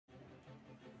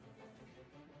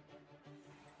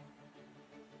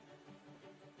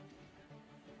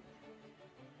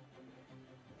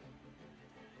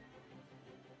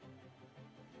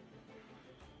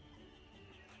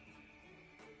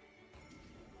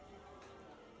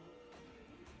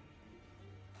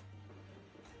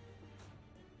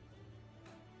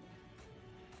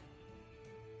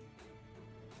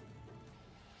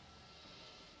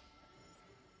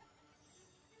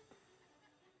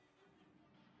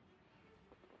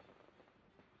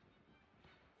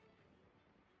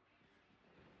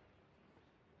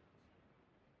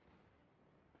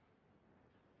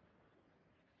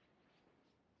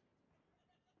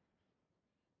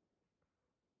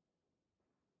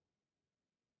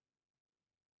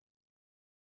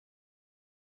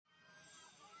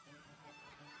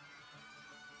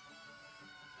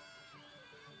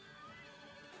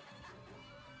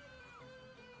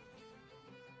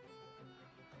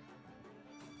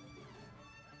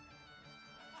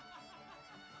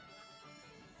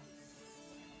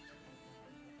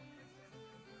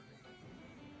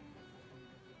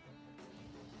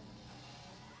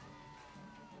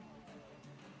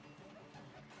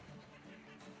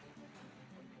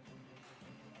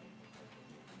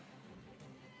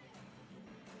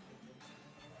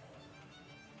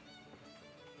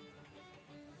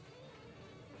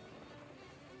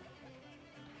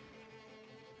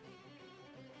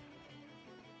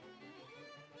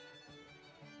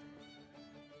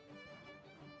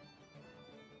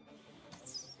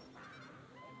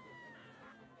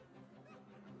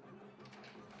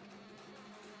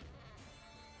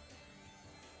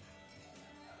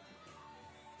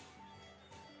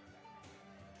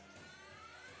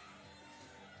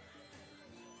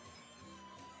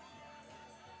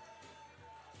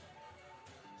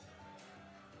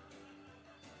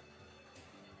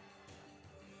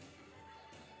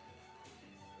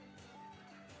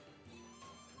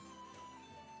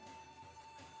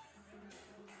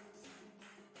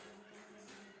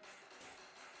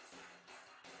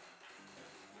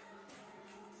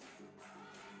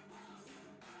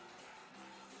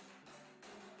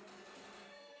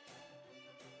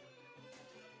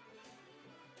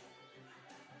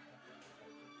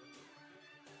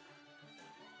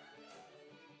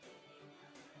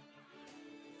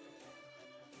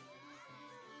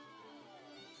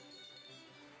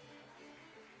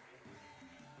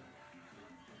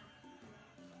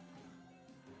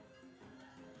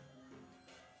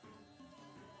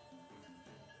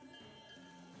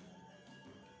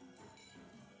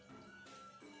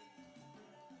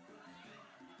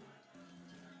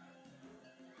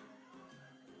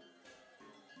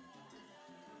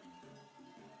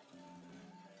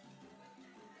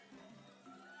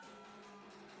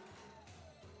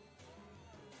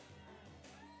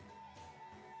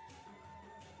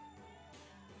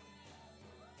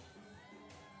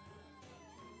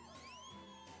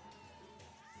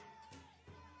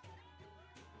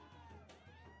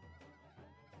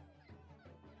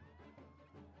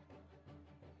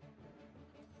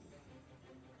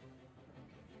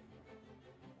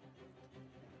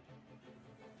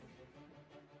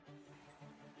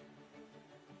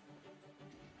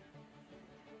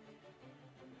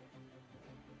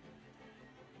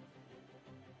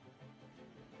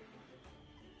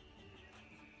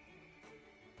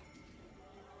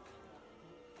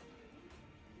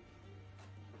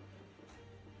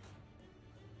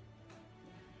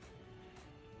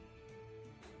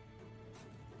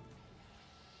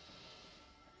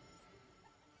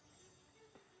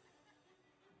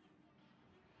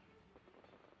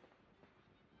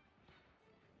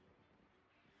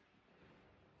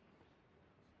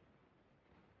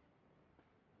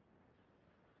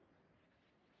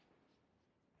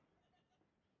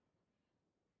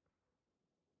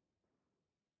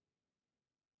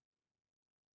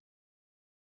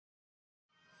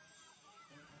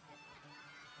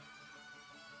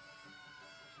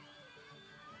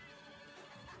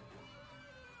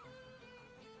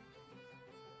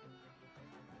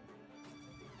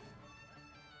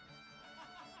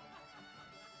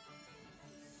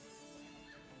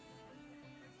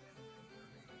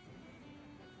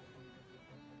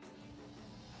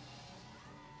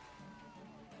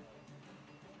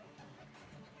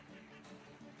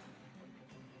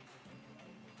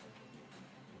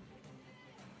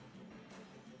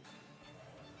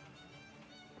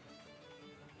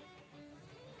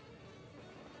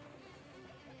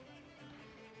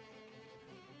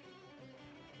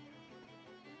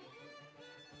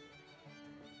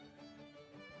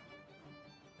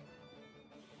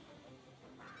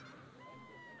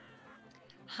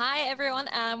Hi everyone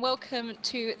and welcome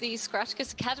to the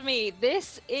Scraticus Academy.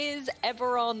 This is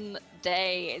Eberron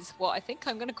Day is what I think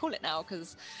I'm going to call it now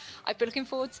because I've been looking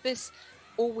forward to this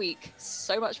all week.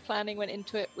 So much planning went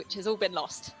into it which has all been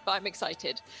lost, but I'm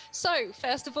excited. So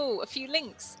first of all, a few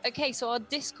links. Okay, so our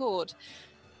Discord,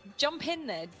 jump in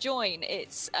there, join.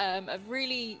 It's a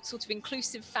really sort of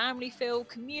inclusive family feel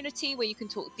community where you can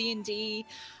talk D&D,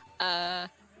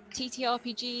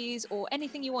 TTRPGs or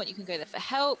anything you want. You can go there for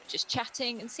help, just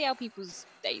chatting and see how people's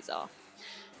days are.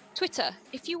 Twitter,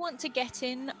 if you want to get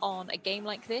in on a game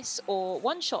like this or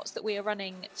one-shots that we are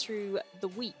running through the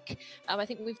week, I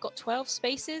think we've got 12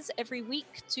 spaces every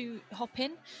week to hop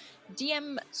in.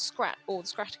 DM Scrat or the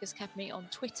Scraticus Academy on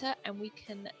Twitter and we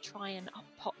can try and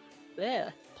pop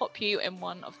you in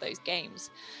one of those games.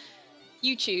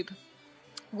 YouTube,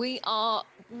 we are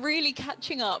really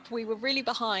catching up. We were really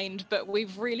behind, but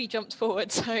we've really jumped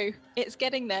forward. So it's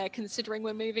getting there, considering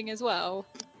we're moving as well.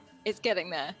 It's getting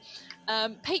there.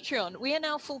 Patreon, we are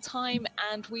now full-time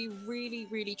and we really,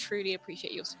 really, truly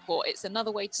appreciate your support. It's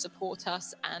another way to support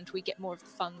us and we get more of the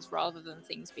funds rather than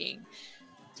things being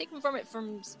taken from it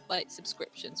from like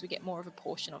subscriptions. We get more of a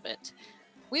portion of it.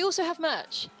 We also have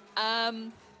merch.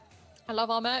 I love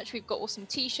our merch. We've got awesome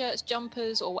t-shirts,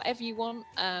 jumpers, or whatever you want.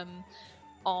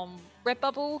 On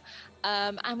Redbubble,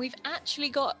 and we've actually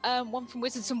got one from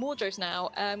Wizards and Wardrobes now,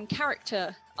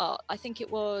 character art. I think it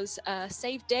was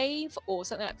Save Dave or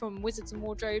something like from Wizards and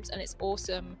Wardrobes, and it's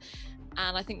awesome.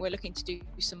 And I think we're looking to do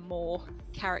some more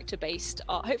character-based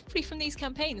art, hopefully from these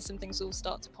campaigns. Some things will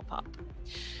start to pop up.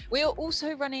 We are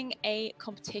also running a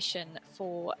competition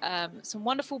for some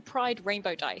wonderful Pride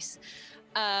rainbow dice,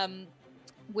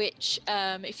 which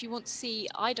if you want to see,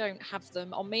 I don't have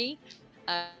them on me,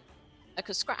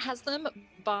 because Scrat has them,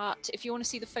 but if you want to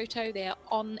see the photo, they're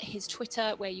on his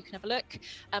Twitter where you can have a look.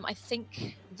 I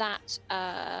think that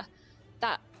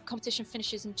that competition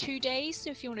finishes in 2 days, so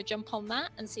if you want to jump on that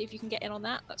and see if you can get in on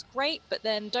that, that's great. But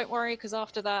then don't worry, because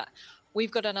after that,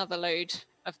 we've got another load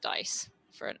of dice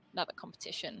for another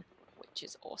competition, which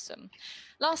is awesome.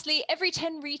 Lastly, every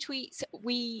 10 retweets,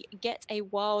 we get a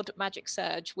wild magic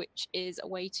surge, which is a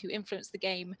way to influence the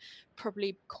game,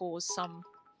 probably cause some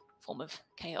form of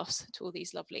chaos to all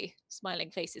these lovely smiling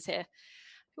faces here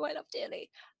who I love dearly.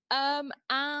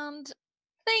 And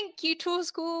thank you Tour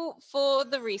School for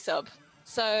the resub.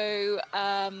 So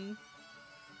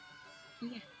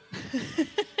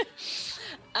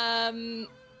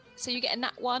so you get a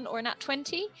nat 1 or a nat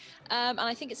 20, and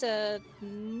I think it's a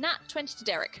nat 20 to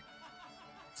Derek.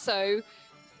 So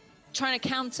trying to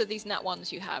counter these nat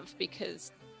 1s you have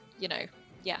because, you know,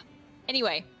 yeah.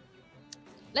 Anyway,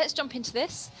 let's jump into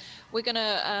this. We're going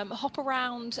to hop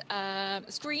around the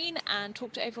screen and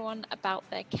talk to everyone about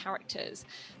their characters.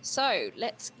 So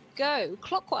let's go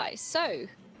clockwise. So,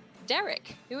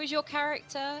 Derek, who is your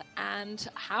character and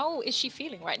how is she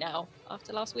feeling right now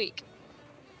after last week?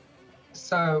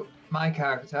 So, my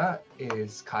character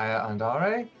is Kaya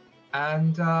Andare,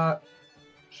 and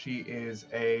she is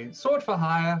a sword for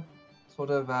hire, sort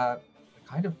of a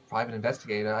kind of private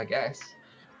investigator, I guess.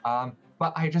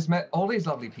 But I just met all these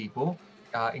lovely people,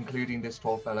 including this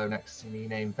tall fellow next to me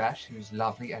named Vesh, who's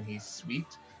lovely and he's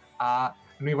sweet. And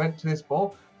we went to this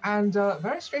ball, and a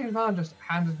very strange man just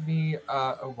handed me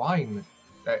a wine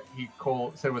that he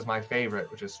said was my favorite,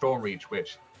 which is Stormreach,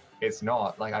 which it's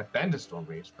not. Like, I've been to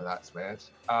Stormreach, but that's weird.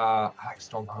 I like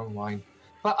Stormhome wine.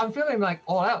 But I'm feeling like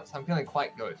all else. I'm feeling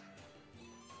quite good.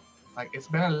 Like, it's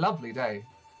been a lovely day.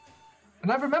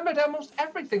 And I've remembered almost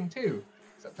everything, too,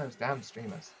 except those damn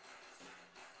streamers.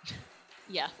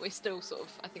 Yeah, we're still sort of,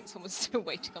 I think someone's still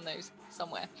waiting on those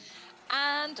somewhere.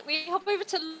 And we hop over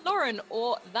to Lauren,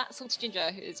 or That Salty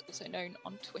Ginger, who is also known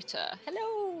on Twitter.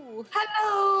 Hello!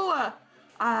 Hello!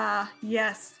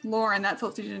 Yes, Lauren, That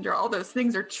Salty Ginger. All those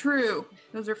things are true.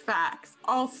 Those are facts.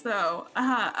 Also,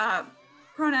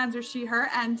 pronouns are she, her,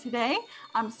 and today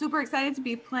I'm super excited to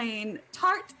be playing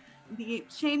Tart, the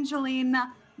changeling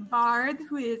bard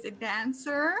who is a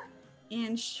dancer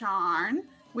in Sharn,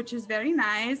 which is very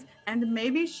nice. And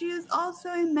maybe she is also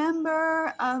a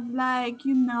member of, like,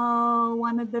 you know,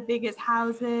 one of the biggest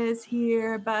houses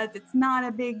here, but it's not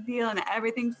a big deal and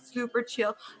everything's super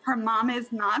chill. Her mom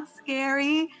is not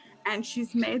scary and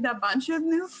she's made a bunch of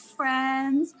new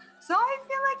friends. So I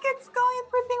feel like it's going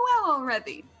pretty well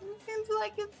already. It seems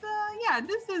like it's, yeah,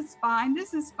 this is fine.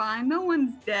 This is fine. No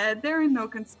one's dead. There are no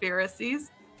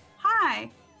conspiracies. Hi.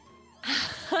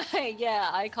 Yeah,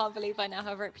 I can't believe I now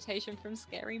have a reputation from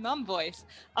scary mum voice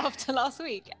after last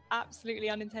week. Absolutely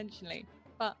unintentionally.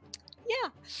 But yeah.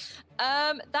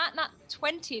 That nat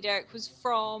 20, Derek, was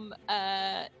from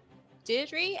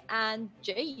Deirdre, and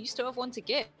Jay, you still have one to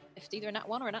give. gift, either a nat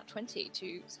 1 or a nat 20,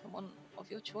 to someone of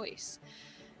your choice.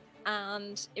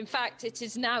 And in fact, it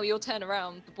is now your turn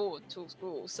around the board, Tall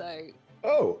School. So,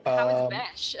 how is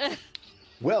Vesh?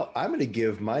 Well, I'm going to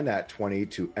give my nat 20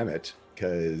 to Emmett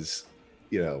because,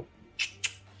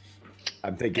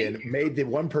 I'm thinking made the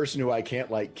one person who I can't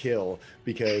kill,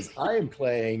 because I am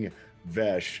playing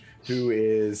Vesh, who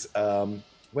is,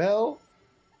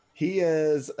 he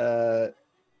is,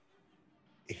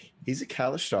 he's a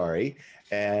Kalashari,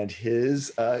 and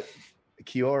his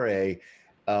Kiore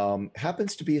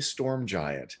happens to be a storm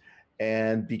giant.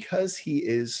 And because he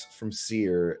is from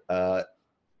Cyre,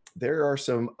 there are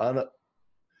some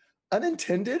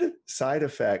unintended side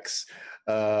effects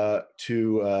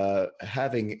to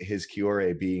having his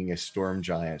Kiore being a storm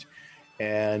giant.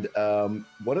 And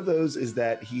one of those is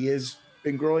that he has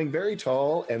been growing very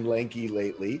tall and lanky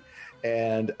lately,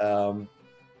 and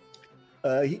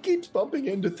he keeps bumping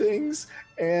into things,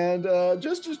 and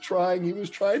he was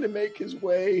trying to make his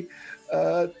way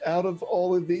out of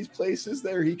all of these places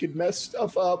there he could mess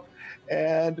stuff up,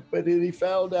 but then he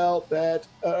found out that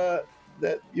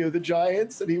the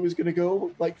giants that he was going to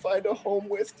go find a home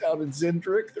with down in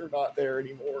Zendrick, they're not there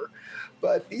anymore.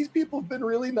 But these people have been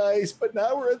really nice. But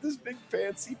now we're at this big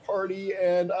fancy party,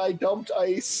 and I dumped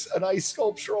an ice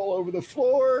sculpture all over the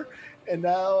floor, and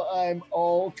now I'm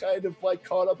all kind of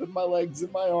caught up in my legs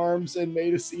and my arms and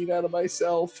made a scene out of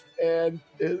myself. And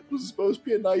it was supposed to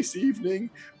be a nice evening,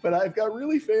 but I've got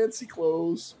really fancy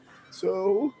clothes.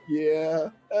 So yeah,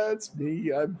 that's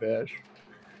me. I'm Vesh.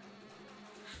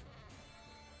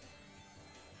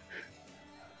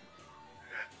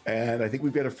 And I think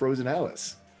we've got a frozen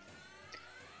Alice.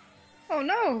 Oh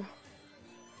no.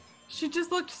 She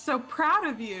just looked so proud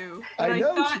of you. I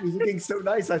know, she was looking so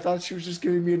nice. I thought she was just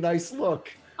giving me a nice look.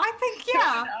 I think,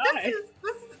 yeah, this is,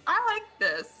 I like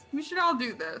this. We should all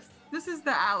do this. This is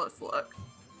the Alice look.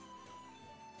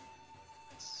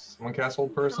 Someone cast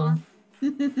Hold Person?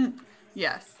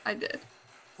 Yes, I did.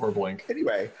 Or Blink.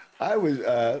 Anyway, I was,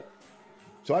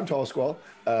 so I'm Tall Squall,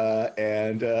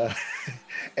 and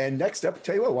next up,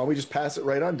 tell you what, why don't we just pass it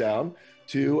right on down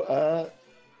to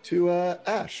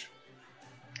Ash.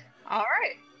 All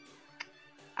right.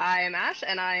 I am Ash,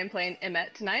 and I am playing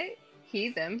Emmet tonight. He,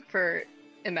 them for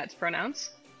Emmet's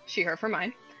pronouns. She, her for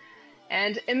mine.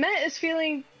 And Emmet is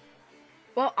feeling,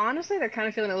 well, honestly, they're kind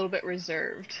of feeling a little bit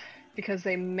reserved because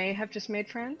they may have just made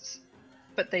friends,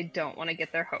 but they don't want to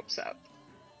get their hopes up.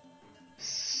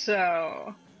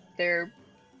 So they're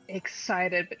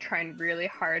excited, but trying really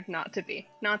hard not to be.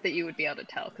 Not that you would be able to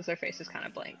tell because their face is kind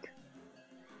of blank.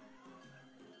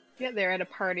 Yeah, they're at a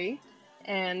party.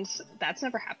 And that's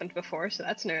never happened before, so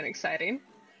that's new and exciting.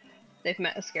 They've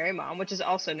met a scary mom, which is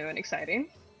also new and exciting.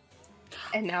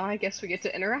 And now I guess we get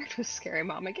to interact with Scary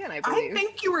Mom again, I believe. I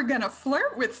think you were going to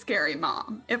flirt with Scary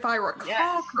Mom, if I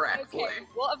recall correctly. Okay,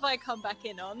 what have I come back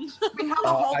in on? We have a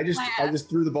whole I plan. just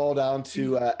threw the ball down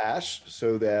to Ash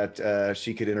so that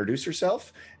she could introduce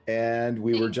herself. And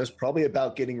we were just probably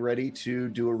about getting ready to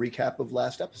do a recap of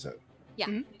last episode. Yeah,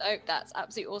 no, that's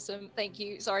absolutely awesome. Thank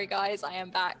you. Sorry, guys, I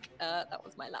am back. That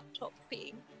was my laptop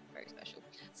being very special.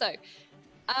 So,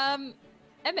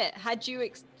 Emmett, had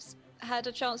you had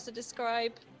a chance to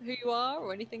describe who you are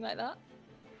or anything like that?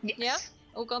 Yes. Yeah?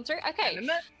 All gone through? Okay.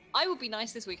 Emmett. I will be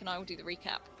nice this week and I will do the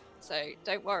recap. So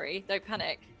don't worry, don't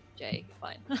panic. Jay,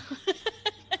 fine.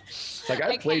 It's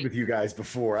I've played with you guys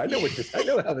before. I know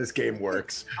how this game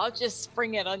works. I'll just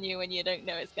spring it on you when you don't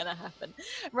know it's going to happen.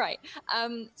 Right.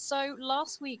 So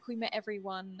last week we met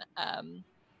everyone on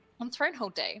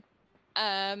Thronehold Day.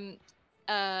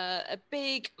 A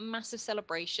big, massive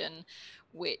celebration,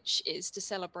 which is to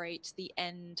celebrate the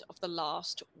end of the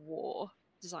last war,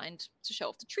 designed to show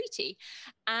off the treaty.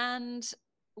 And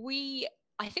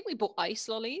I think we bought ice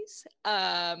lollies.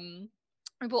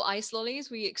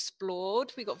 We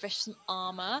explored, we got Vesh some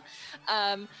armor.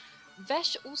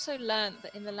 Vesh also learned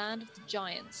that in the land of the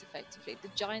giants, effectively, the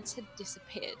giants had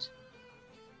disappeared.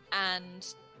 And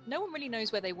no one really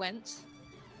knows where they went.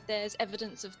 There's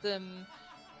evidence of them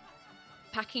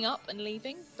packing up and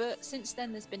leaving, but since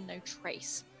then there's been no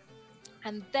trace.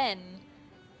 And then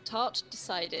Tart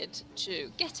decided to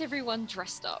get everyone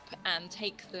dressed up and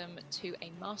take them to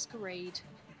a masquerade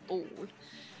ball,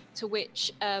 to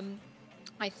which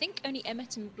I think only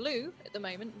Emmett and Blue at the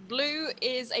moment. Blue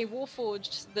is a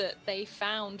warforged that they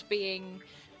found being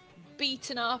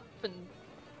beaten up and,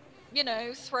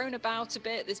 thrown about a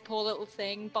bit, this poor little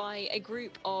thing, by a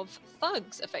group of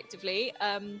thugs, effectively,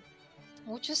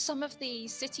 or just some of the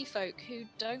city folk who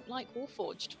don't like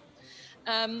warforged.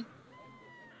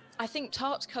 I think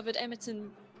Tart covered Emmett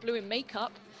and Blue in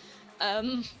makeup.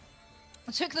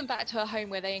 I took them back to her home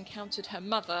where they encountered her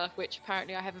mother, which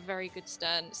apparently I have a very good,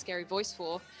 stern, scary voice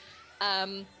for.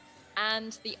 And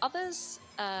the others,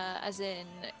 as in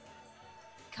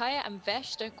Kaya and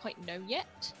Vesh, don't quite know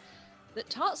yet. That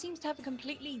Tart seems to have a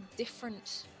completely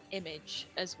different image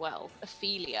as well,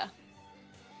 Ophelia,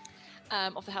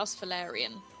 of the House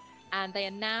Valerian. And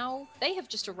they have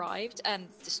just arrived, and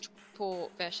poor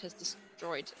Vesh has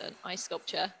destroyed an ice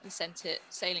sculpture and sent it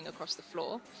sailing across the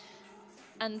floor.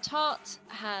 And Tart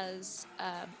has,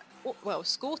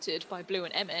 escorted by Blue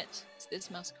and Emmett to this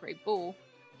masquerade ball,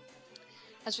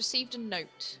 has received a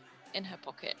note in her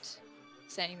pocket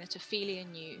saying that Ophelia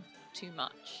knew too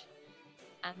much.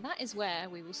 And that is where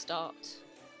we will start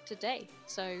today.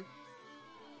 So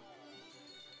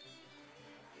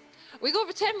we got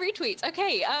over 10 retweets.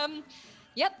 Okay,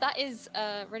 yep, that is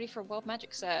ready for a Wild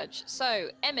Magic Surge. So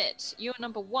Emmett, you're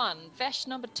number 1, Vesh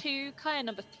number 2, Kaya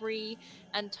number 3,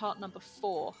 and Tart number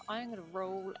 4. I'm going to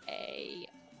roll a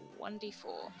 1d4.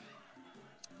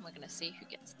 And we're going to see who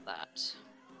gets that.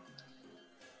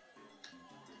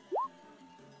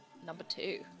 Number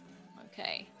 2.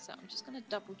 Okay, so I'm just going to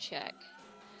double check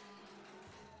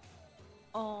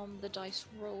on the dice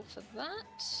roll for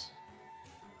that.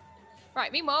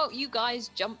 Right, meanwhile, you guys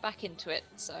jump back into it.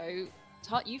 So,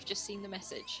 Tart, you've just seen the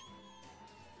message.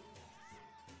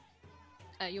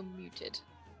 You're muted.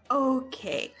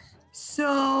 Okay,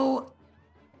 so...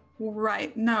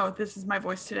 Right, no, this is my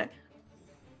voice today.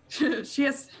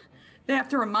 They have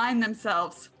to remind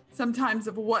themselves sometimes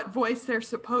of what voice they're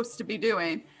supposed to be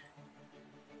doing.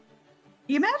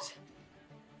 Emmett?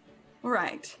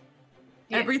 Right.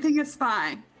 Yes. Everything is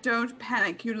fine. Don't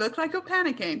panic. You look like you're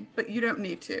panicking, but you don't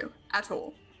need to at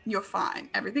all. You're fine.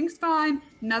 Everything's fine.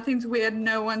 Nothing's weird.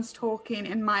 No one's talking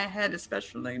in my head,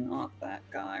 especially not that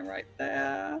guy right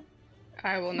there.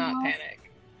 I will not No.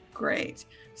 panic. Great.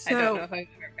 So, I don't know if I've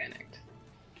ever panicked.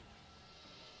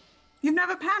 You've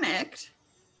never panicked?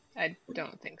 I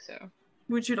don't think so.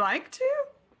 Would you like to?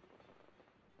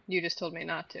 You just told me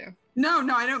not to. No,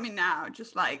 I don't mean now.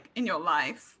 Just like in your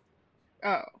life.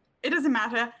 Oh, It doesn't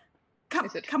matter.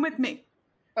 Is it- Come with me.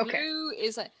 okay. Blue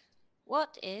is like,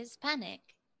 what is panic?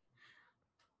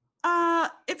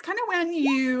 It's kind of when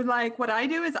you, like, what I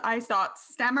do is I start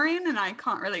stammering and I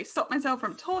can't really stop myself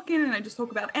from talking, and I just talk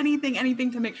about anything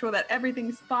to make sure that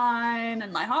everything's fine,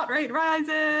 and my heart rate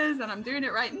rises, and I'm doing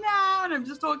it right now, and I'm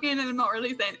just talking and I'm not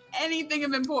really saying anything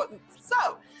of importance.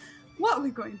 So, what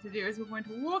we're going to do is we're going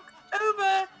to walk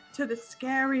over to the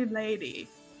scary lady.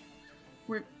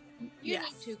 You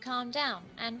Yes. need to calm down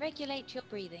and regulate your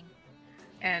breathing.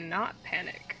 And not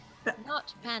panic.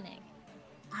 Not panic.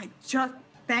 I just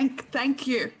thank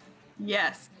you.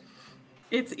 Yes.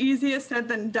 It's easier said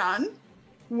than done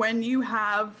when you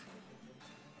have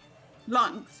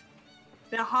lungs.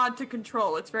 They're hard to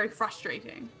control. It's very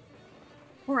frustrating.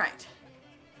 All right.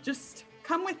 Just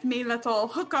come with me. Let's all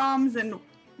hook arms and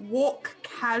walk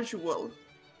casual.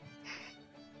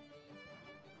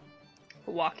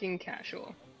 Walking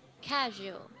casual.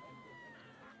 Casual.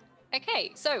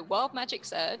 Okay, so Wild Magic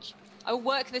Surge. I'll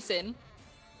work this in.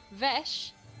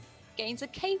 Vesh gains a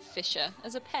cave fisher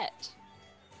as a pet.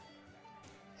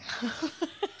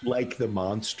 Like the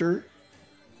monster?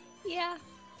 Yeah.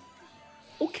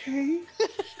 Okay.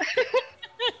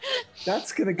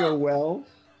 That's gonna go well.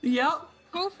 Yep.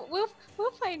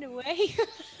 We'll find a way.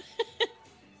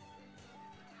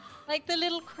 Like the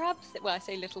little crab well, I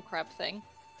say little crab thing.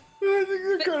 I think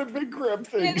they're kind of big crab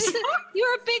Yeah, things.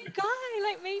 you're a big guy.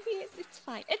 Like maybe it's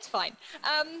fine. It's fine.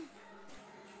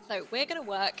 So we're gonna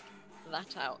work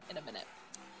that out in a minute.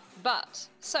 But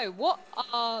so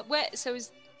so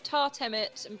is Tart,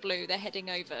 Emmett, and Blue? They're heading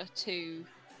over to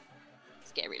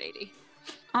Scary Lady.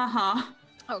 Uh-huh.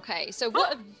 Okay. So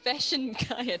what are Vesh and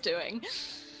Kaya doing?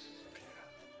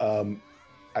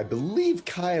 I believe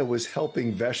Kaya was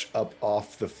helping Vesh up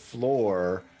off the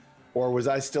floor, or was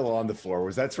I still on the floor?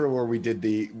 Was that sort of where we did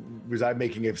was I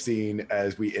making a scene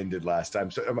as we ended last time?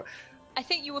 So I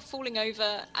think you were falling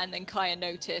over, and then Kaya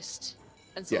noticed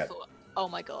and sort of thought, "Oh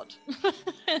my god."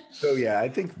 So yeah, I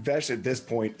think Vesh at this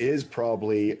point is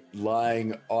probably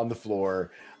lying on the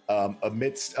floor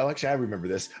amidst. Oh, actually, I remember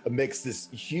this. Amidst this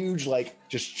huge, like,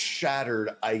 just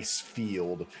shattered ice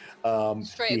field.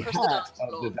 Straight the across the hat dance of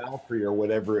floor. the Valkyrie or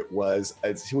whatever it was.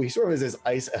 He sort of has his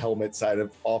ice helmet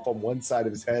off on one side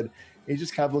of his head. He's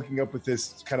just kind of looking up with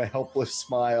this kind of helpless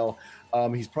smile.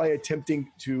 He's probably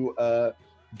attempting to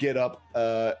get up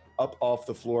off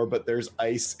the floor, but there's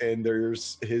ice and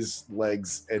there's his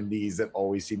legs and knees that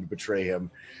always seem to betray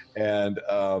him, and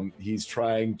he's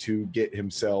trying to get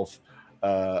himself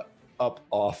up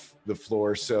off the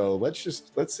floor. So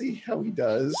let's see how he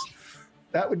does.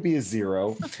 That would be a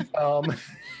 0.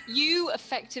 You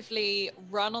effectively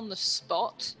run on the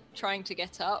spot trying to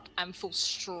get up and fall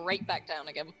straight back down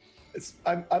again.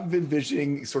 I'm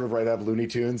envisioning sort of right out of Looney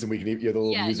Tunes, and we can the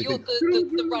little Yeah, music. you're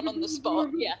the run on the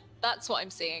spot. Yeah, that's what I'm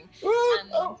seeing.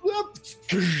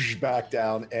 Back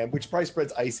down, and which probably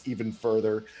spreads ice even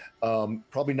further.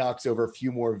 Probably knocks over a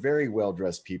few more very well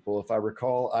dressed people. If I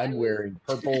recall, I'm wearing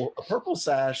a purple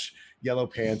sash, yellow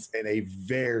pants, and a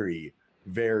very,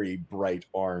 very bright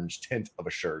orange tint of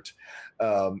a shirt.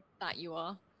 That you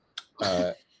are.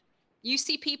 You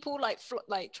see people like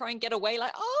try and get away,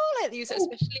 like these,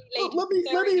 especially ladies. Let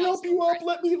me help you up.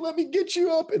 Let me get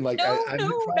you up. And like I'm trying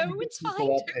to get it's people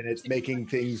fine. up, and it's making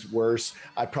things worse.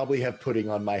 I probably have pudding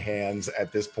on my hands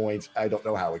at this point. I don't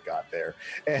know how it got there,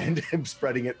 and I'm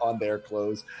spreading it on their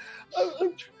clothes.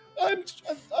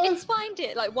 It's fine,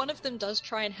 dear. Like one of them does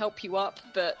try and help you up,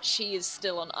 but she is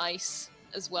still on ice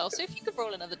as well. So if you could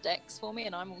roll another dex for me,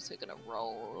 and I'm also going to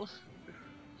roll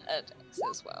a dex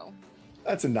as well.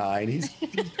 That's a 9. He's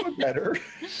doing better.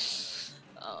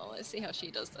 Oh, let's see how she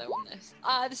does though on this.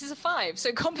 This is a 5.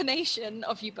 So combination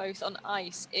of you both on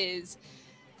ice is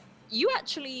you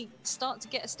actually start to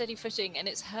get a steady footing, and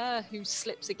it's her who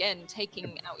slips again,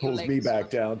 taking out your legs. Pulls me back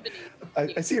down.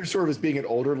 I see her sort of as being an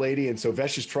older lady, and so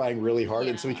Vesh is trying really hard,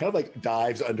 and so he kind of like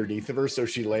dives underneath of her, so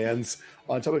she lands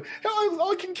on top of her.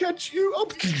 I can catch you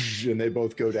up, and they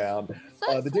both go down.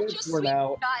 The dance floor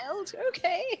now. Child,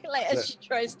 okay. Like as she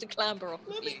tries to clamber off.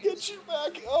 Let me get you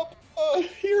back up.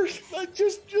 Here,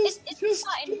 it's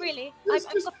fine, really. I've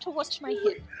got to watch my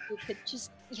hip.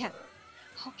 Yeah.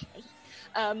 Okay.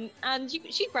 And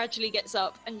she gradually gets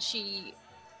up, and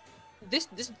this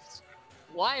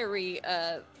wiry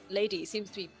lady seems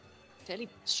to be fairly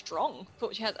strong for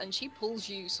what she has, and she pulls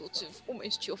you sort of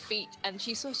almost to your feet, and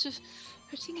she's sort of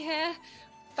putting hair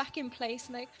back in place,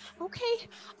 and like, okay,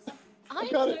 I'm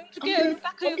going to go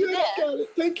back over there. I got it.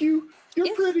 Thank you.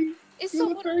 You're pretty. You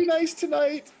look very nice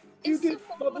tonight. You did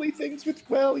lovely things with.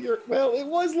 It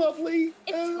was lovely.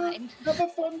 It's fine. Have a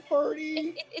fun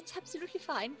party. It's absolutely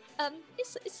fine.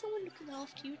 Is someone looking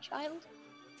after you, child?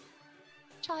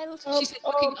 She's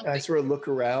looking. I sort of look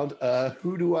around.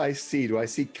 Who do I see? Do I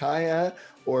see Kaya,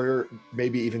 or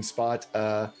maybe even spot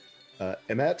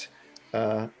Emmet?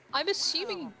 I'm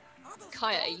assuming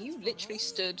Kaya. You literally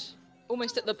stood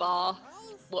almost at the bar,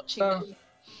 watching them.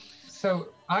 So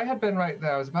I had been right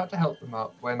there. I was about to help them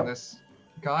up when this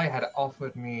guy had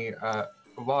offered me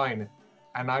wine,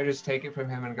 and I just take it from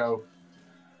him and go,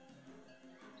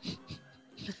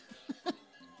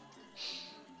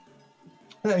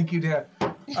 thank you, dear.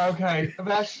 Okay,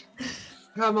 Vesh,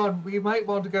 come on, we might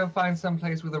want to go find some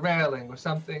place with a railing or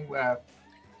something where,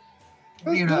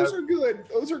 Those are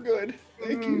good.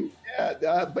 Thank you.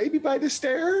 Yeah, maybe by the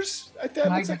stairs.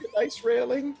 That looks like a nice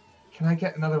railing. Can I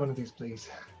get another one of these, please?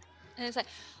 And it's like,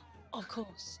 of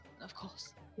course.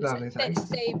 Lovely, thanks.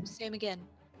 Same again.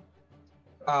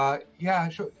 Yeah,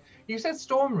 sure. You said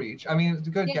Stormreach. I mean, it's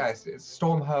a good guess. It's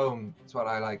Storm Home. Is what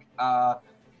I like.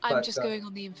 I'm just going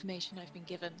on the information I've been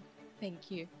given.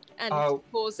 Thank you. And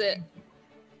pause it.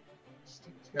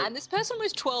 And this person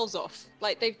was 12s off.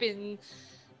 Like they've been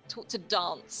taught to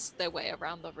dance their way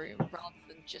around the room rather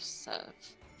than just serve.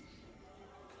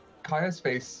 Kaya's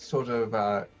face sort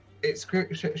of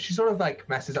she sort of like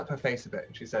messes up her face a bit,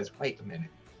 and she says, "Wait a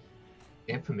minute.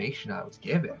 Information I was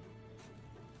given."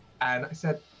 And I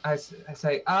say,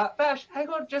 Vesh, hang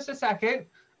on just a second.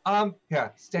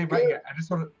 Stay right here.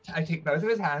 I take both of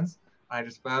his hands, and I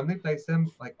just firmly place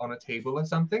them like on a table or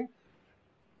something.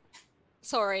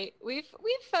 Sorry, we've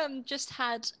just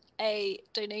had a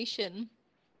donation.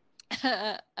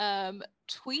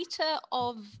 Tweeter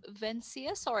of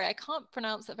Vencia, sorry, I can't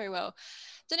pronounce that very well,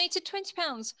 donated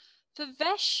 £20 for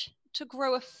Vesh to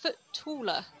grow a foot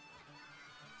taller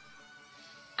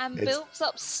and builds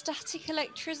up static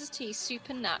electricity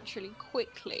supernaturally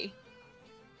quickly.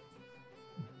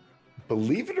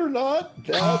 Believe it or not,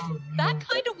 that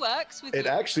kind of works with it.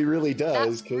 Actually, really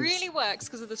does. That really works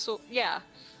because of the sort. Yeah.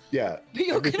 Yeah. But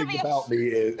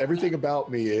everything about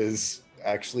me is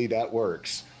actually that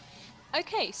works.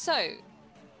 Okay, so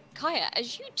Kaya,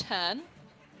 as you turn,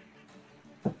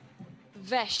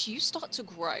 Vesh, you start to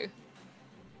grow.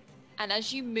 And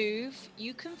as you move,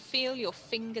 you can feel your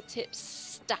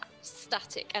fingertips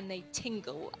static, and they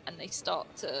tingle, and they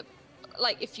start to,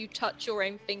 like if you touch your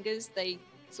own fingers, they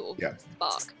sort of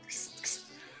spark.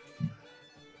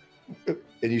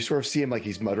 And you sort of see him like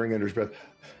he's muttering under his breath.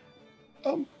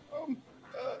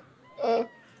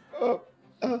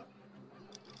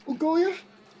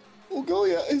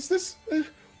 Ulgolia, is this?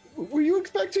 Were you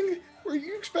expecting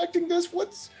this?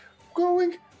 What's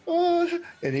going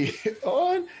and he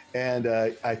on, and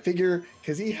I figure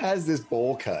because he has this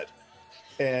bowl cut,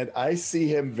 and I see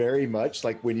him very much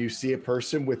like when you see a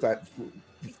person with that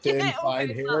thin, Yeah, fine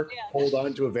almost hair that, yeah. hold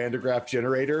on to a Van de Graaff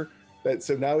generator.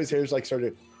 So now his hair's like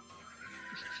started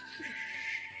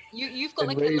You've got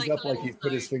and like raised a up like little he's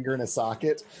put his nose. finger in a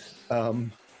socket.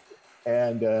 And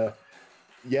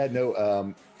yeah,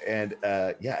 no, and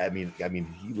yeah, I mean,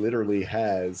 he literally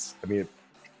has. I mean,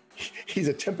 he's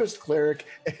a Tempest cleric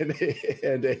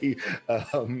and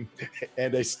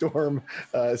a storm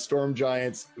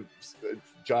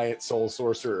giant soul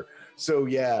sorcerer. So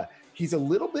yeah, he's a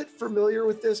little bit familiar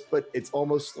with this, but it's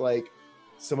almost like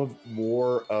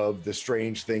more of the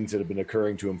strange things that have been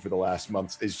occurring to him for the last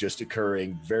months is just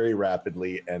occurring very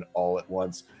rapidly and all at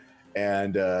once.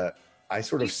 And I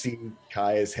sort of see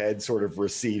Kaya's head sort of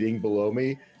receding below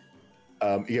me.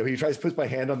 He tries to put my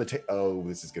hand on the table. Oh,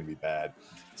 this is going to be bad.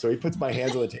 So he puts my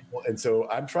hands on the table. And so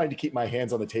I'm trying to keep my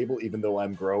hands on the table, even though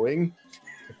I'm growing.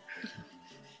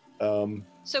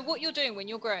 So what you're doing when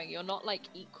you're growing, you're not like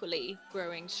equally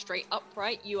growing straight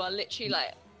upright. You are literally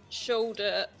like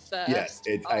shoulder first. Yes,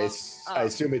 I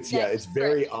assume it's it's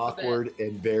very awkward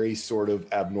and very sort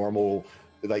of abnormal,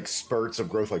 like spurts of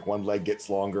growth. Like one leg gets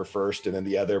longer first, and then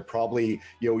the other. Probably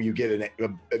you get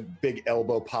a big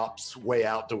elbow pops way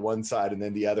out to one side, and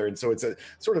then the other, and so it's a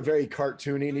sort of very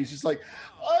cartoony. And he's just like,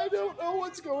 I don't know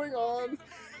what's going on.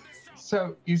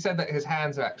 So you said that his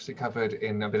hands are actually covered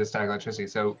in a bit of static electricity.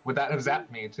 So would that have zapped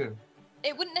me too?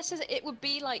 It wouldn't necessarily. It would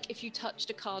be like if you touched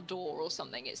a car door or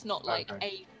something. It's not like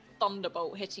a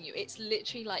thunderbolt hitting you. It's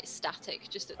literally like static,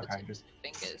 just at the tip of your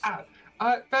fingers.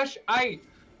 Vesh,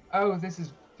 oh, this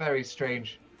is very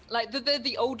strange. Like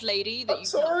the old lady that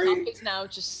sorry. Up is now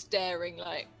just staring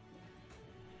like.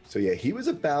 So yeah, he was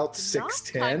about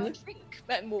 6'10".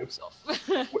 Then walks off.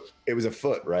 It was a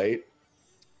foot, right?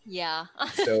 Yeah.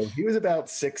 So he was about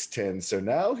 6'10". So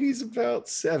now he's about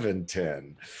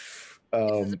 7'10".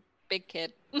 This is a big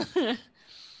kid.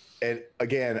 And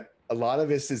again, a lot of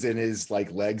this is in his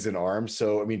like legs and arms.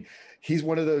 So I mean, he's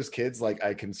one of those kids like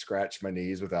I can scratch my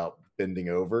knees without bending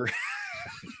over.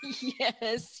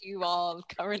 Yes, you are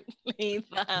currently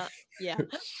that. Yeah.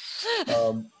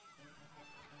 I'm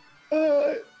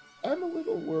a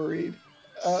little worried.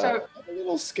 I'm a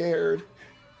little scared.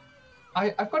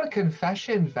 I've got a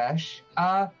confession, Vesh.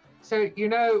 So you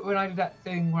know when I did that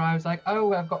thing where I was like,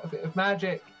 oh, I've got a bit of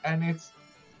magic, and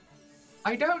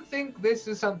I don't think this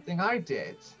is something I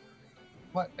did.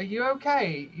 What? Are you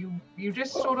okay? You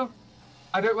just sort of.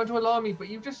 I don't want to alarm you, but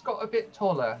you've just got a bit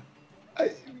taller.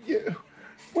 I've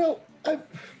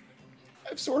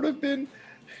sort of been.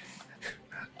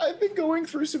 I've been going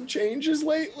through some changes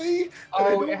lately.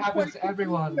 Oh, it happens to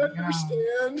everyone.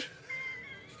 Understand.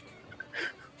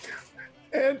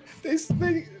 And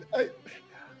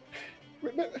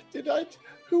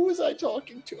who was I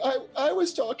talking to? I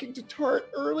was talking to Tart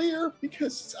earlier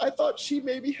because I thought she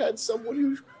maybe had someone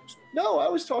who. No, I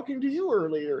was talking to you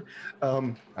earlier.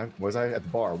 Was I at the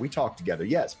bar? We talked together.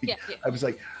 Yes. Yeah. I was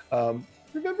like,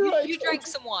 remember you drank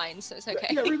some wine, so it's okay.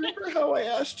 Yeah, remember how I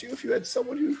asked you if you had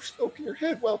someone who spoke in your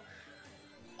head? Well,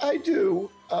 I do.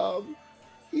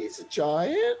 He's a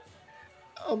giant.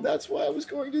 That's why I was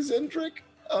going to Zendrick.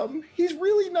 He's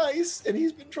really nice, and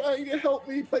he's been trying to help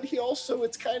me, but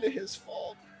it's kind of his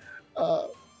fault.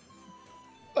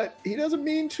 But he doesn't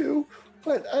mean to,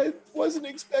 but I wasn't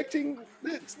expecting,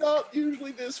 it's not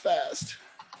usually this fast.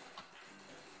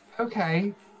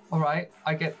 Okay, all right,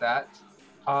 I get that.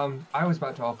 I was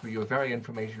about to offer you a very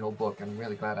informational book, and I'm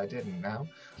really glad I didn't now.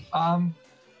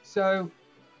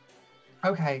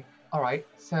 Okay, all right,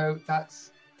 so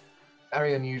that's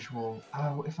very unusual.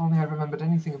 Oh, if only I remembered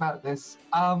anything about this.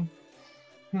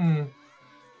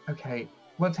 Okay,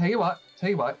 well, tell you what,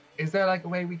 is there like a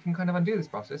way we can kind of undo this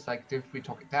process? Like, if we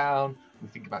talk it down, we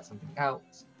think about something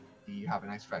else, do you have a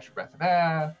nice fresh breath of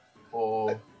air,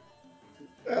 or...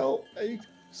 Well,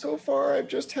 so far I've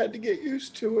just had to get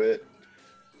used to it.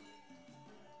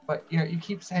 But, you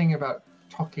keep saying about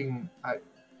talking...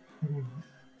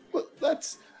 Well,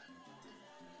 that's...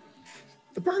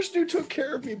 The person who took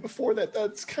care of me before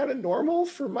that's kind of normal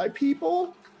for my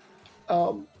people.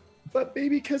 But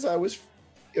maybe because I was,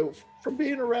 from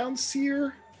being around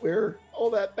Cyre, where all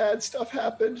that bad stuff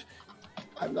happened,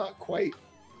 I'm not quite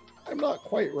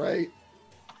right.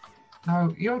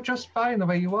 No, you're just fine the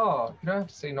way you are. You don't have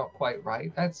to say not quite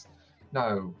right.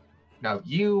 No,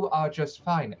 you are just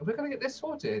fine. We're going to get this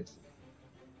sorted.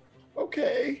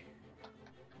 Okay.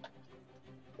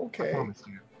 I promise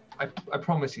you. I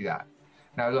promise you that.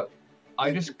 Now look,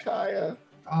 Thank you, Kaya.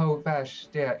 Oh, Vesh,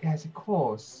 dear. Yes, of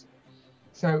course.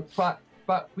 So,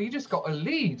 but we just got a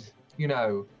lead.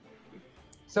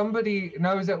 somebody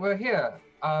knows that we're here.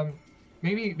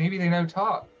 Maybe they know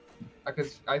Tart,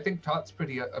 because I think Tart's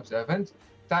pretty observant.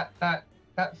 That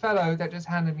fellow that just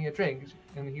handed me a drink,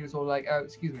 and he was all like, "Oh,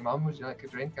 excuse me, Mom, would you like a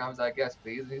drink?" And I was like, "Yes,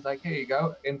 please." And he's like, "Here you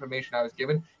go, information I was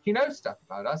given." He knows stuff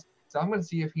about us, so I'm going to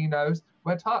see if he knows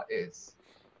where Tart is.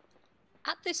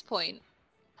 At this point,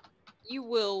 you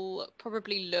will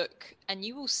probably look, and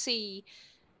you will see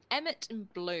Emmett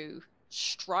and Blue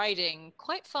striding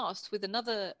quite fast with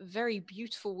another very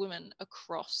beautiful woman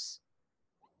across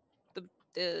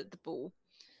the ball,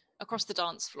 across the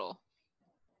dance floor.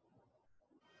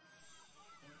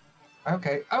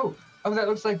 Okay. Oh, that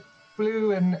looks like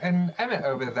Blue and Emmett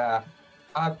over there.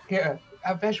 Here,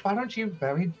 Vesh, why don't you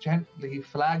very gently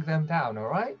flag them down, all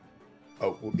right?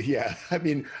 Oh, yeah. I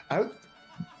mean,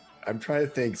 I'm trying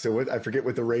to think. So I forget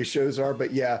what the ratios are,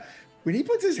 but yeah, when he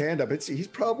puts his hand up, he's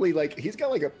probably like, he's got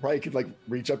like probably could like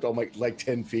reach up to like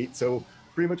 10 feet. So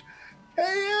pretty much,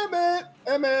 hey,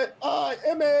 Emmett,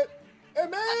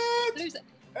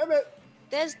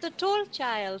 There's the tall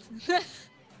child.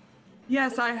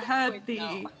 Yes, I heard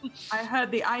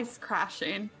the ice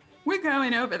crashing. We're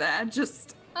going over there.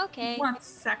 Just Okay. 1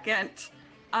 second.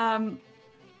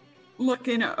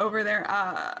 Looking over there.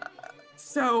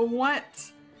 So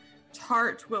what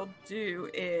Tart will do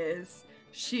is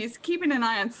she's keeping an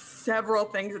eye on several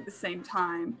things at the same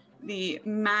time. The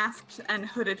masked and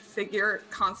hooded figure,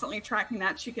 constantly tracking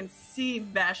that. She can see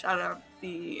Vesh out of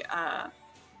the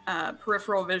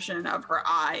peripheral vision of her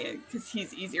eye because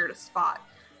he's easier to spot.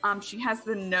 She has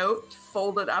the note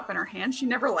folded up in her hand. She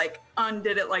never like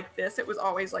undid it like this. It was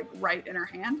always like right in her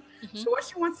hand. Mm-hmm. So what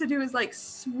she wants to do is like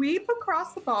sweep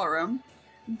across the ballroom,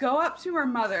 go up to her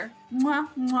mother,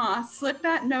 slip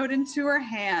that note into her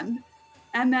hand,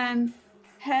 and then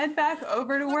head back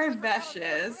over to where Vesh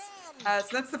is. So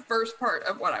that's the first part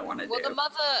of what I want to do. Well, the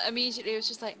mother immediately was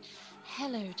just like,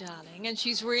 "Hello, darling," and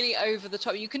she's really over the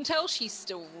top. You can tell she's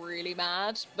still really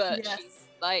mad, but yes. She's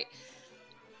like,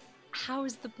 "How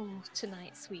is the ball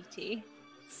tonight, sweetie?"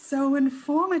 So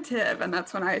informative, and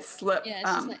that's when I slip.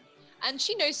 Yeah, she's like, and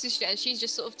she notices, and she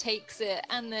just sort of takes it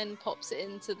and then pops it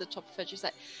into the top of her. She's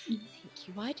like, "Thank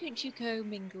you. Why don't you go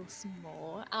mingle some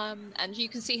more?" And you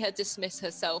can see her dismiss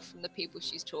herself from the people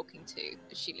she's talking to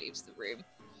as she leaves the room.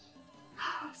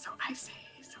 So icy,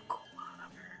 so cool.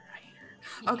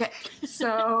 Okay,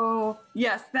 so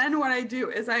yes, then what I do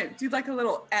is I do like a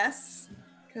little S,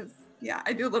 because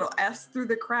I do a little S through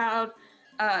the crowd,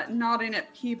 nodding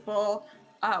at people,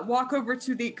 walk over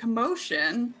to the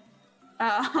commotion,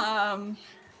 and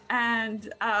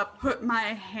put my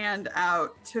hand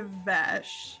out to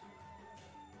Vesh,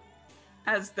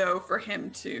 as though for him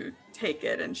to take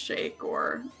it and shake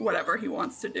or whatever he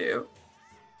wants to do.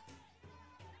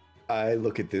 I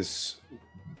look at this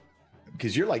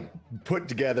because you're like put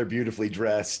together, beautifully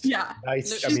dressed. Yeah.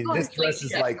 Nice. I mean, this dress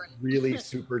is like really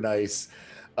super nice.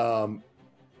 Oh,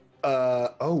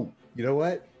 you know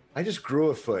what? I just grew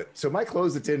a foot. So my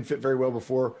clothes that didn't fit very well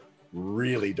before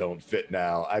really don't fit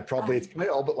now. It's probably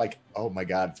all but like, oh my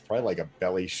God, it's probably like a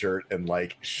belly shirt and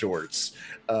like shorts.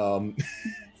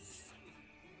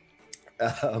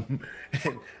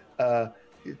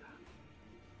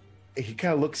 He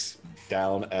kind of looks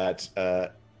down at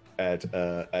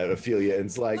Ophelia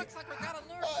and's like,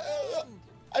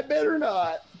 I better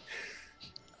not.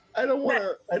 I don't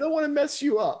want to mess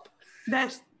you up.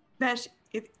 Vesh,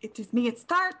 it is me. It's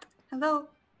Tart. Hello.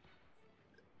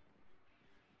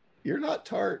 You're not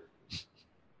Tart.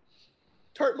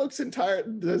 Tart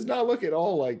does not look at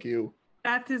all like you.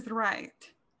 That is right.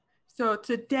 So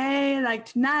today, like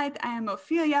tonight, I am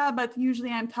Ophelia, but usually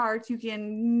I'm Tart. You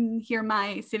can hear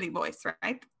my silly voice,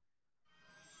 right?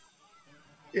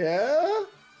 Yeah?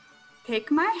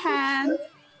 Take my hand.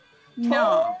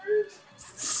 No.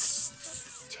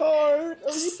 Tart,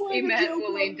 are you playing Matt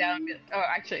will lean down,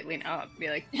 actually lean up, be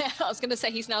like... Yeah, I was going to say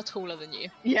he's now taller than you.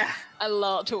 Yeah. A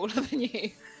lot taller than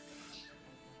you.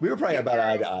 We were probably about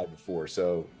eye to eye before,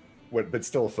 so... But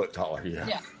still a foot taller, yeah.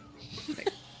 Yeah.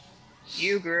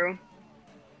 You grew.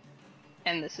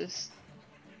 And this is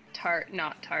Tart,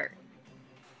 not Tart.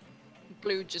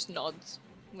 Blue just nods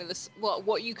with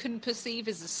what you can perceive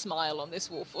as a smile on this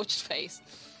Warforged face.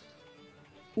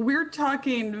 We're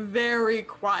talking very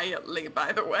quietly,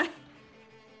 by the way.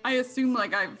 I assume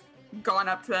like I've gone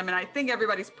up to them, and I think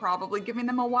everybody's probably giving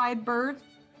them a wide berth.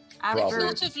 They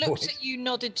sort of looked at you,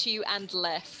 nodded to you, and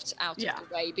left out of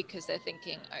the way because they're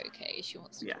thinking, okay, she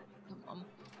wants to come on.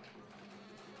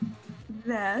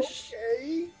 Vesh.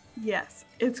 Okay. Yes,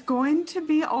 it's going to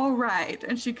be all right.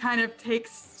 And she kind of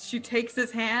takes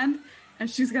his hand, and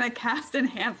she's going to cast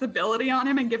Enhance Ability on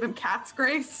him and give him cat's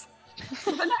grace.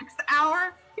 for the next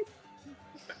hour.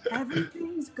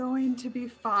 Everything's going to be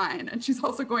fine. And she's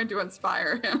also going to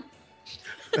inspire him.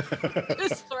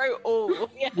 Just throw all.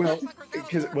 Yeah. Well,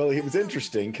 it was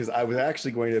interesting because I was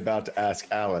actually about to ask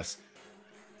Alice.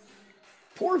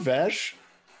 Poor Vesh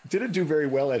didn't do very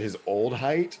well at his old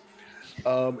height,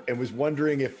 and was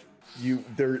wondering if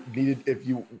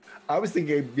I was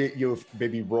thinking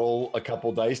maybe roll a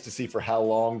couple dice to see for how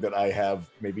long that I have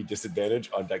maybe disadvantage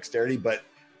on dexterity, but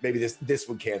maybe this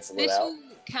would cancel it out.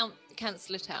 This will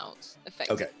cancel it out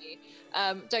effectively. Okay.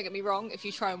 Don't get me wrong, if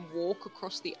you try and walk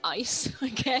across the ice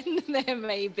again, there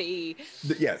may be...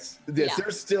 Yes,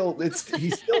 there's still...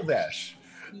 He's still Vesh.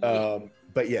 Yeah.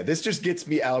 But yeah, this just gets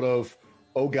me out of,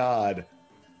 oh God,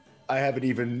 I have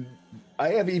even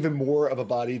more of a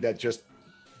body that just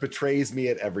betrays me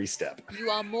at every step. You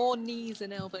are more knees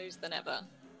and elbows than ever.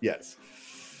 Yes.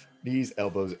 Knees,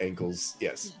 elbows, ankles,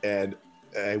 yes. And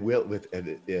I will,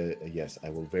 yes, I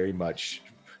will very much...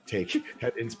 take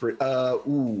that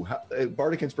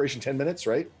bardic inspiration 10 minutes,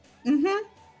 right? Mm-hmm.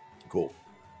 Cool.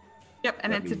 Yep,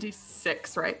 and it's a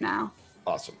D6 right now.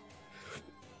 Awesome.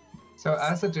 So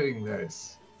as they're doing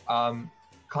this,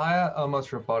 Kaya almost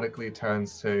robotically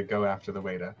turns to go after the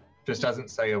waiter. Just doesn't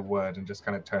say a word and just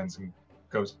kind of turns and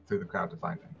goes through the crowd to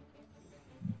find him.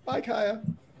 Bye, Kaya.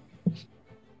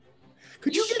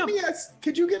 Could you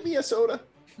get me a soda?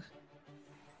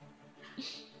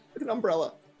 With an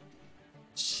umbrella.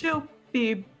 She'll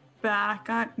be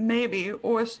back, maybe,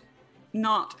 or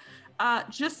not.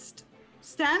 Just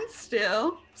stand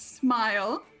still,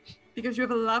 smile, because you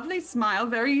have a lovely smile,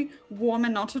 very warm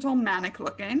and not at all manic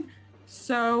looking.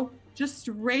 So just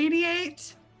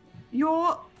radiate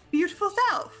your beautiful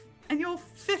self, and you'll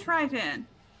fit right in.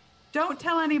 Don't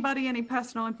tell anybody any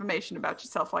personal information about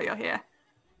yourself while you're here.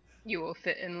 You will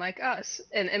fit in like us.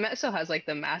 And Emmett still has like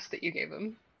the mask that you gave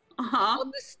him. Uh-huh. On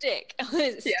the stick.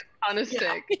 Yeah, on a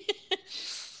stick.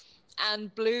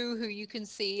 And Blue, who you can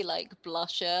see like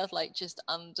blusher, like just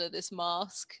under this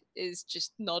mask, is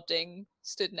just nodding,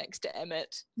 stood next to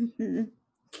Emmett. Mm-hmm.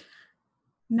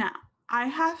 Now, I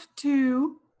have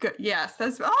to go. Yes,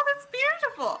 that's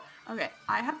beautiful. Okay,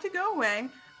 I have to go away.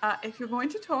 If you're going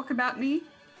to talk about me,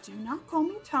 do not call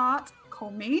me Tot.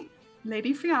 Call me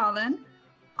Lady Fiallan.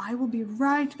 I will be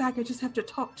right back. I just have to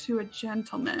talk to a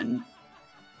gentleman.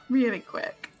 Really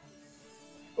quick.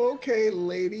 Okay,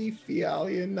 Lady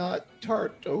Fialia, not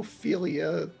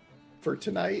Tartophilia for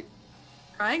tonight.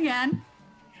 Try again.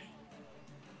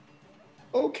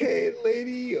 Okay,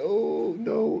 Lady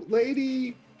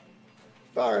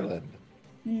Farland.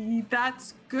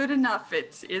 That's good enough.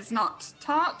 It is not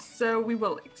taught, so we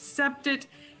will accept it.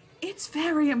 It's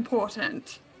very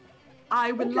important.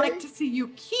 I would like to see you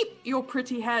keep your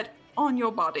pretty head on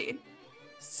your body.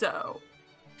 So...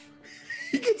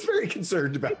 He gets very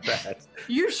concerned about that.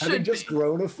 You should Having just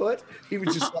grown a foot, he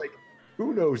was just like,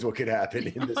 who knows what could happen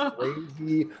in this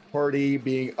crazy party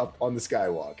being up on the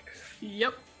skywalk.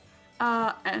 Yep.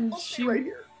 And she right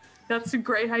here. That's a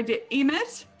great idea.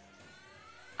 Emmet,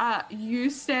 you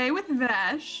stay with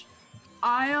Vesh.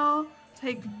 I'll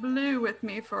take Blue with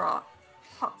me for a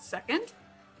hot second.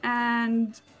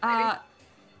 And I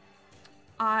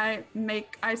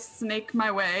snake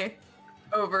my way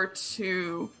over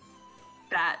to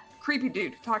that creepy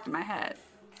dude who talked in my head.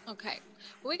 Okay.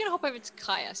 Well, we're going to hop over to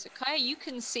Kaya. So, Kaya, you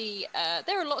can see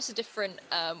there are lots of different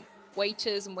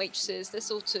waiters and waitresses. They're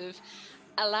sort of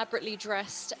elaborately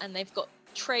dressed, and they've got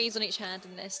trays on each hand,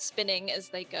 and they're spinning as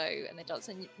they go, and they dance.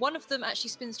 And one of them actually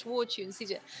spins towards you and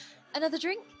sees it. Another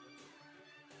drink?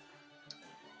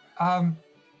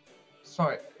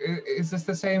 Sorry, is this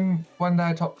the same one that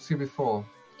I talked to before?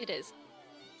 It is.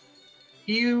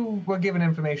 You were given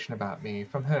information about me.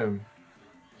 From whom?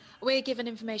 We're given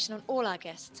information on all our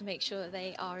guests to make sure that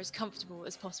they are as comfortable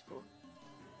as possible.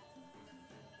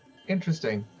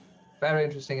 Interesting. Very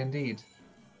interesting indeed.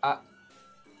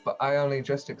 But I only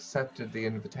just accepted the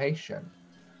invitation.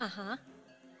 Uh-huh.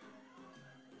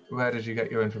 Where did you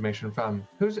get your information from?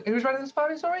 Who's running this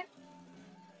party, sorry?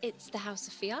 It's the House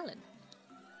of Fiallan.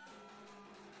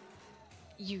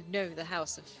 You know the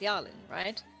House of Fiallan,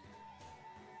 right?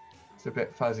 It's a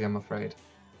bit fuzzy, I'm afraid.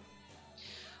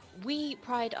 We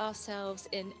pride ourselves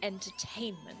in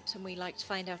entertainment, and we like to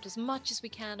find out as much as we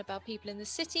can about people in the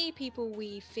city, people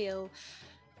we feel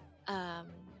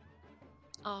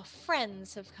our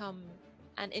friends have come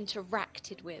and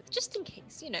interacted with, just in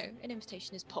case, an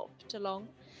invitation is popped along,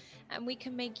 and we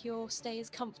can make your stay as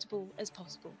comfortable as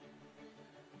possible.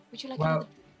 Would you like another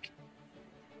drink?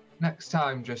 Next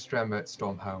time, just remember it's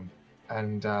Storm Home,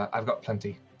 and I've got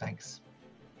plenty. Thanks.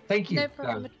 Thank you. No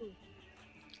problem at all.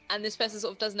 And this person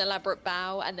sort of does an elaborate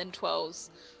bow and then twirls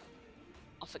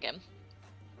off again.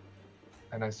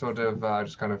 And I sort of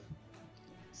just kind of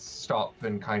stop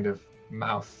and kind of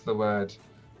mouth the word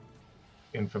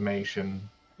information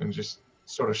and just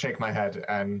sort of shake my head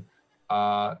and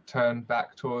turn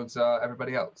back towards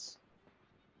everybody else.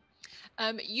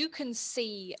 You can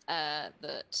see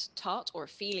that Tart, or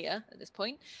Ophelia at this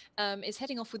point, is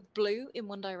heading off with Blue in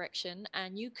one direction,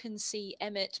 and you can see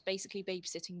Emmett basically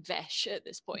babysitting Vesh at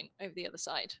this point over the other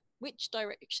side. Which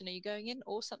direction are you going in,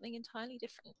 or something entirely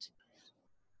different?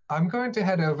 I'm going to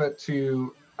head over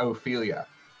to Ophelia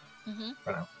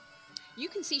for now. You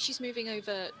can see she's moving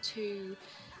over to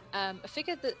a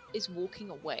figure that is walking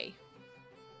away,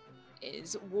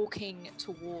 is walking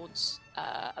towards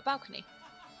a balcony.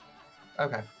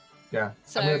 Okay, yeah.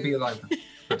 So... I'm going to be aligned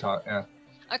for Tart, yeah.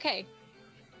 Okay.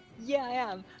 Yeah, I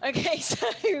am. Okay, so,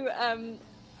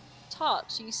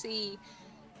 Tart, you see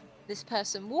this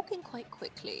person walking quite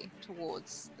quickly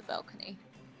towards the balcony.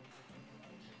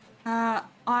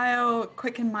 I'll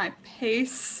quicken my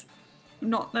pace,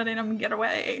 not letting them get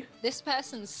away. This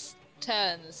person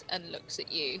turns and looks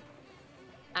at you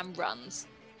and runs.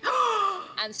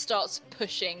 And starts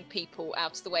pushing people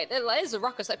out of the way. There's a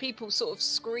ruckus, like people sort of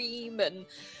scream and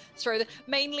throw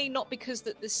mainly not because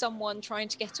that there's someone trying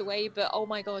to get away, but oh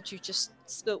my god, you just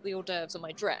spilt the hors d'oeuvres on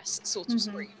my dress sort of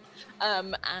scream.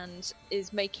 And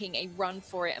is making a run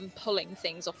for it and pulling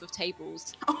things off of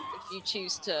tables if you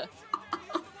choose to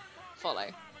follow.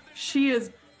 She is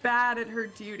bad at her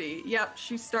duty. Yep,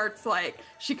 she starts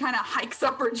she kind of hikes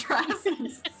up her dress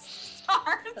and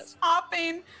starts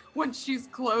hopping when she's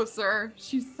closer.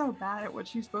 She's so bad at what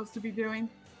she's supposed to be doing.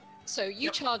 So you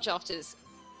charge after this.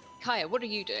 Kaya, what are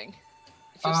you doing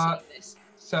if you're seeing this?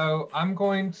 So I'm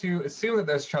going to assume that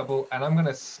there's trouble, and I'm going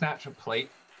to snatch a plate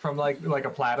from like a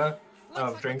platter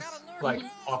of drinks,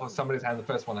 off of somebody's hand, the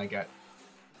first one I get.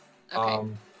 Okay.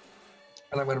 And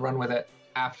I'm going to run with it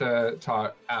after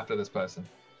this person.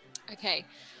 Okay.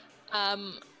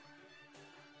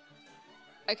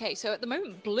 Okay, so at the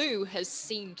moment, Blue has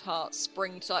seen Tart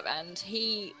spring to life, and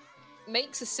he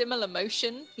makes a similar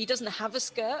motion. He doesn't have a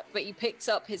skirt, but he picks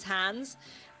up his hands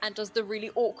and does the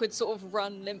really awkward sort of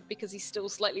run limp because he's still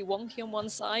slightly wonky on one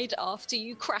side after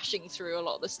you, crashing through a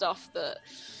lot of the stuff that,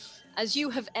 as you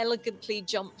have elegantly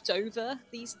jumped over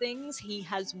these things, he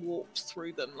has walked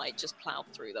through them, just plowed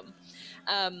through them.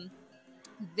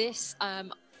 This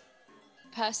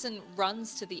person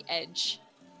runs to the edge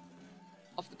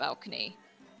of the balcony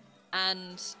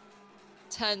and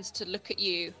turns to look at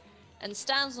you and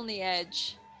stands on the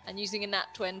edge and, using a nat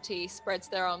 20, spreads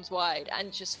their arms wide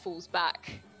and just falls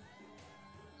back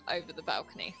over the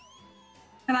balcony.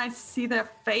 Can I see their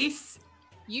face?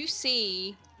 You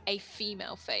see a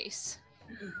female face.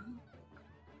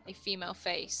 A female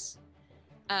face.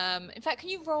 In fact, can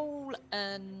you roll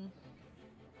an...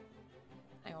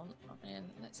 Hang on,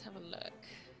 let's have a look.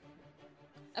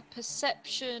 A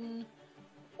perception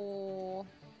or...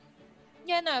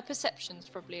 Yeah, no, perception's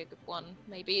probably a good one,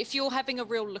 maybe. If you're having a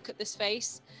real look at this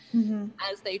face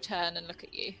as they turn and look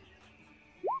at you.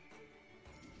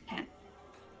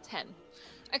 10.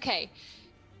 Okay.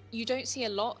 You don't see a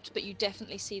lot, but you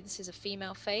definitely see this is a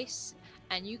female face.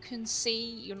 And you can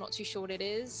see, you're not too sure what it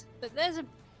is, but there's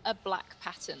a black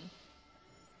pattern.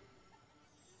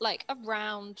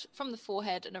 Around, from the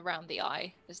forehead and around the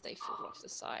eye as they fall off the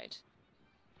side.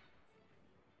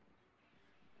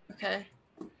 Okay.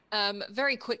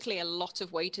 Very quickly, a lot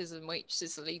of waiters and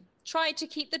waitresses try to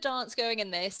keep the dance going,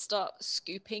 and they start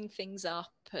scooping things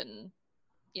up and,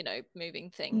 moving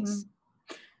things.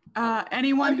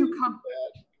 Anyone who comes...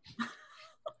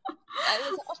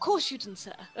 Of course you didn't,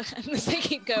 sir. And they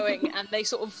keep going, and they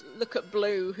sort of look at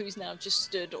Blue, who's now just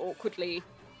stood awkwardly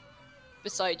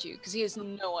beside you, because he has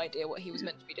no idea what he was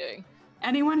meant to be doing.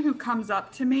 Anyone who comes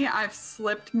up to me, I've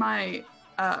slipped my...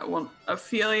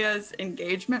 Ophelia's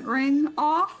engagement ring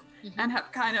off and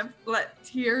have kind of let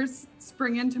tears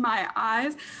spring into my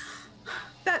eyes.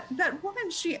 That woman,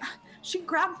 she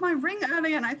grabbed my ring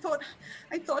earlier, and I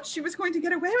thought she was going to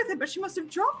get away with it, but she must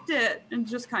have dropped it. And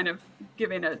just kind of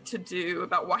giving a to-do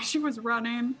about why she was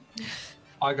running.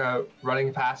 I go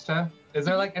running past her. Is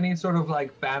there any sort of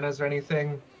banners or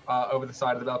anything over the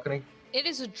side of the balcony? It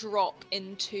is a drop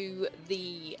into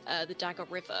the Dagger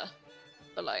River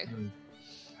below.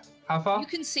 How far? You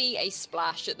can see a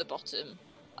splash at the bottom,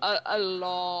 a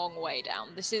long way down.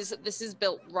 This is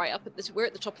built right up at this. We're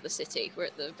at the top of the city. We're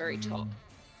at the very top.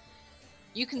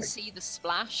 You can see the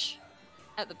splash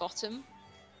at the bottom.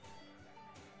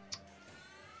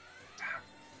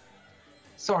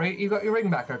 Sorry, you got your ring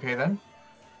back, okay then?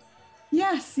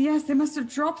 Yes, they must have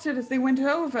dropped it as they went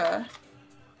over.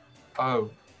 Oh,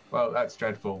 well, that's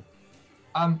dreadful.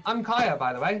 I'm Kaya,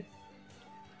 by the way.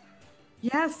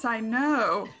 Yes, I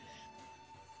know.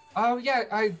 Oh, yeah,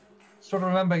 I sort of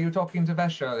remember you talking to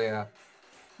Vesh earlier.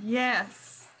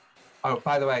 Yes. Oh,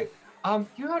 by the way,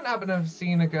 you don't happen to have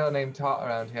seen a girl named Tart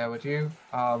around here, would you?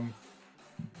 At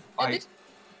this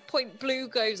point, Blue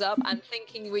goes up and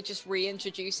thinking we're just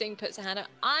reintroducing, puts a hand up.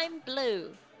 I'm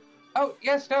Blue. Oh,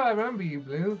 yes, no, I remember you,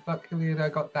 Blue. Luckily, I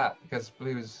got that, because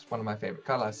blue is one of my favorite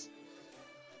colors.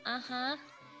 Uh-huh.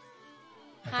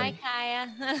 Hi,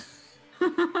 Kaya.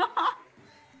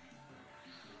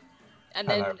 And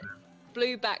then Hello.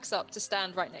 Blue backs up to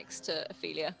stand right next to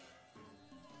Ophelia.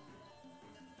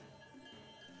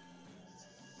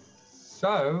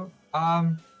 So,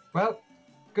 well,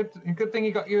 good thing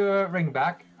you got your ring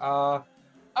back. Oh,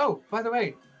 by the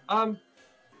way,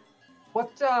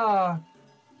 what,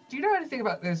 do you know anything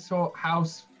about this sort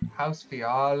House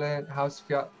Fialin?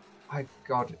 My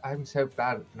God, I'm so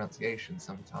bad at pronunciation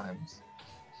sometimes.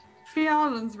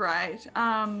 Fiona's right.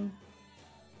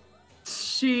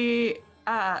 She,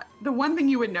 the one thing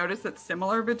you would notice that's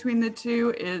similar between the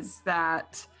two is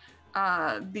that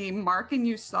the marking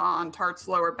you saw on Tart's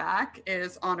lower back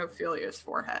is on Ophelia's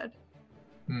forehead.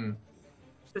 Hmm.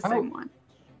 The same one.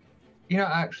 You know,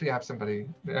 I actually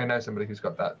I know somebody who's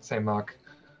got that same mark.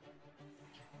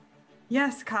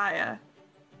 Yes, Kaya.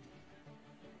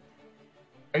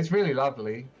 It's really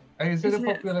lovely. Is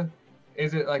it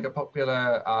Is it like a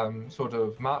popular sort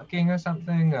of marking or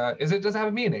something? Does it have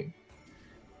a meaning?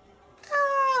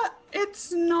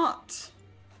 It's not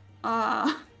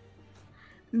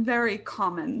very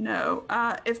common, no.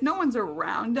 If no one's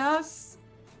around us,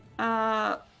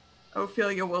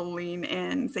 Ophelia will lean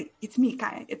in and say, "It's me,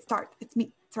 Kaya. It's Tart. It's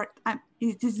me. Tart.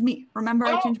 It is me. Remember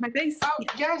I changed my face?" Oh,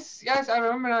 Yeah. yes, I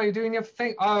remember now you're doing your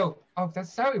thing. Oh,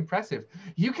 that's so impressive.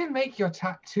 You can make your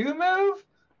tattoo move?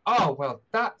 Oh, well,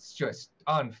 that's just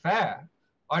unfair.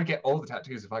 I'd get all the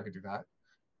tattoos if I could do that.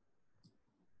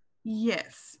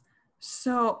 Yes.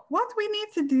 So what we need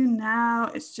to do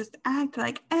now is just act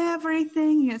like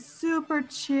everything is super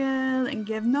chill and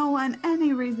give no one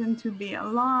any reason to be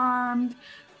alarmed.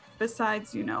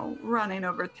 Besides, running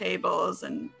over tables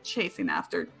and chasing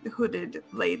after hooded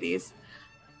ladies.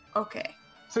 Okay.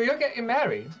 So you're getting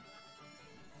married?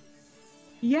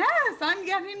 Yes, I'm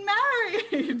getting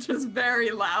married. Just very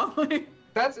loudly.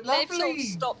 That's lovely. They've sort of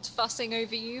stopped fussing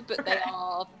over you, but they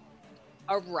are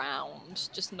around,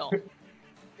 just not.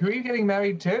 Who are you getting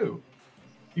married to?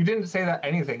 You didn't say that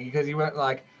anything because you weren't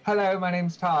like, "Hello, my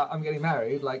name's Tart. I'm getting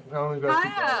married." Like, no one goes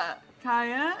to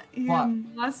Kaya, you What?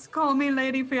 must call me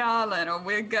Lady Fialin or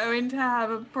we're going to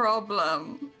have a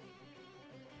problem.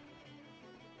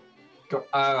 Oh,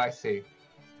 I see.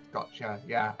 Gotcha.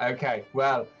 Yeah. Okay.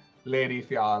 Well, Lady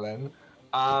Fialin,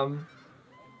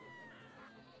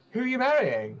 who are you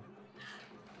marrying?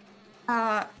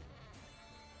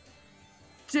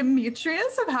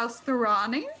 Demetrius of House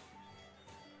Thorani.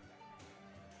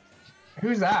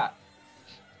 Who's that?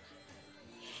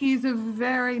 He's a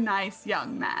very nice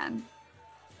young man.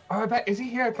 Oh, I bet. Is he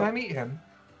here? Can I meet him?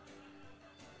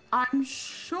 I'm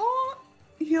sure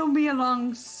he'll be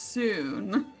along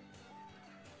soon.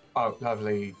 Oh,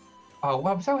 lovely. Oh,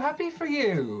 well, I'm so happy for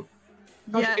you.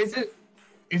 Gosh, Yes.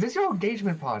 Is this your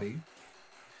engagement party?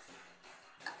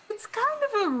 It's kind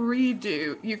of a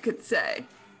redo, you could say.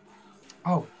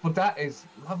 Oh, well, that is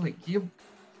lovely.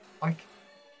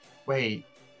 Wait.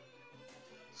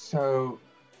 So,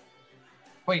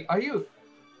 are you?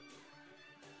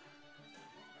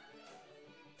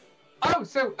 Oh,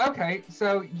 okay.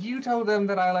 So you told them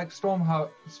that I like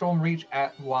Stormreach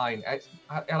at wine. I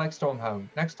like Stormhome.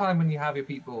 Next time when you have your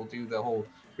people do the whole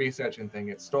researching thing,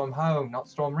 it's Stormhome, not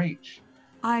Stormreach.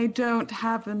 I don't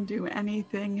have them do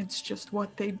anything. It's just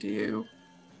what they do.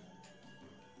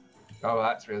 Oh,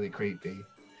 that's really creepy.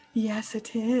 Yes,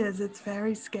 it is. It's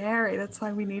very scary. That's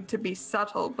why we need to be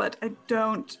subtle, but I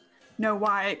don't know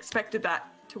why I expected that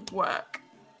to work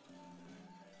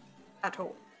at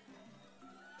all.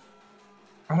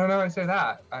 I don't know how to say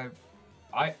that.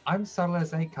 I'm subtle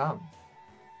as they come.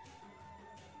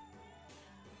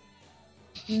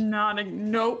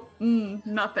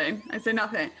 Nothing. I say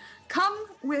nothing. Come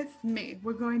with me.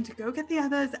 We're going to go get the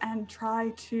others and try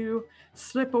to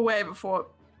slip away before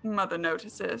Mother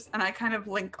notices. And I kind of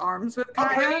link arms with Oh,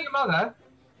 Kaya. really, your mother?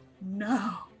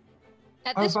 No.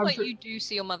 At this point, you do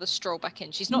see your mother stroll back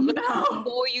in. She's not looking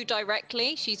for you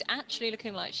directly. She's actually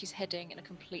looking like she's heading in a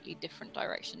completely different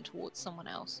direction towards someone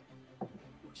else.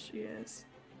 She is.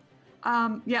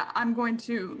 Yeah, I'm going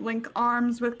to link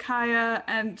arms with Kaya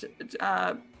and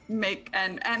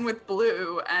and with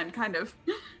Blue and kind of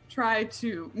try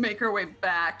to make her way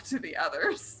back to the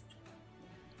others.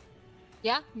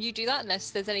 Yeah, you do that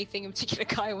unless there's anything in particular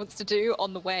Kaya wants to do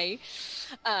on the way.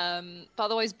 But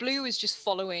otherwise, Blue is just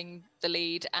following the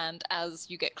lead, and as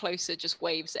you get closer, just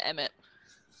waves at Emmett.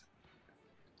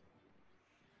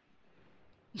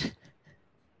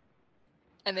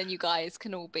 And then you guys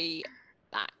can all be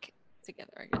back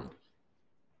together again.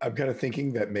 I'm kind of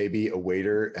thinking that maybe a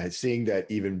waiter, seeing that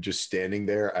even just standing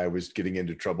there, I was getting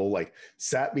into trouble, like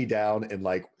sat me down in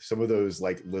like some of those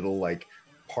like little like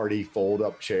party fold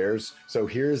up chairs. So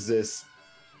here's this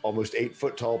almost 8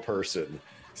 foot tall person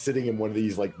sitting in one of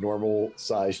these like normal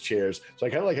sized chairs. So I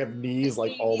kind of like have knees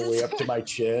like all the way up to my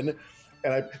chin.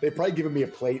 And they've probably given me a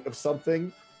plate of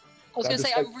something. I was going to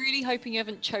say, like, I'm really hoping you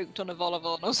haven't choked on a vol au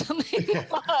vent or something.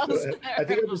 I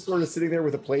think I'm just sort of sitting there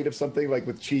with a plate of something like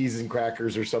with cheese and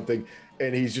crackers or something.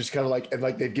 And he's just kind of like, and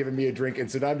like they've given me a drink.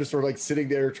 And so now I'm just sort of like sitting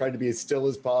there trying to be as still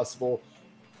as possible.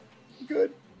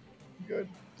 Good.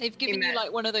 They've given you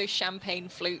like one of those champagne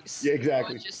flutes. Yeah,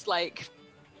 exactly. Just like,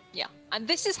 yeah. And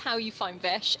this is how you find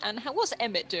Vesh. And what's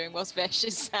Emmett doing whilst Vesh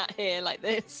is sat here like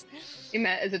this?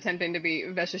 Emmett is attempting to be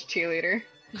Vesh's cheerleader.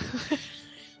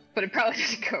 But it probably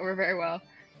doesn't go over very well.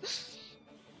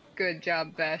 Good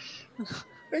job, Vesh.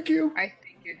 Thank you. I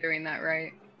think you're doing that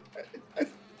right.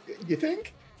 You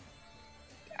think?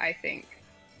 I think.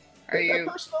 That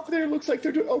person over there looks like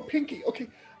they're doing... Oh, Pinky. Okay,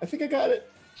 I think I got it.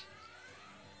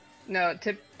 No,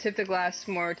 tip the glass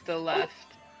more to the left.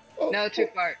 No, too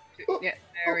far. Yeah,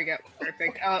 there we go.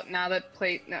 Perfect. Oh, now the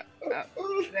plate... No.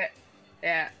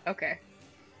 Yeah, okay.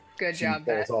 Good job,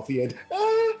 falls off the end.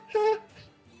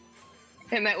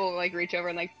 Emmett will like reach over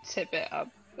and like tip it up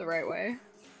the right way.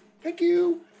 Thank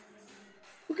you.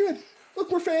 We're good.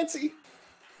 Look, we're fancy.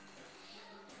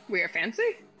 We are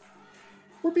fancy?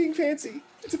 We're being fancy.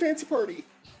 It's a fancy party.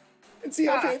 And see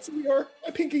how fancy we are?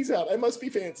 My pinky's out. I must be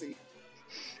fancy.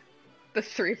 The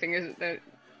 3 fingers.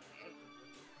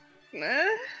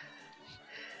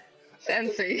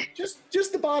 Fancy.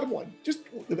 Just the bottom one.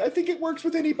 I think it works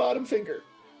with any bottom finger.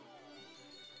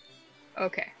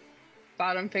 Okay.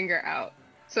 Bottom finger out.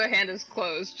 So the hand is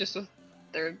closed just with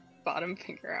their bottom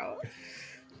finger out.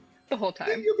 The whole time.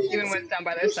 Even when it's down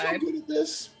by their side. We're so good at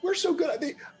this. We're so good at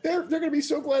it. They're going to be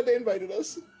so glad they invited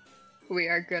us. We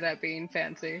are good at being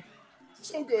fancy.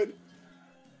 So good.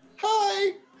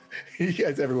 Hi.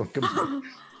 Yes, everyone come.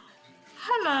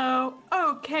 Hello.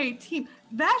 Okay, team.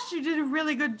 Vash, you did a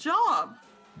really good job.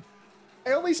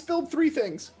 I only spilled 3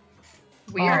 things.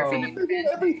 We are being fancy.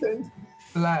 Everything.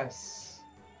 Bless.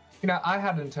 You know, I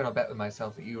had an internal bet with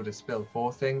myself that you would have spilled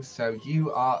 4 things, so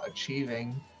you are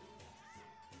achieving.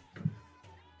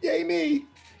 Yay me!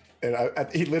 And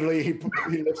he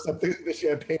lifts up the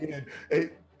champagne and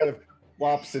it kind of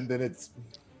flops, and then it's...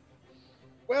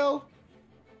 Well,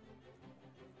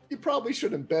 you probably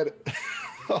shouldn't bet it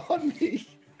on me.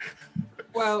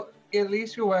 Well, at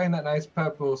least you're wearing that nice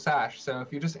purple sash, so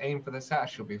if you just aim for the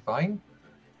sash, you'll be fine.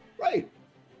 Right.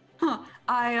 Huh.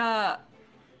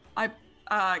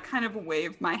 I kind of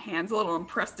waved my hands a little and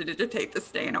pressed it to take the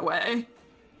stain away.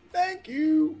 Thank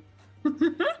you.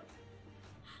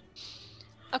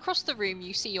 Across the room,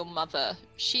 you see your mother.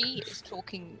 She is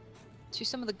talking to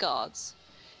some of the guards.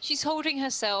 She's holding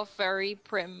herself very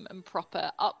prim and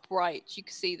proper, upright. You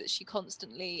can see that she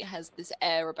constantly has this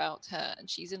air about her, and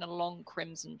she's in a long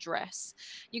crimson dress.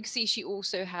 You can see she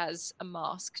also has a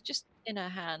mask just in her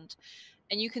hand,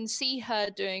 and you can see her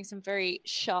doing some very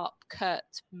sharp,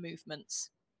 curt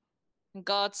movements. And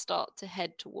guards start to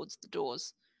head towards the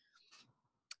doors.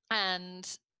 And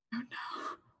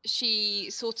she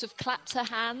sort of claps her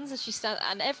hands as she stands,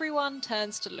 and everyone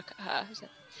turns to look at her. She said,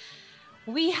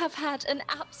 "We have had an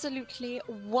absolutely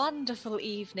wonderful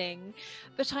evening,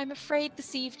 but I'm afraid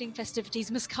this evening festivities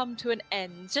must come to an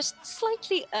end, just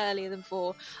slightly earlier than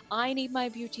 4. I need my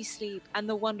beauty sleep, and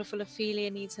the wonderful Ophelia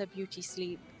needs her beauty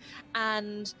sleep.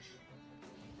 And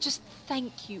just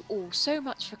thank you all so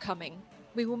much for coming.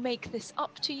 We will make this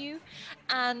up to you,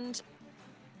 and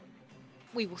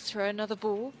we will throw another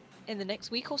ball in the next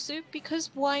week or so,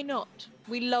 because why not?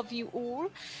 We love you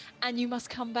all, and you must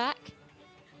come back.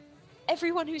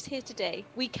 Everyone who's here today,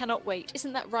 we cannot wait.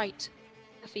 Isn't that right,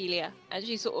 Ophelia?" And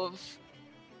she sort of...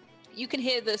 You can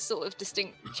hear the sort of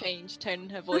distinct change tone in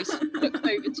her voice. Looks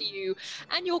over to you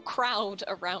and your crowd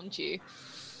around you.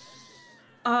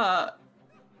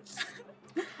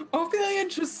 Ophelia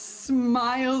just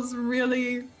smiles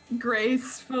really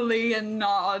gracefully and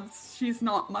nods. She's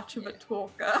not much of a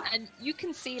talker. And you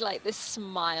can see, like, this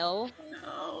smile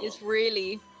is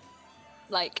really,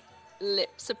 like,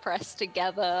 lips are pressed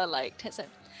together, like, so,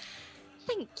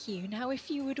 "Thank you. Now, if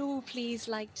you would all please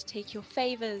like to take your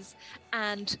favors,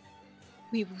 and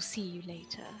we will see you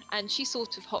later." And she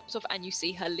sort of hops off, and you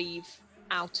see her leave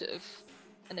out of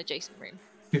an adjacent room.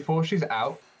 Before she's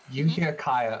out, you hear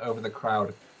Kaya over the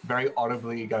crowd very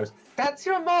audibly goes, "That's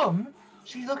your mom?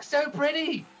 She looks so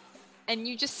pretty." And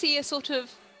you just see a sort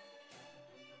of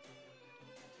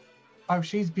Oh,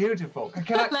 she's beautiful.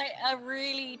 Can I... like a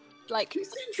really like, She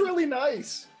seems really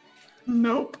nice.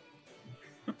 Nope.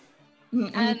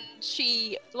 Mm-mm. and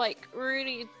she like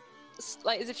really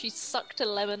like as if she sucked a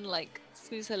lemon, like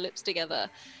smooths her lips together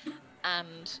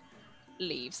and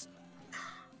leaves.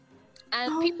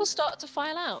 And people start to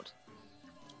file out.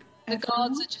 The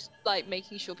guards are just like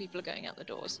making sure people are going out the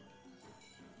doors.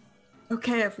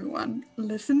 Okay, everyone,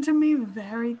 listen to me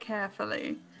very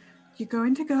carefully. You're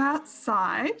going to go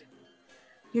outside.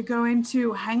 You're going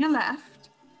to hang a left,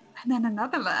 and then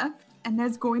another left, and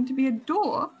there's going to be a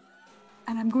door,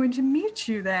 and I'm going to meet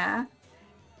you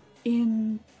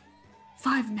in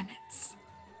 5 minutes.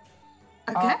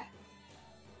 Okay?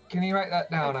 Can you write that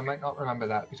down? I might not remember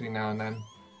that between now and then.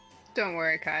 Don't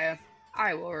worry, Kaya.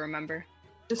 I will remember.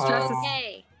 This dress is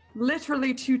Hey.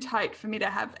 literally too tight for me to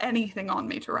have anything on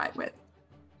me to write with.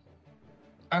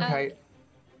 Okay.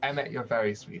 Emmett, you're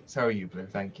very sweet. So are you, Blue.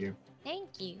 Thank you.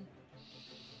 Thank you.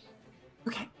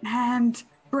 Okay, and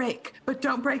break, but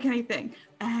don't break anything.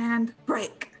 And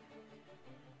break.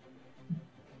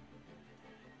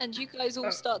 And you guys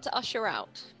all start to usher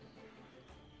out.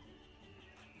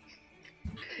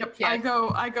 Yep. Yeah. I go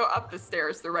up the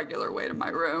stairs the regular way to my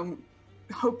room,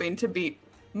 hoping to beat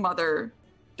Mother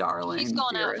Darling. She's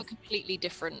gone out of a Dearest. completely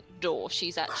different door.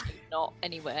 She's actually not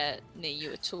anywhere near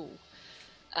you at all.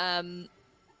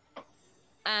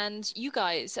 And you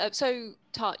guys, so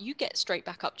Tart, you get straight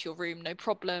back up to your room, no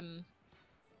problem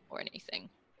or anything.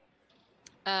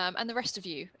 And the rest of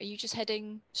you, are you just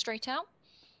heading straight out?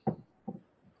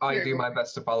 I do my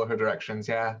best to follow her directions,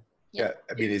 yeah. Yeah,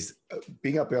 I mean, is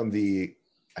being up on the,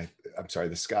 I'm sorry,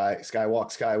 the Skywalk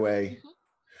Skyway.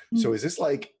 Mm-hmm. So is this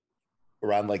like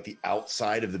around like the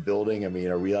outside of the building? I mean,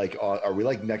 are we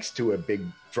like next to a big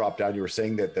drop down? You were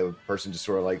saying that the person just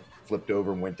sort of like flipped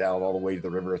over and went down all the way to the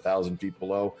river 1,000 feet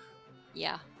below.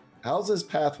 Yeah. How's this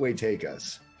pathway take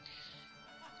us?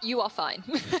 You are fine.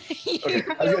 Okay,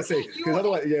 I was gonna say because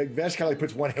otherwise, yeah, Vesh kind of like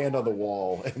puts one hand on the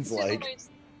wall and it's like.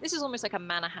 This is almost like a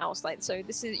manor house. Like, so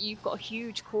this is, you've got a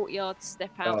huge courtyard to step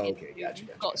out into. Gotcha,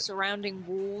 You've got surrounding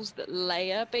walls that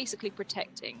layer, basically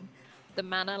protecting the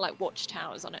manor, like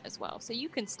watchtowers on it as well. So you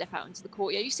can step out into the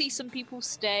courtyard. You see some people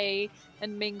stay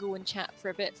and mingle and chat for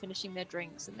a bit, finishing their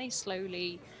drinks, and they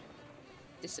slowly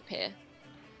disappear.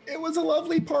 It was a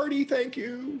lovely party, thank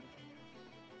you.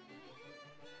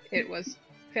 It was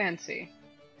fancy.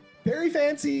 Very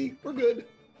fancy. We're good.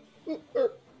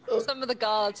 Some of the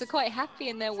guards are quite happy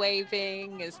and they're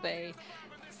waving as they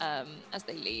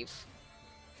leave.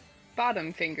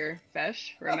 Bottom finger,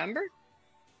 Vesh, remember?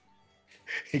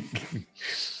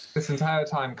 This entire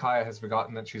time, Kaya has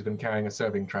forgotten that she's been carrying a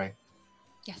serving tray.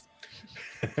 Yes.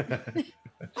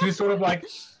 She's sort of like,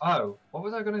 oh, what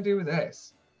was I going to do with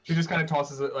this? She just kind of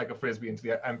tosses it like a frisbee into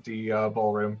the empty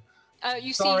ballroom.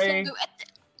 You Sorry. see some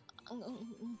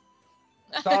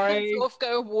Sorry. sort of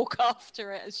go and walk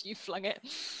after it as you flung it.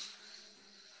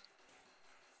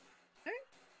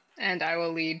 And I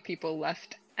will lead people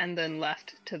left and then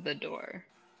left to the door.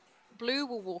 Blue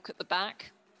will walk at the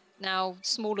back, now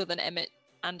smaller than Emmett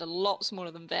and a lot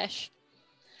smaller than Vesh.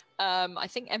 I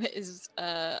think Emmett is,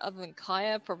 other than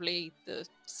Kaya, probably the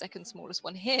second smallest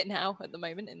one here now at the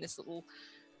moment in this little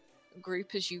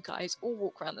group as you guys all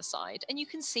walk around the side. And you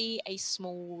can see a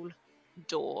small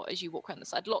door as you walk around the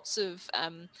side. Lots of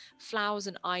flowers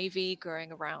and ivy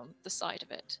growing around the side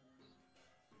of it.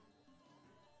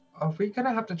 Are we going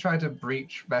to have to try to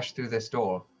breach Vesh through this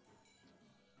door?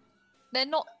 They're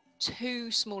not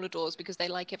too smaller doors because they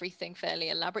like everything fairly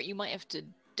elaborate. You might have to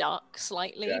duck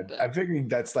slightly. Yeah, but... I'm figuring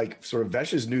that's like sort of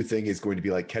Vesh's new thing is going to be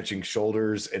like catching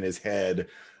shoulders and his head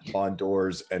on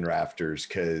doors and rafters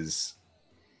because,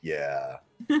 yeah,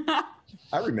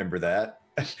 I remember that.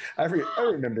 I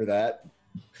remember that.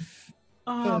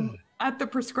 At the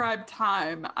prescribed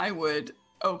time, I would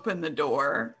open the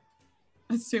door,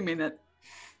 assuming that,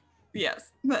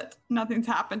 yes, that nothing's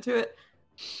happened to it.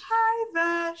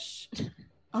 Hi, Vesh.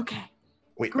 Okay.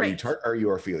 Wait, Great. are you Tart? Or are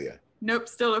you Ophelia? Nope,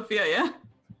 still Ophelia.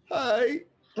 Hi,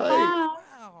 Hi.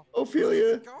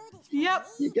 Ophelia. Yep,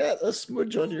 You got a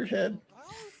smudge on your head.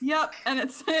 yep, and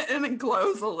it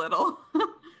glows a little.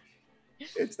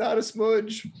 It's not a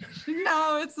smudge.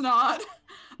 No, it's not.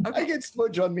 Okay. I get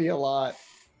smudge on me a lot.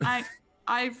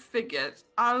 I figured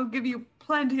I'll give you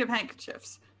plenty of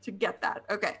handkerchiefs to get that.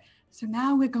 Okay, so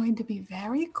now we're going to be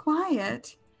very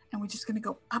quiet and we're just going to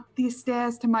go up these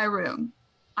stairs to my room.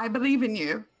 I believe in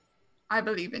you. I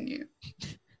believe in you.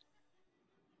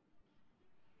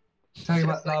 Tell you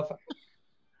what, love.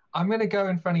 I'm going to go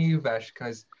in front of you, Vesh,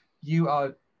 because you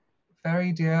are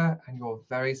very dear and you're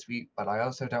very sweet, but I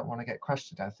also don't want to get crushed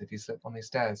to death if you slip on these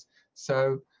stairs.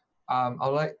 So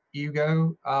I'll let you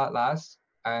go last,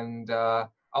 and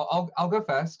I'll go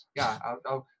first. Yeah,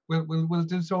 we'll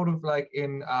do sort of like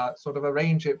in sort of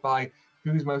arrange it by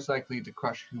who's most likely to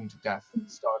crush whom to death,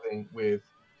 starting with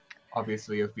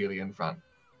obviously Ophelia in front.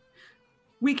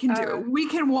 We can do it. We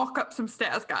can walk up some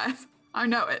stairs, guys. I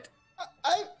know it.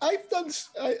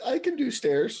 I can do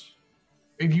stairs.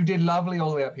 If you did lovely all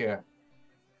the way up here,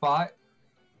 but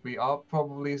we are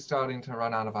probably starting to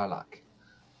run out of our luck.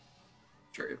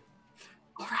 True.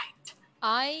 All right.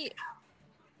 I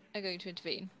am going to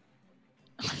intervene.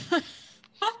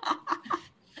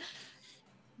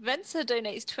 Venser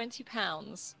donates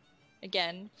 £20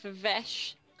 again for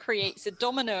Vesh creates a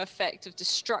domino effect of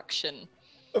destruction.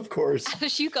 Of course.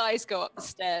 As you guys go up the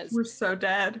stairs. We're so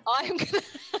dead. I'm gonna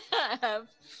have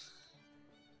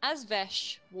as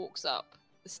Vesh walks up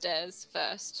the stairs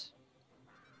first.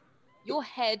 Your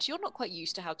head, you're not quite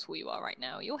used to how tall you are right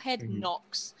now. Your head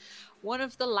knocks one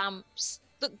of the lamps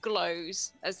that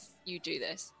glows as you do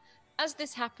this. As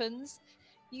this happens,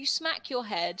 you smack your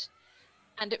head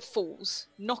and it falls,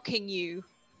 knocking you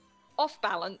off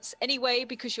balance anyway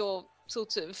because you're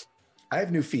sort of... I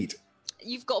have new feet.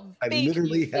 You've got I big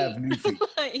literally new have feet. new feet.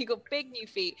 You've got big new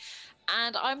feet.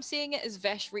 And I'm seeing it as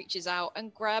Vesh reaches out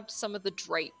and grabs some of the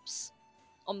drapes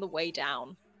on the way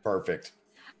down. Perfect.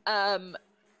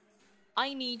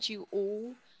 I need you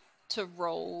all to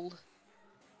roll.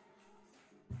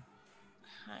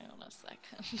 Hang on a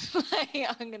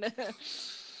second. I'm gonna.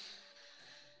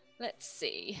 Let's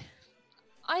see.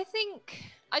 I think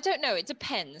I don't know. It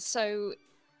depends. So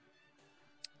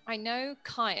I know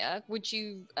Kaya. Would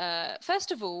you?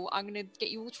 First of all, I'm gonna get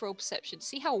you all to roll perception.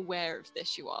 See how aware of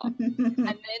this you are, and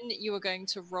then you are going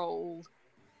to roll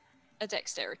a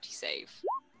dexterity save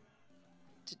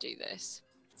to do this.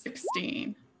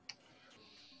 16.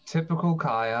 Typical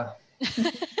Kaya.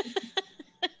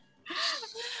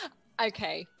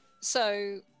 Okay,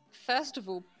 so first of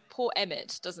all, poor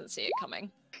Emmett doesn't see it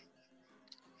coming.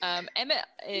 Emmett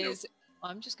is...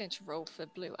 I'm just going to roll for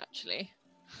blue, actually.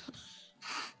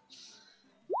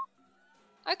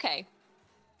 Okay.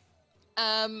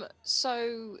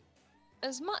 So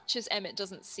as much as Emmett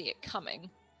doesn't see it coming,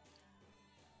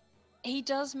 he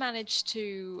does manage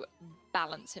to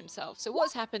balance himself. So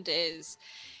what's happened is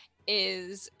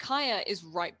Kaya is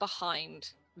right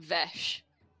behind Vesh.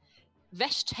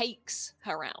 Vesh takes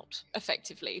her out,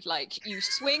 effectively. Like, you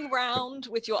swing round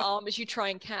with your arm as you try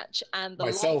and catch, and the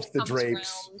Myself, light the comes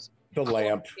drapes, round, the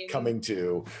lamp clonking. coming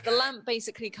to. The lamp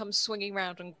basically comes swinging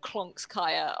round and clonks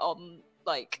Kaya on,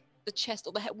 like, the chest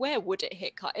or the head. Where would it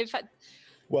hit Kaya? In fact,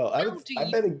 Well, I'm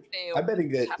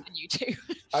betting that happen you two.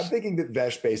 I'm thinking that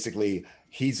Vesh basically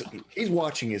he's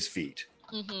watching his feet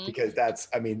because that's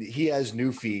he has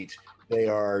new feet. They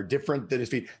are different than his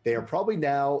feet. They are probably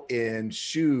now in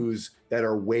shoes that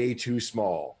are way too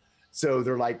small. So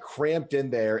they're like cramped in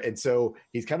there. And so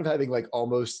he's kind of having like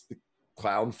almost the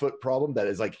clown foot problem that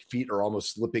is like feet are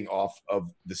almost slipping off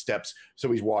of the steps. So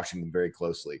he's watching them very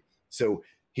closely. So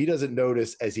he doesn't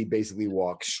notice as he basically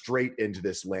walks straight into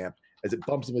this lamp. As it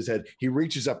bumps him his head, he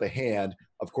reaches up a hand,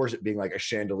 of course, it being like a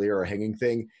chandelier or a hanging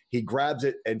thing. He grabs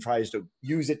it and tries to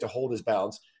use it to hold his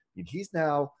balance. And he's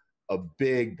now a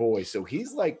big boy. So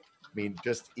he's like,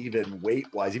 just even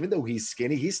weight-wise, even though he's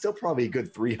skinny, he's still probably a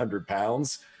good 300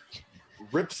 pounds.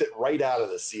 Rips it right out of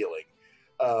the ceiling.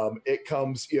 It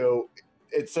comes,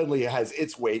 it suddenly has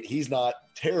its weight. He's not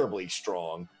terribly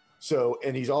strong. So,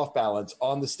 and he's off balance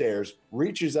on the stairs,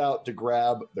 reaches out to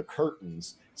grab the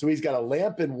curtains. So he's got a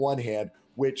lamp in one hand,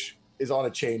 which is on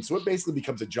a chain. So it basically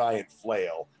becomes a giant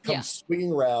flail. Comes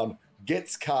swinging around,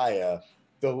 gets Kaya.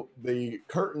 The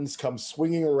curtains come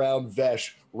swinging around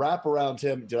Vesh, wrap around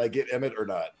him. Did I get Emmett or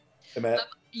not? Emmett?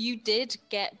 You did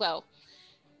get... Well,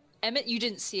 Emmett, you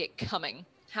didn't see it coming.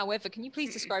 However, can you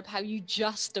please describe how you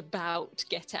just about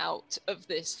get out of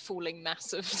this falling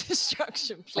mass of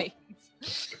destruction, please?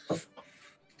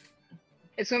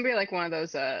 It's going to be like one of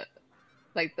those...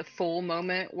 like the full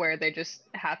moment where they just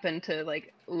happen to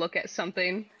like look at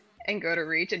something and go to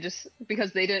reach, and just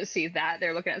because they didn't see that,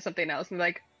 they're looking at something else and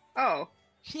like, oh,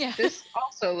 yeah, this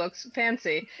also looks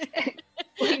fancy. And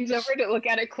leans over to look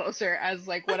at it closer as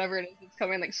like whatever it is that's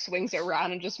coming like swings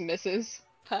around and just misses.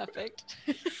 Perfect.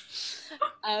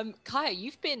 Kaya,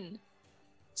 you've been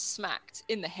smacked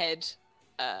in the head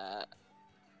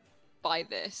by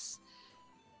this,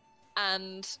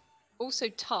 and also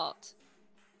Tart.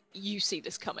 You see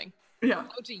this coming. Yeah.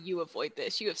 How do you avoid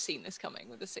this? You have seen this coming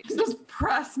with the 16. Just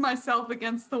press myself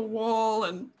against the wall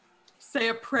and say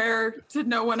a prayer to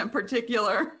no one in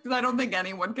particular, because I don't think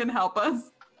anyone can help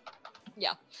us.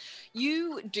 Yeah.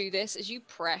 You do this as you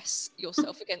press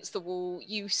yourself against the wall.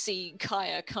 You see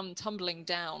Kaya come tumbling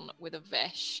down with a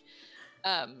Vesh.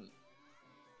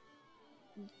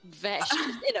 Vesh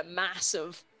just in a mass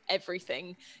of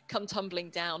everything come tumbling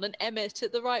down, and Emmett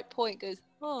at the right point goes,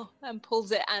 oh, and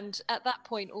pulls it, and at that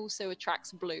point also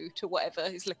attracts Blue to whatever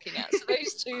he's looking at. So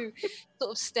those two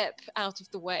sort of step out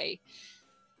of the way.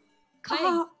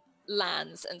 Kaya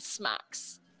lands and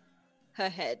smacks her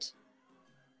head.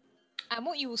 And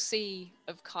what you will see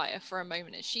of Kaya for a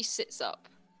moment is she sits up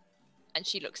and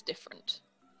she looks different.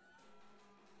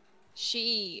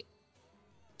 She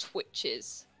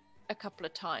twitches a couple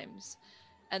of times,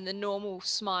 and the normal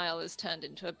smile is turned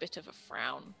into a bit of a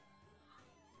frown.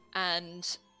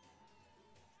 And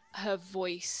her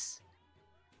voice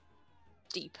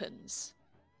deepens,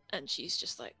 and she's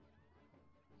just like,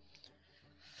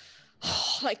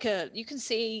 you can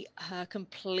see her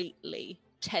completely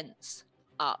tense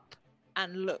up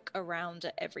and look around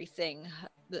at everything.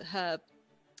 Her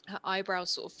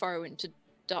eyebrows sort of furrow into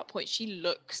dark points. She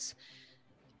looks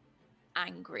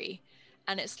angry,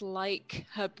 and it's like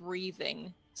her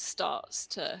breathing starts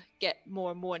to get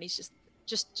more and more, and he's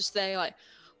just there like,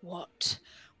 what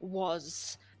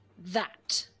was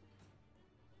that?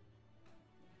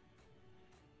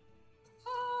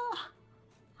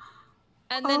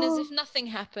 And then as if nothing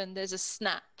happened, there's a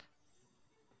snap,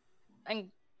 and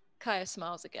Kaya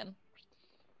smiles again.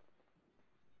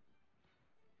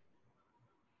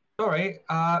 Sorry,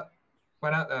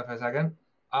 went out there for a second.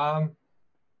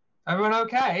 Everyone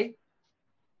okay?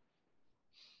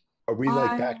 Are we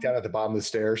like back down at the bottom of the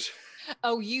stairs?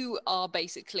 Oh, you are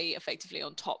basically effectively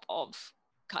on top of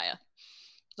Kaya.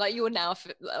 Like, you are now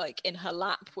like in her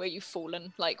lap where you've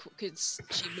fallen, like, because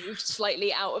she moved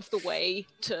slightly out of the way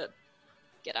to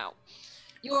get out.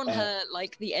 You're on her,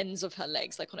 like, the ends of her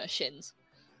legs, like on her shins.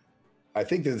 I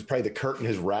think that it's probably the curtain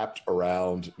has wrapped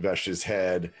around Vesh's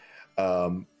head.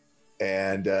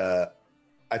 And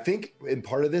I think in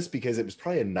part of this, because it was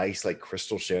probably a nice like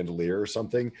crystal chandelier or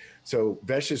something. So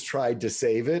Vesh has tried to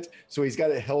save it. So he's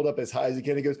got it held up as high as he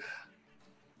can. He goes,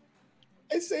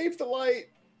 I saved the light.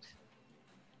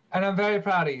 And I'm very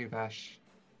proud of you, Vesh.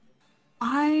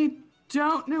 I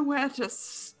don't know where to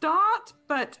start,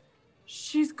 but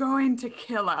she's going to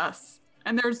kill us.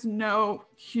 And there's no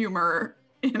humor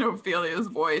in Ophelia's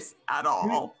voice at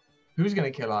all. Who's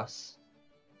going to kill us?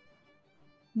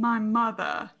 My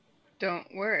mother.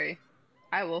 Don't worry.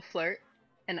 I will flirt,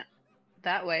 and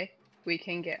that way we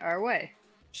can get our way.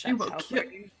 She will kill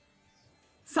you.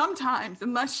 Sometimes,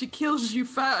 unless she kills you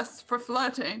first for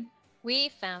flirting. We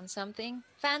found something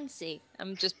fancy.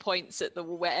 Just points at the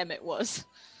where Emmett was.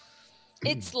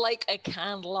 It's like a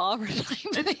candelabra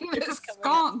type thing. It's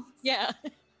gone. Yeah.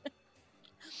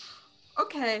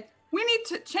 Okay, we need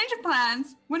to change of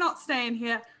plans. We're not staying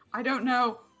here. I don't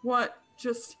know what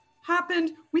just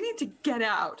happened. We need to get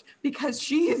out because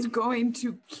she is going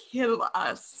to kill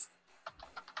us.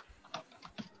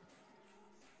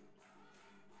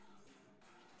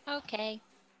 Okay.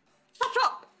 Shut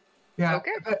up. Yeah.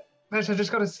 Okay. Vesh, I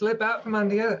just got to slip out from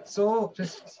under you. That's all.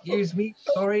 Just excuse me.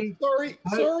 Sorry.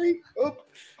 Sorry. Oh,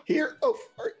 here. Oh,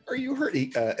 are you hurt?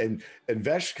 And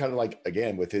Vesh kind of like,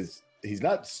 again, with his, he's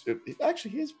not,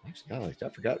 actually, he is, God, I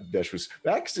forgot Vesh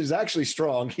is actually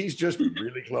strong. He's just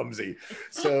really clumsy.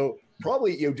 So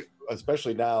probably,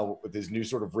 especially now with his new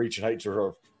sort of reach and height, sort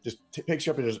of just picks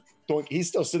you up and just, he's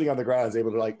still sitting on the ground, is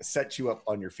able to like set you up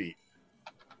on your feet.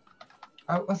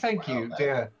 Oh, well, thank you,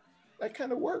 dear. That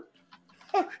kind of worked.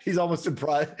 He's almost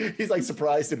surprised. He's like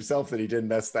surprised himself that he didn't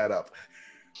mess that up.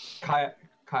 Kaya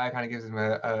kind of gives him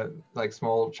a like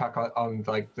small chuck on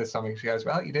like the stomach. She goes,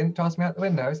 "Well, you didn't toss me out the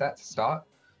window. Is that a start?"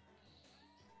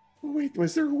 Wait,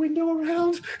 was there a window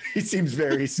around? He seems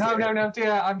very scared. No,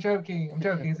 dear. I'm joking.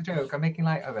 It's a joke. I'm making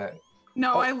light of it.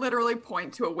 No, I literally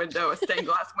point to a window, a stained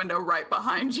glass window right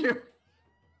behind you.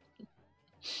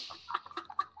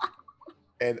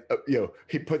 And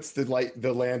he puts the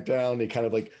lamp down. He kind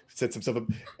of like sets himself up,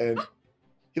 and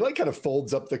he like kind of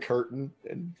folds up the curtain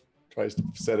and tries to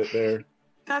set it there.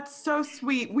 That's so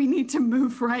sweet. We need to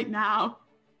move right now.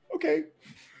 Okay.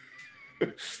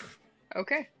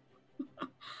 Okay.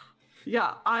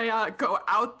 Yeah, I go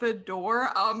out the door.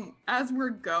 As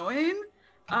we're going,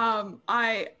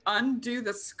 I undo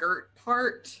the skirt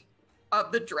part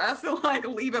of the dress and like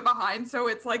leave it behind, so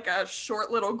it's like a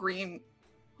short little green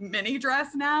mini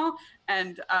dress now,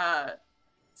 and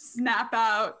snap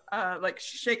out, like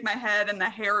shake my head, and the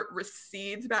hair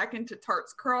recedes back into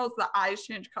Tart's curls. The eyes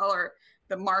change color.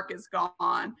 The mark is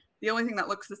gone. The only thing that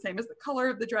looks the same is the color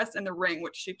of the dress and the ring,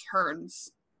 which she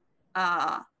turns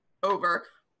over.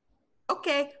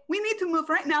 Okay, we need to move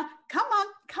right now. Come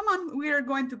on. We are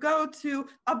going to go to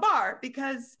a bar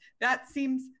because that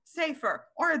seems safer,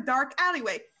 or a dark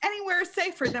alleyway. Anywhere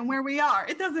safer than where we are.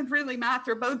 It doesn't really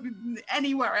matter, but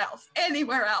anywhere else.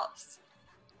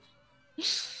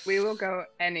 We will go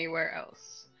anywhere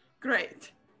else.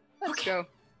 Great. Let's go.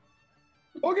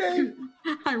 Okay.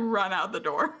 I run out the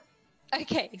door.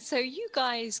 Okay, so you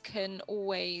guys can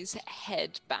always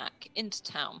head back into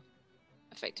town,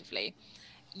 effectively.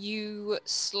 You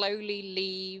slowly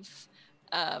leave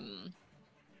the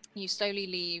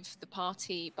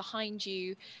party behind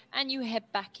you, and you head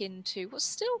back into what's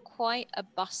still quite a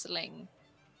bustling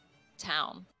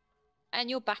town. And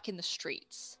you're back in the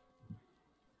streets.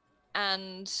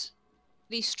 And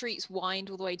these streets wind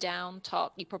all the way down.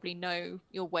 Tark, you probably know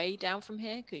your way down from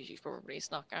here because you've probably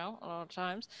snuck out a lot of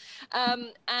times.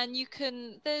 And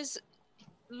there's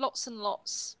lots and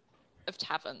lots of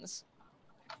taverns.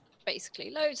 Basically,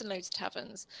 loads and loads of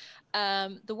taverns.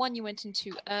 The one you went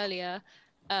into earlier,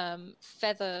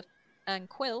 Feather and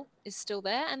Quill, is still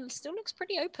there and still looks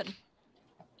pretty open.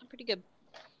 Pretty good.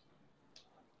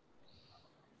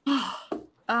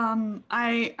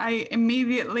 I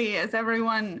immediately, as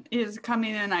everyone is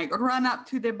coming in, I run up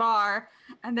to the bar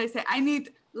and they say, I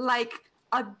need like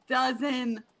a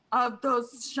dozen of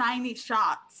those shiny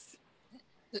shots.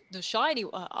 The shiny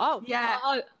one. Oh, yeah.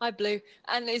 Oh, hi, Blue.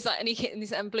 And he's like,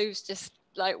 and Blue's just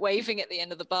like waving at the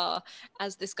end of the bar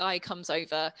as this guy comes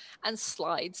over and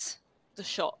slides the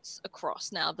shots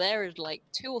across. Now there is like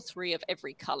 2 or 3 of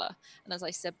every color, and as I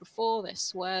said before, they're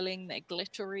swirling, they're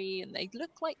glittery, and they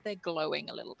look like they're glowing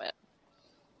a little bit.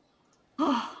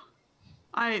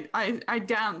 I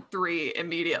down 3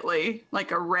 immediately,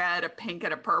 like a red, a pink,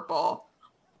 and a purple.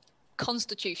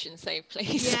 Constitution save,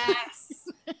 please. Yes.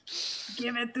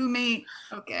 Give it to me.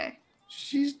 Okay.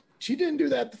 She didn't do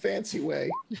that the fancy way.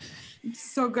 I'm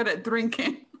so good at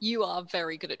drinking. You are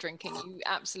very good at drinking. You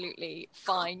absolutely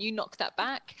fine. You knock that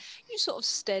back. You sort of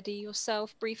steady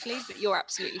yourself briefly, but you're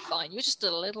absolutely fine. You're just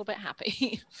a little bit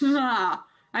happy.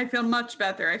 I feel much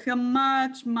better. I feel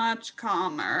much, much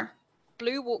calmer.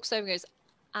 Blue walks over and goes,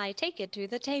 I take it to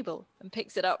the table, and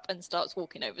picks it up and starts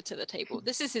walking over to the table.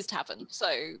 This is his tavern,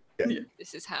 so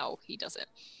This is how he does it.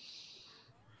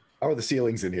 How are the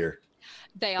ceilings in here?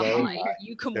 They are Very high. high.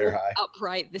 You can They're walk high.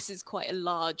 upright. This is quite a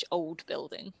large old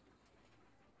building.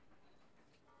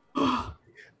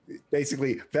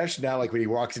 Basically, Vesh now, like when he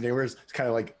walks in anywhere, it's kind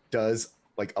of like does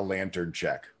like a lantern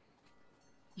check.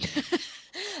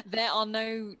 There are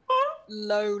no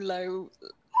low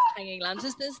hanging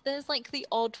lanterns. There's like the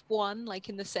odd one, like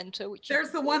in the center, which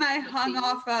there's the one I hung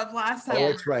off of last time. Oh,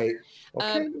 that's right.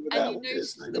 Okay, and you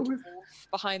notice the dwarf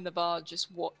behind the bar just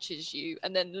watches you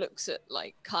and then looks at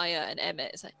like Kaya and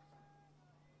Emmett. It's like,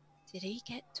 did he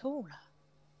get taller?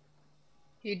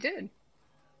 He did.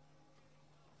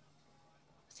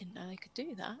 I didn't know they could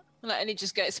do that. And he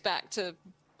just gets back to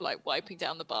like wiping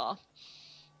down the bar.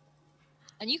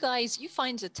 And you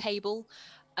find a table.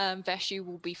 Veshu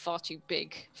will be far too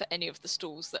big for any of the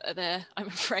stalls that are there, I'm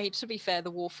afraid. To be fair,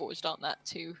 the Warforged aren't that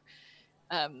too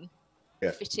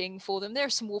fitting for them. There are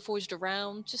some Warforged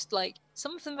around, just like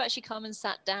some of them have actually come and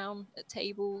sat down at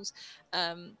tables.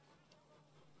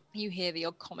 You hear the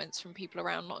odd comments from people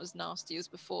around, not as nasty as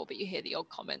before, but you hear the odd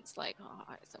comments like,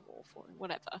 oh, it's a Warforged,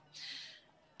 whatever.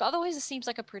 But otherwise, it seems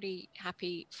like a pretty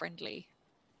happy, friendly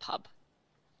pub.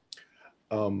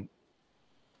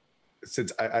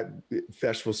 Since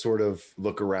Fesh will sort of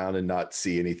look around and not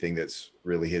see anything that's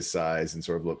really his size, and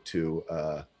sort of look to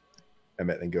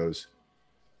Emmett and goes,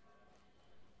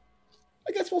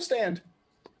 I guess we'll stand.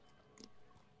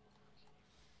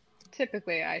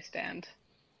 Typically, I stand.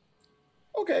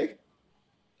 Okay.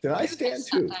 Then I stand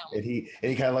too. And he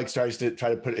kind of like starts to try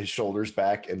to put his shoulders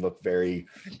back and look very,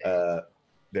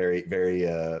 very,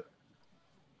 very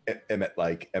Emmett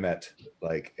like,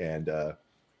 and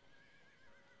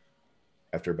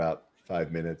after about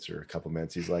 5 minutes or a couple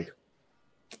minutes, he's like,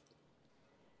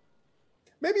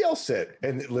 maybe I'll sit.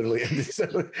 And literally, he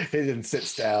then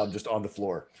sits down just on the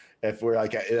floor. If we're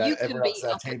like everyone else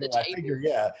at that table, I figure,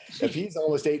 if he's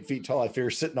almost 8 feet tall, I figure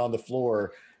sitting on the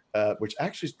floor, which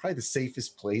actually is probably the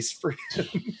safest place for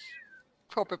him.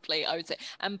 Probably, I would say.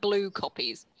 And blue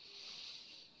copies.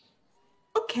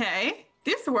 Okay,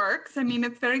 this works. I mean,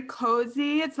 it's very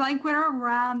cozy. It's like we're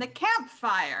around the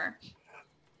campfire.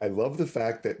 I love the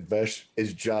fact that Vesh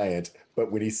is giant,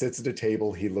 but when he sits at a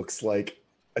table, he looks like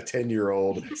a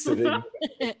 10-year-old sitting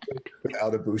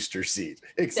without a booster seat.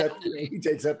 Except he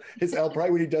takes up his L.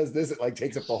 Probably when he does this, it like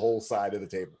takes up the whole side of the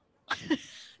table.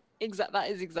 That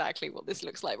is exactly what this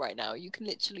looks like right now. You can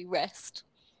literally rest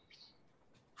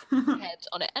head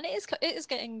on it, and it is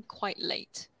getting quite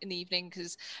late in the evening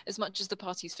because as much as the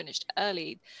party's finished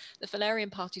early, the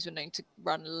Valerian parties were known to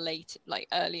run late, like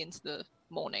early into the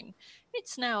morning.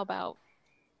 It's now about,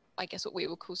 I guess, what we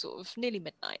would call sort of nearly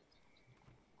midnight.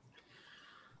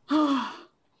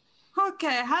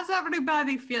 Okay, how's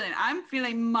everybody feeling? I'm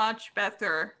feeling much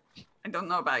better. I don't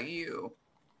know about you.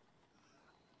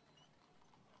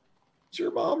 Is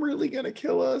your mom really gonna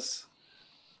kill us?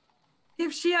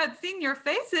 If she had seen your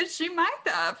faces, she might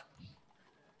have.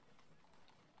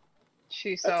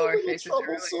 She That's saw a our little faces earlier.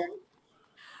 troublesome.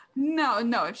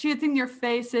 No. If she had seen your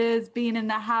faces being in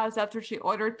the house after she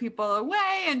ordered people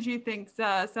away and she thinks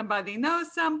somebody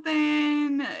knows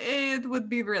something, it would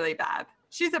be really bad.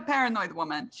 She's a paranoid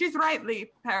woman. She's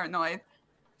rightly paranoid.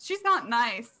 She's not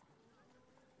nice.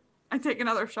 I take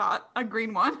another shot, a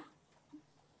green one.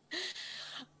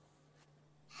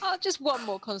 Just one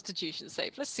more Constitution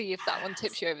save. Let's see if that one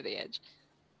tips you over the edge.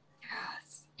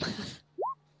 Yes.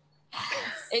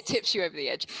 It tips you over the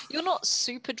edge. You're not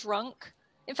super drunk.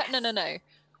 In fact, no.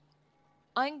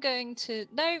 I'm going to...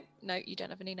 No, you don't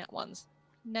have any nat ones.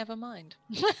 Never mind.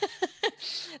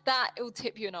 That will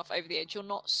tip you enough over the edge. You're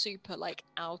not super, like,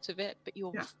 out of it, but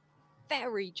you're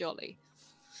very jolly.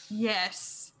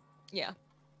 Yes. Yeah.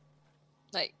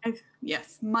 Like...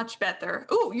 Yes, much better.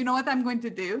 Oh, you know what I'm going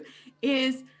to do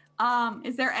is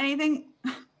there anything...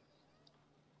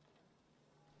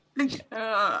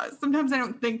 sometimes I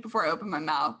don't think before I open my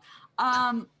mouth.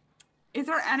 Is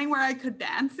there anywhere I could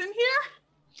dance in here?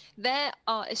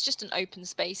 It's just an open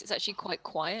space. It's actually quite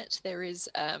quiet. There is,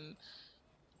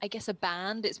 I guess, a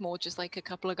band. It's more just like a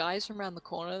couple of guys from around the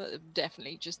corner that have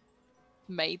definitely just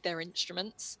made their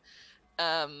instruments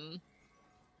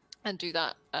and do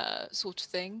that sort of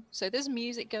thing. So there's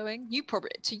music going.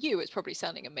 To you, it's probably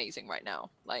sounding amazing right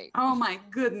now. Like, oh my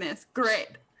goodness, great.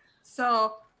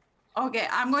 So, okay,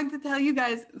 I'm going to tell you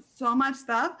guys so much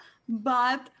stuff,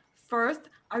 but first,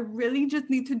 I really just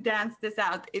need to dance this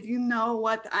out if you know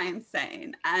what I'm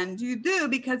saying. And you do,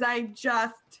 because I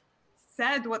just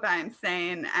said what I'm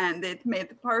saying and it made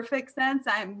perfect sense.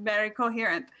 I'm very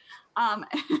coherent.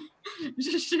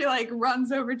 She like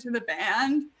runs over to the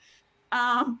band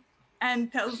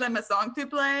and tells them a song to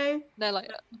play. they're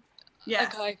like,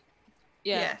 Yes. okay.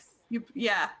 Yeah.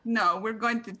 Yes. No, we're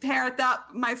going to tear it up,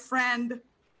 my friend.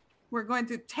 We're going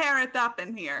to tear it up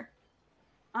in here.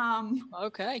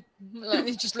 Okay. Like,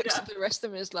 he just looks at the rest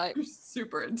of them and is like...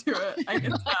 super into it, I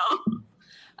can tell.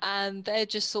 And they're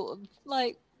just sort of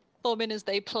like bombing as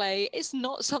they play. It's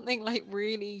not something like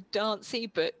really dancey,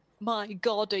 but my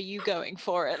God, are you going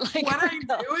for it? Like, what I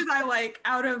do is I like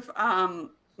out of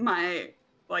my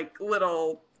like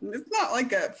little, it's not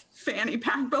like a fanny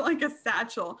pack, but like a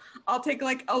satchel, I'll take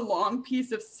like a long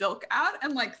piece of silk out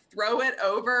and like throw it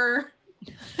over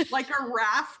like a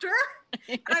rafter.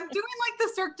 And I'm doing like the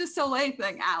Cirque du Soleil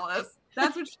thing, Alice.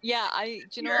 That's what. Do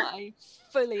you know what? I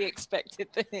fully expected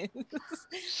this.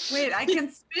 Wait, I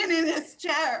can spin in this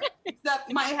chair,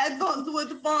 except my headphones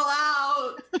would fall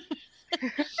out.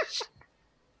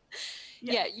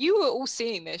 Yeah, you were all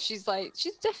seeing this. She's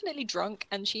definitely drunk,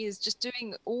 and she is just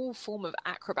doing all form of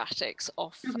acrobatics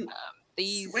off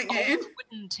these old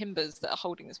wooden timbers that are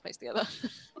holding this place together.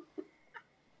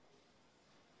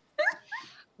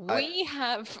 We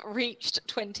have reached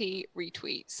 20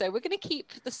 retweets, so we're going to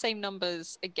keep the same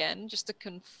numbers again, just to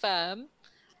confirm.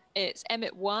 It's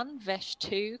Emmett 1, Vesh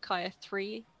 2, Kaya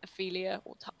 3, Ophelia,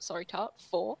 Tart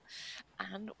 4,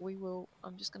 and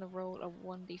I'm just going to roll a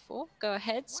 1d4. Go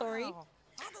ahead, sorry.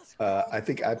 I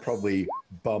think I probably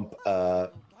bump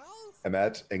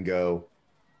Emmett and go,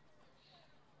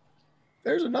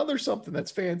 there's another something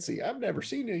that's fancy. I've never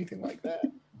seen anything like that.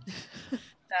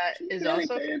 That is very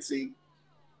also fancy.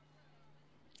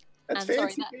 That's And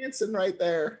fancy dancing right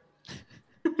there.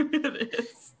 It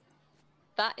is.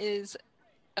 That is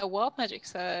a wild magic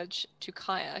surge to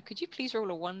Kaya. Could you please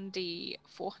roll a 1d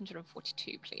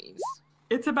 442, please?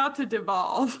 It's about to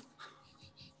devolve.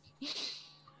 I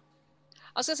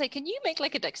was gonna say, can you make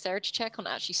like a dexterity check on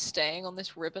actually staying on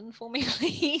this ribbon for me,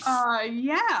 please?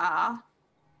 Yeah.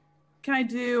 Can I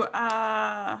do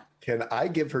Can I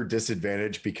give her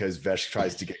disadvantage because Vesh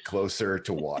tries to get closer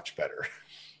to watch better?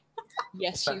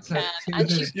 Yes, you That's can. it. And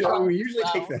she's You know, drunk we as usually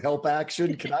well. take the help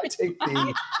action. Can I take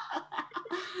the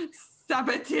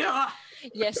saboteur?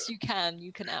 Yes, you can.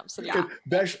 You can absolutely.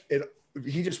 Vesh?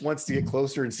 He just wants to get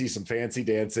closer and see some fancy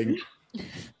dancing,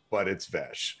 but it's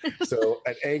Vesh. So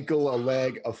an ankle, a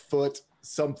leg, a foot,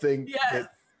 something. Yes.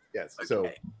 Yes. Okay. So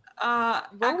Roll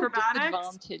with Acrobatics.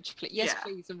 disadvantage, please. Yes, Yeah.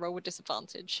 please, and roll with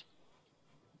disadvantage.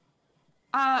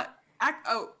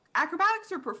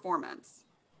 Acrobatics or performance?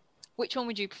 Which one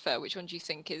would you prefer? Which one do you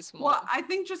think is more? Well, I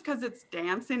think just because it's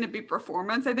dancing, it'd be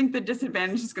performance. I think the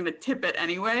disadvantage is going to tip it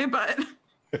anyway, but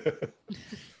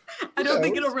I don't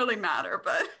think it'll really matter.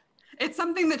 But it's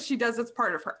something that she does as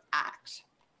part of her act.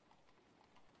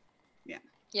 Yeah.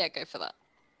 Yeah, go for that.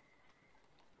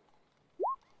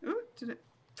 Ooh,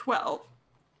 12.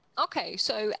 Okay,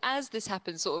 so as this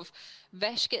happens, sort of,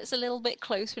 Vesh gets a little bit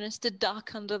closer and has to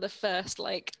duck under the first,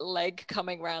 like, leg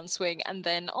coming round swing, and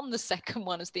then on the second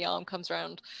one, as the arm comes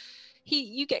round,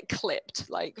 you get clipped,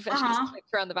 like, Vesh gets clipped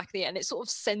around the back of the head, and it sort of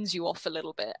sends you off a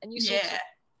little bit, and you sort of,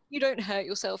 you don't hurt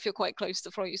yourself, you're quite close to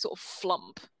the floor, you sort of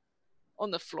flump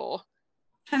on the floor.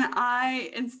 Can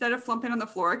I, instead of flumping on the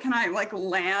floor, can I, like,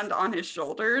 land on his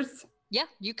shoulders? Yeah,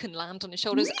 you can land on his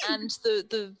shoulders, and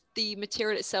the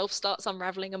material itself starts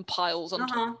unraveling and piles on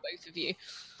top of both of you.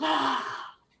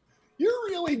 You're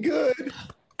really good.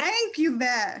 Thank you,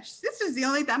 Vash. This is the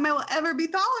only time I will ever be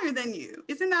taller than you.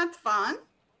 Isn't that fun?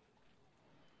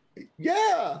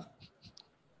 Yeah.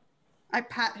 I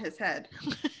pat his head.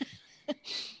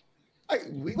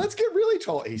 Let's get really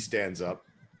tall. He stands up.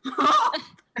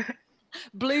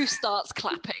 Blue starts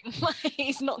clapping.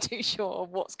 He's not too sure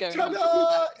what's going Ta-da!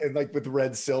 on. And like with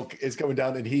red silk is coming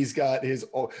down, and he's got his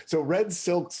so red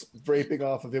silk's draping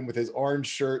off of him with his orange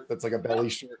shirt that's like a belly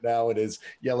shirt now, and his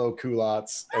yellow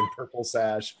culottes and purple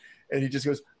sash, and he just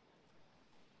goes,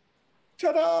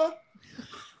 ta-da!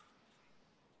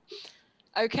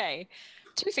 Okay,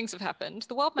 two things have happened.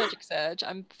 The wild magic surge.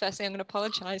 Firstly, I'm going to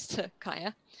apologize to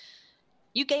Kaya.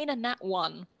 You gain a nat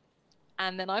 1,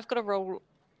 and then I've got to roll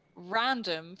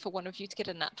random for one of you to get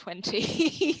a nat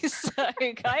 20. So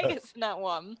Kaya gets a nat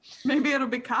 1. Maybe it'll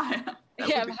be Kaya.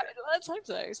 Yeah, let's hope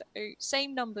so. So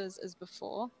same numbers as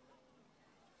before.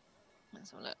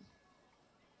 Let's have a look.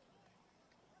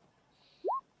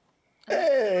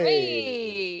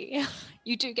 Hey!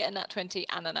 You do get a nat 20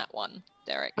 and a nat 1,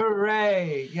 Derek.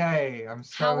 Hooray! Yay! I'm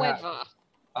so happy.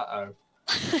 However,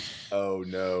 Oh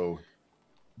no.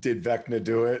 Did Vecna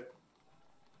do it?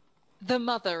 the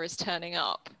mother is turning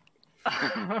up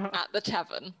at the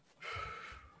tavern.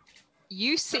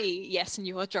 You see, yes, and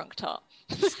you are drunk, Tart.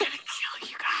 He's gonna kill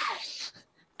you guys.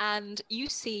 And you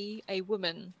see a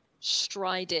woman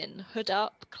stride in, hood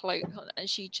up, cloak on, and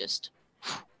she just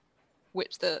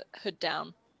whips the hood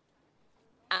down.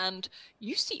 And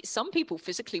you see some people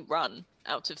physically run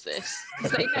out of this.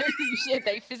 They know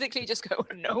they physically just go,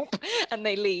 nope, and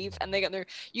they leave, and they get there.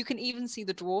 You can even see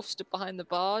the dwarf stood behind the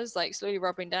bars, like slowly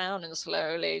rubbing down and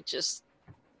slowly just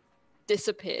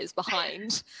disappears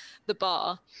behind the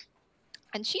bar.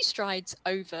 And she strides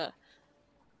over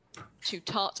to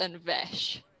Tart and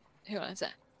Vesh, who I say,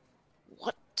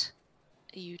 what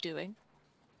are you doing?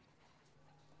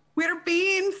 We're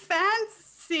being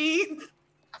fancy.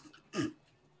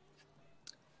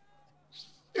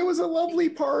 It was a lovely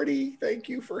party. Thank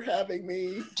you for having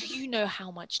me. Do you know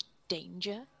how much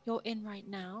danger you're in right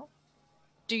now?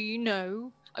 Do you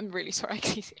know? I'm really sorry, I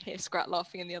can hear Scrat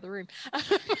laughing in the other room.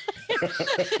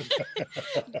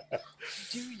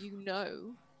 Do you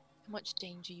know how much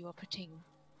danger you are putting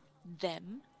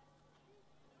them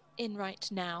in right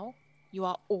now? You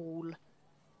are all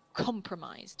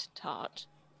compromised, Tart.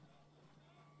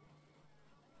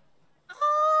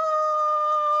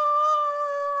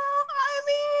 I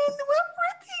mean, we're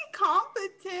pretty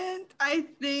competent, I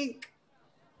think.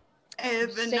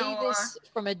 You say Evanor. this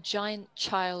from a giant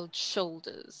child's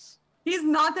shoulders. He's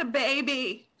not a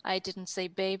baby. I didn't say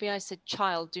baby, I said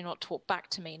child. Do not talk back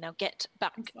to me. Now get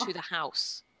back to the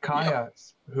house. Kaya,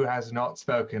 who has not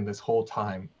spoken this whole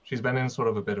time, she's been in sort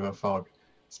of a bit of a fog,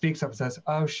 speaks up and says,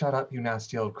 "Oh, shut up, you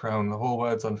nasty old crone. The whole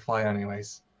word's on fire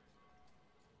anyways."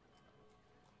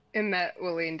 Emmet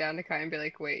will lean down to Kai and be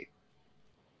like, wait,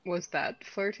 was that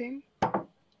flirting?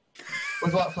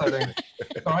 With what flirting?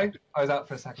 Sorry, I was out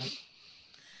for a second.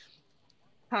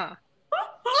 Huh.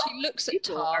 She looks at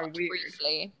People are Tart weird.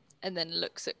 briefly, and then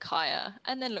looks at Kaya,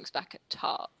 and then looks back at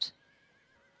Tart.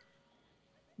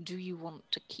 Do you want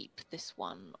to keep this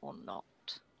one or not?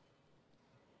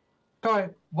 Sorry,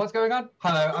 what's going on?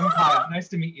 Hello, I'm Kaya. Nice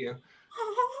to meet you.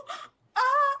 I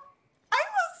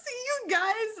will see you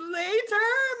guys later,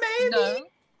 maybe. No,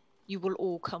 you will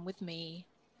all come with me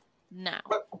now.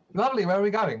 Lovely, where are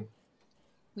we going?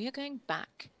 We are going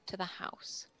back to the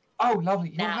house. Oh, lovely.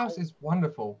 Your Now. house is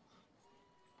wonderful.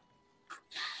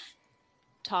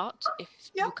 Tart, if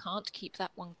Yeah. you can't keep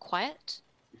that one quiet,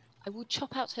 I will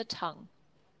chop out her tongue.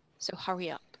 So hurry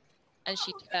up. And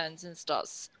she turns and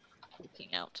starts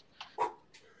walking out.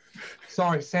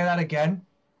 Sorry, say that again.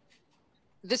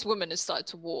 This woman has started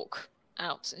to walk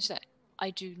out, and she's like, I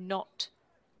do not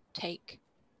take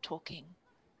talking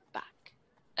back.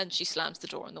 And she slams the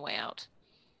door on the way out.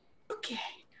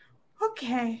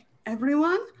 Okay,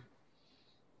 everyone.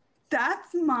 That's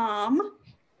Mom.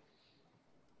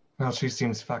 Well, she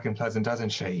seems fucking pleasant, doesn't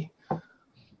she?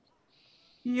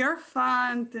 You're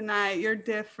fun tonight. You're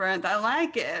different. I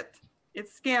like it.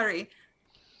 It's scary.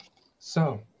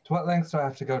 So, to what lengths do I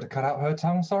have to go to cut out her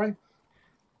tongue, sorry?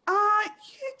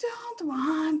 You don't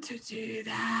want to do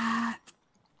that.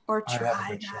 Or I try love a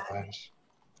good that. challenge.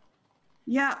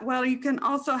 Yeah, well, you can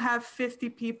also have 50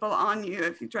 people on you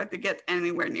if you try to get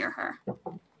anywhere near her.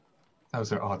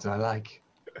 Those are odds I like.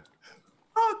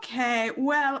 Okay,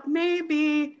 well,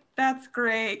 maybe that's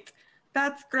great.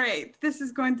 That's great. This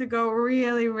is going to go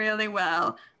really, really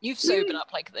well. You've sobered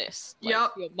up like this. Like,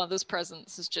 Yep. your mother's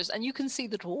presence is just... And you can see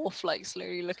the dwarf, like,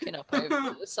 slowly looking up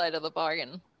over the side of the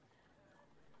bargain.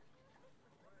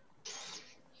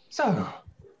 So,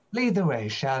 lead the way,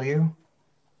 shall you?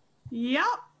 Yep,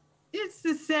 it's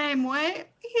the same way.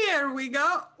 Here we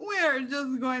go. We're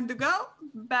just going to go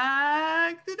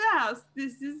back to the house.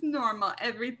 This is normal.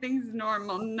 Everything's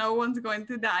normal. No one's going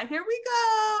to die. Here we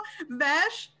go.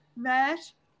 Vesh.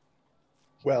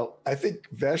 Well, I think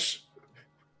Vesh.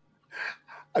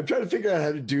 I'm trying to figure out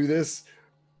how to do this.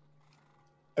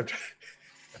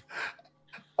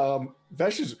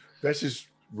 Vesh is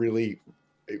really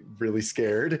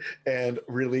scared and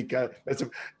really got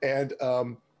and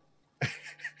I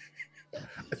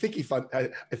think he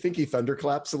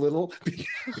thunderclaps a little.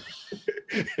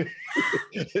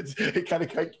 It kind of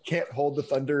can't hold the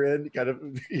thunder in, kind of,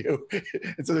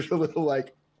 and so there's a little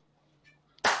like.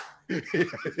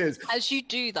 As you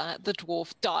do that, the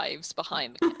dwarf dives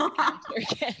behind the counter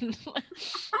again.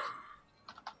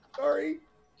 Sorry,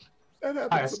 that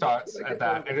happens. I starts at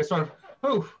that and just sort of,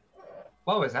 oof,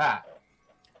 what was that?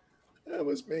 That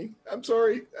was me. I'm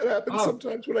sorry. That happens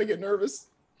sometimes when I get nervous.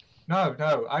 No,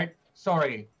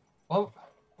 sorry. Well,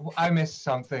 I missed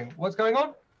something. What's going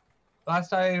on?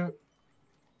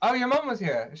 Oh, your mom was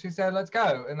here. She said, let's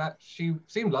go. And she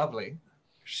seemed lovely.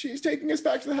 She's taking us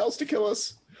back to the house to kill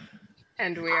us.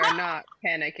 And we are not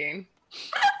panicking.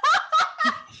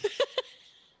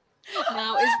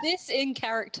 Now, is this in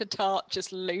character Tart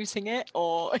just losing it,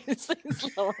 or is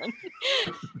this Lauren?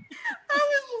 That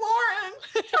was Lauren.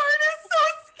 Tart is so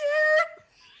scared.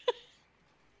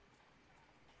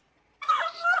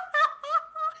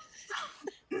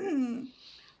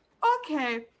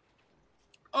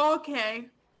 Okay.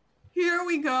 Here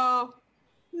we go.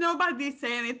 Nobody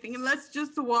say anything. Let's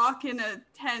just walk in a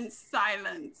tense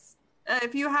silence.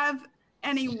 If you have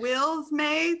any wills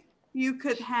made, you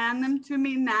could hand them to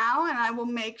me now, and I will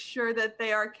make sure that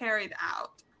they are carried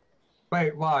out.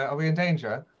 Wait, why? Are we in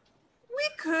danger? We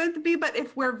could be, but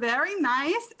if we're very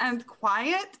nice and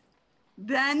quiet,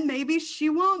 then maybe she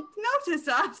won't notice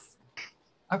us.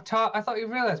 I thought you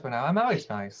realized by now. I'm always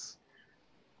nice.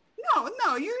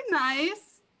 No, you're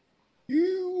nice.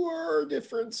 You are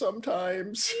different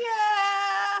sometimes.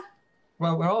 Yeah.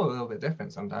 Well, we're all a little bit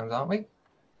different sometimes, aren't we?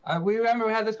 We remember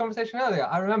we had this conversation earlier.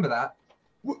 I remember that.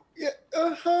 Yeah,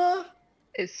 uh-huh.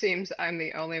 It seems I'm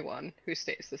the only one who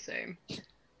stays the same.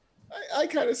 I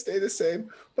kind of stay the same,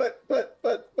 but.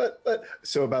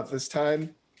 So about this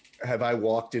time, have I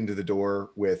walked into the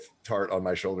door with Tart on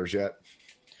my shoulders yet?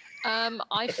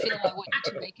 I feel I want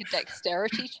you to make a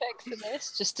dexterity check for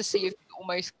this, just to see if you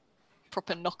almost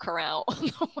proper knock her out on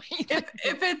the way.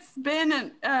 If it's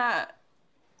been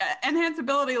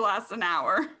enhanceability lasts an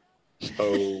hour.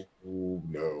 Oh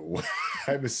no!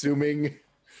 I'm assuming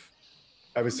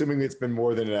it's been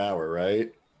more than an hour,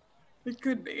 right? It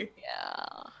could be.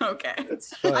 Yeah. Okay.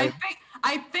 That's fine.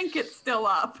 I think it's still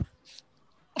up.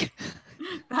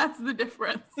 That's the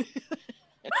difference.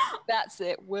 That's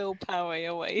it. Willpower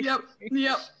your way. Yep.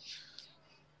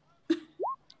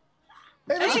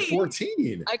 Hey, that's a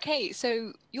 14. Okay,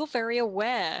 so you're very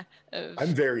aware of.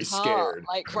 I'm very Tart. scared.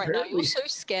 Like right now, you're so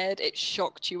scared it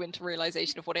shocked you into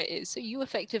realization of what it is. So you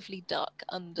effectively duck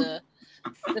under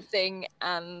the thing,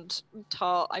 and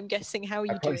Tart. I'm guessing how you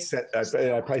doing.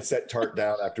 I probably set Tart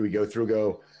down after we go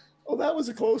through. Oh, that was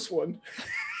a close one.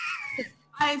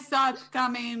 I saw it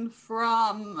coming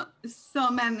from so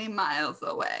many miles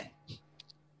away.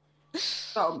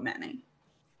 So many.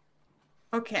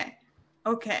 Okay.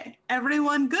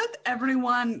 Everyone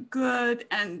good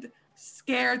and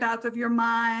scared out of your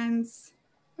minds.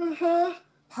 Uh-huh.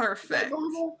 Perfect. Is that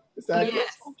normal? Is that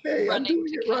Yes. okay? I'm Running doing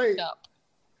to it catch right. up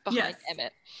behind Yes.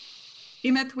 Emmett.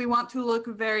 Emmett, we want to look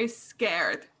very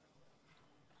scared.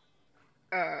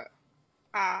 I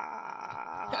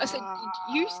said,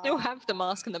 you still have the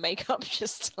mask and the makeup,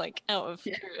 just like out of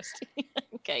curiosity.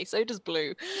 Okay, so does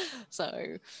Blue.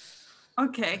 So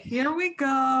Okay, here we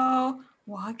go.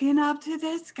 Walking up to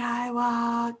the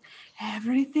skywalk.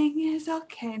 Everything is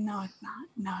okay. No, it's not.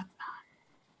 No, it's not.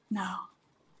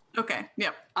 No. Okay,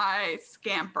 yep. I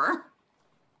scamper.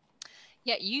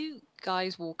 Yeah, you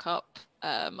guys walk up.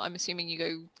 I'm assuming you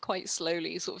go quite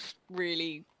slowly, sort of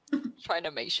really trying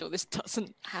to make sure this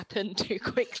doesn't happen too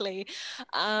quickly.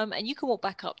 And you can walk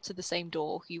back up to the same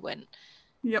door you went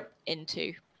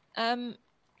into.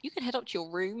 You can head up to your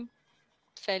room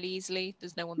fairly easily.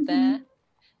 There's no one there.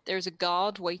 There is a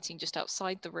guard waiting just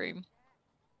outside the room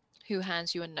who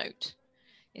hands you a note.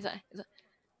 He's like,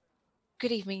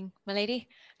 "Good evening, my lady,"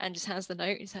 and just hands the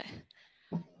note. He's like,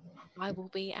 "I will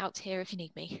be out here if you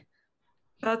need me."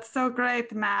 That's so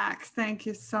great, Max. Thank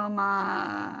you so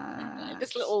much.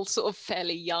 This little sort of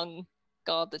fairly young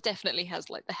guard that definitely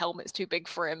has like the helmet's too big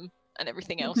for him and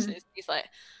everything else is. He's like,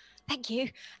 "Thank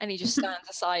you," and he just stands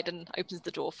aside and opens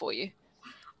the door for you.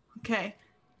 Okay.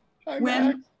 Hi,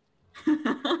 Max.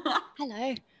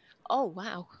 Hello. Oh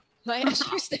wow. Like as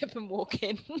you step and walk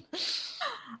in.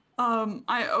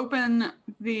 I open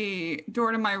the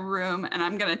door to my room and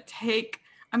I'm gonna take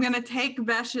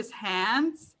Vesh's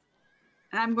hands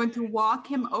and I'm going to walk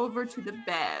him over to the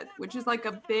bed, which is like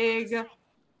a big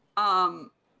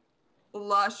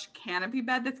lush canopy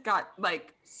bed that's got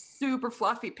like super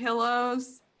fluffy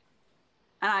pillows.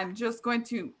 And I'm just going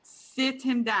to sit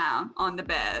him down on the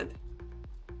bed.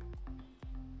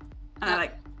 And I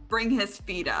like bring his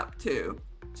feet up too.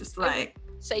 Just like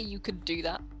say you could do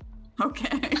that. Okay.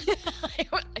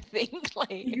 I think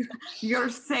like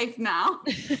you're safe now.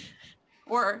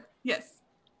 Or yes.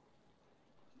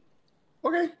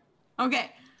 Okay.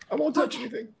 Okay. I won't touch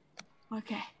anything.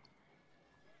 Okay.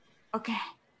 Okay.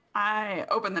 I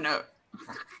open the note.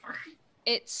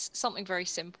 It's something very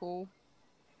simple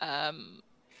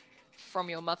from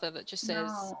your mother that just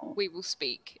says, "We will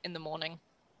speak in the morning."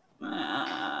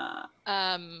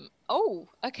 Oh,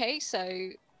 okay,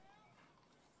 so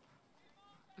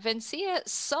Vencia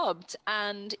subbed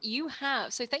and you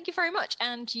have, so thank you very much,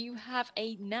 and you have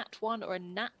a nat 1 or a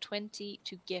nat 20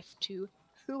 to gift to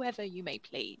whoever you may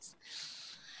please.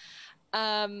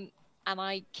 And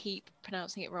I keep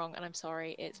pronouncing it wrong and I'm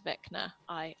sorry, it's Vecna.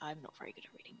 I'm not very good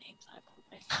at reading names, I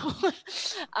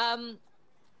apologize.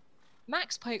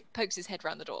 Max pokes his head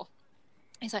round the door.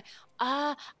 He's like,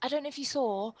 I don't know if you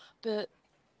saw, but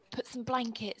put some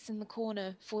blankets in the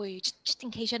corner for you, just in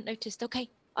case you hadn't noticed. Okay,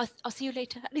 I'll see you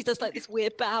later. And he does like this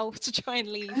weird bow to try and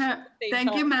leave.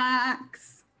 Thank you,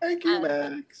 Max. Thank you,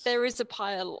 Max. There is a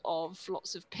pile of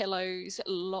lots of pillows,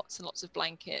 lots and lots of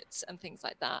blankets and things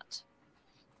like that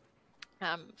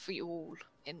for you all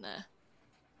in there.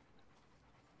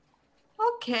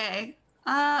 Okay.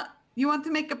 You want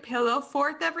to make a pillow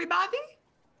fort, everybody?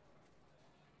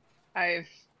 I've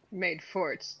made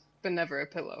forts, but never a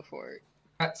pillow fort.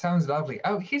 That sounds lovely.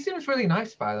 Oh, he seems really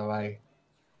nice, by the way.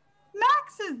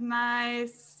 Max is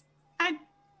nice.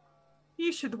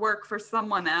 He should work for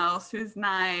someone else who's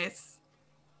nice.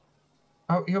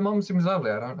 Oh, your mom seems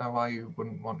lovely. I don't know why you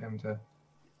wouldn't want him to.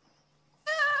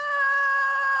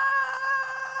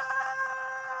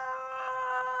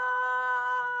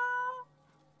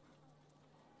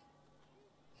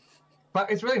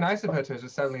 But it's really nice of her to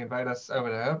just suddenly invite us over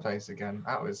to her place again.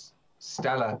 That was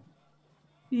stellar.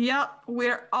 Yep,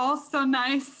 we're all so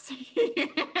nice here.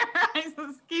 I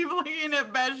just keep looking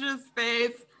at Besh's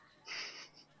face.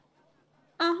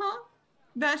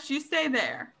 Besh, you stay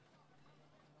there.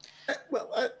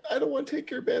 Well, I don't want to take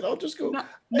your bed. I'll just go.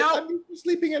 No. I'm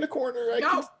sleeping in a corner. I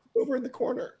can sleep over in the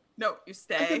corner. No, you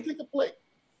stay. I can take a plate.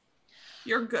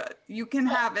 You're good. You can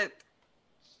have it.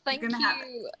 Thank you,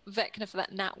 Vecna, for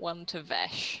that nat 1 to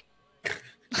Vesh.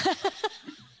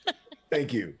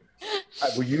 Thank you. I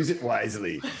will use it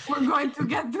wisely. We're going to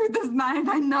get through this night.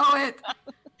 I know it.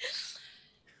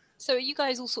 So are you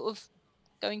guys all sort of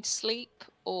going to sleep,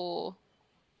 or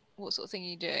what sort of thing are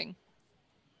you doing?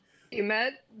 You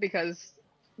met because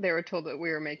they were told that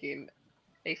we were making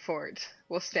a fort.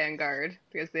 We'll stand guard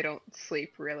because they don't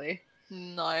sleep really.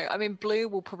 No, I mean Blue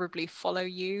will probably follow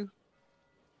you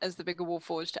as the bigger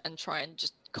Warforged and try and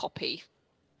just copy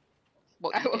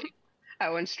what you do. I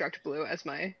will instruct Blue as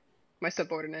my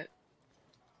subordinate.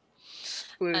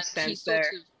 Blue and stands he sort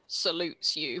there. of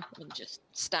salutes you and just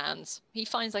stands. He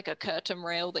finds like a curtain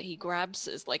rail that he grabs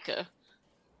as like a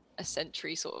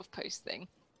sentry sort of post thing.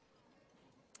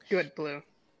 Good, Blue.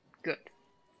 Good.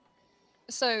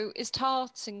 So is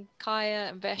Tart and Kaya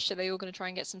and Vesh, are they all going to try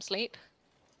and get some sleep?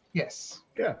 Yes.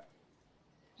 Yeah.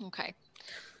 Okay.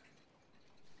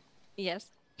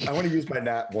 Yes. I want to use my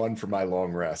nat 1 for my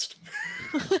long rest.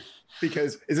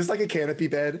 Because is this like a canopy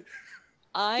bed?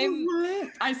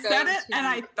 I said it and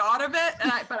I thought of it,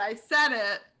 but I said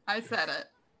it.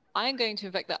 I'm going to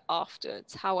invoke that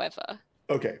afterwards. However,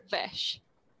 Okay. Vesh.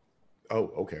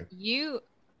 Oh, okay. You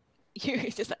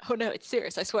just like, oh no, it's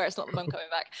serious. I swear it's not the mum coming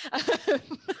back.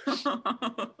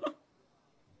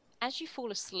 As you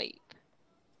fall asleep,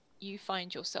 you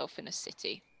find yourself in a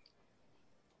city.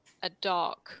 A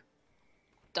dark,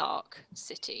 dark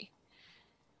city.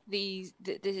 The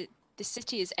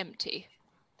city is empty.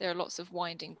 There are lots of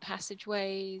winding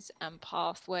passageways and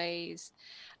pathways,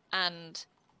 and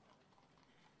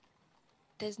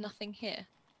there's nothing here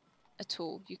at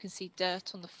all. You can see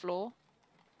dirt on the floor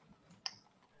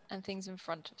and things in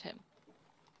front of him.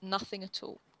 Nothing at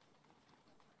all.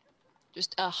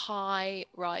 Just a high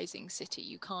rising city.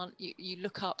 You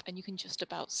look up and you can just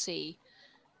about see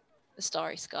the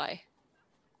starry sky.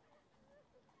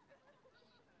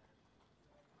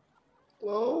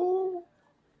 Hello?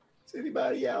 Is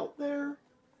anybody out there?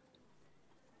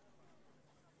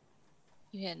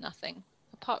 You hear nothing,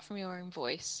 apart from your own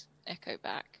voice echo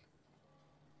back.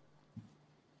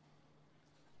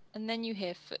 And then you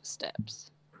hear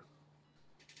footsteps.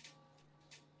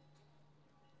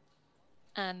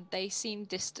 And they seem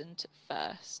distant at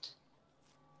first.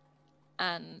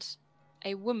 And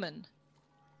a woman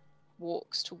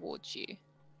walks towards you.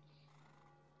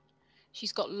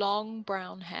 She's got long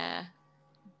brown hair,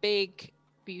 big,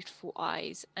 beautiful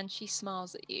eyes, and she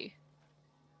smiles at you.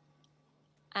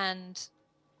 And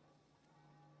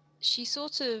she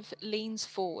sort of leans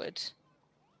forward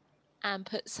and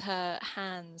puts her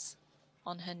hands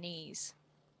on her knees.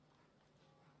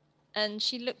 And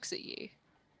she looks at you.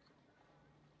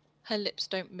 Her lips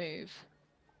don't move.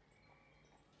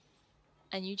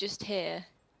 And you just hear,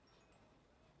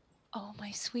 "Oh,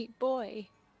 my sweet boy.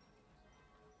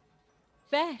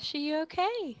 Vesh, are you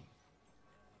okay?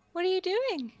 What are you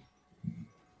doing?"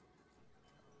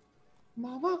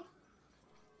 Mama?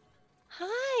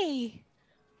 "Hi.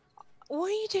 What are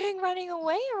you doing running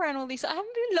away around all these? I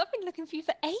haven't been looking for you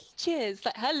for ages."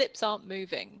 Like, her lips aren't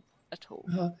moving at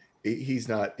all. He's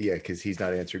not, yeah, because he's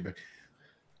not answering, but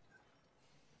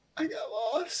I got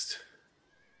lost.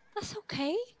 That's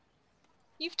okay.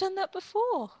 You've done that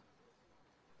before.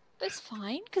 That's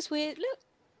fine, because look,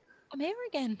 I'm here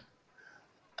again.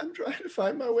 I'm trying to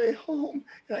find my way home,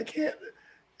 and I can't.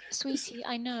 Sweetie,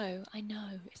 I know.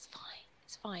 It's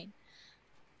fine.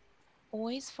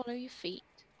 Always follow your feet.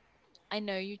 I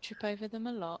know you trip over them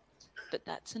a lot, but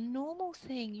that's a normal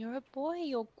thing. You're a boy,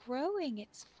 you're growing,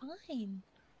 it's fine.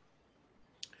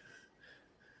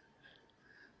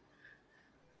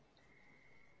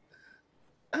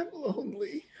 I'm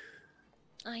lonely.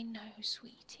 I know,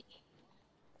 sweetie.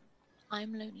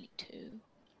 I'm lonely too.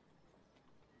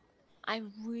 I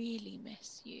really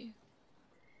miss you.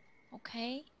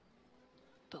 Okay?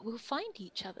 But we'll find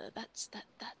each other. That's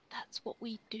what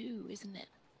we do, isn't it?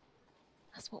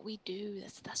 That's what we do.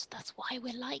 That's why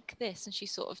we're like this. And she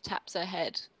sort of taps her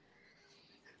head.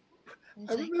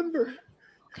 I remember.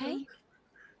 Okay?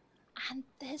 And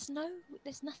there's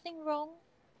nothing wrong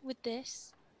with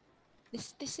this.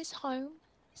 This is home.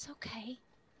 It's okay.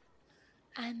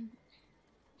 And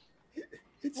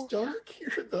it's dark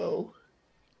here, though.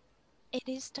 It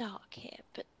is dark here,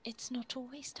 but it's not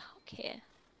always dark here.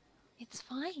 It's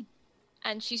fine.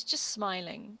 And she's just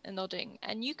smiling and nodding.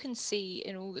 And you can see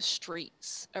in all the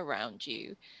streets around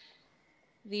you,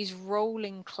 these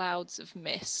rolling clouds of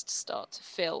mist start to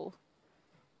fill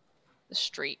the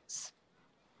streets.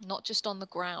 Not just on the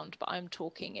ground, but I'm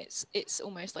talking, it's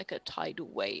almost like a tidal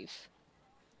wave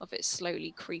of it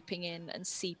slowly creeping in and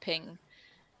seeping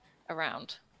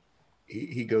around.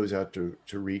 He goes out to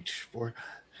reach for.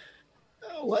 I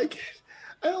don't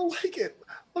like it.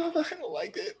 Mama, I don't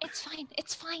like it.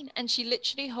 It's fine. And she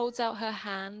literally holds out her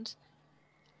hand,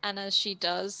 and as she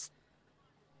does,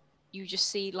 you just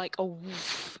see like a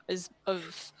woof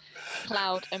of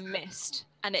cloud and mist,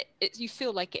 and you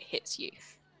feel like it hits you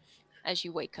as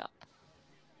you wake up.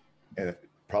 And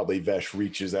probably Vesh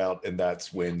reaches out, and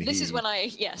that's when This is when I'm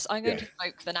going to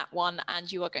invoke the Nat 1,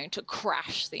 and you are going to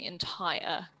crash the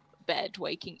entire bed,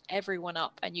 waking everyone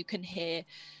up, and you can hear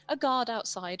a guard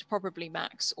outside, probably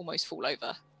Max, almost fall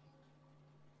over.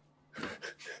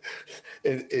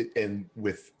 and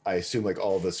with, I assume, like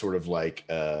all the sort of like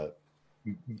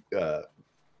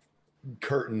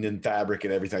curtain and fabric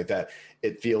and everything like that,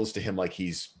 it feels to him like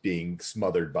he's being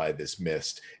smothered by this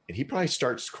mist, and he probably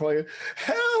starts crying,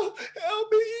 help me,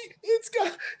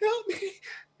 help me,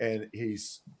 and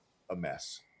he's a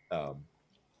mess.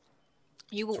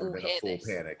 You will all hear full this.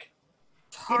 Panic.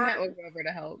 Matt will go over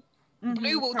to help.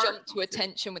 Blue will jump to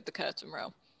attention with the curtain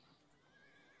rail.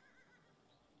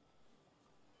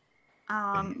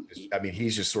 I mean,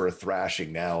 he's just sort of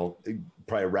thrashing now,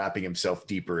 probably wrapping himself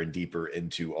deeper and deeper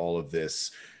into all of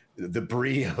this, the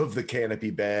debris of the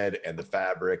canopy bed and the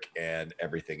fabric and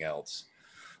everything else,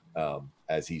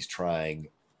 as he's trying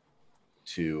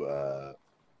to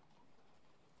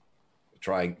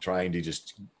trying to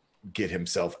just get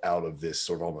himself out of this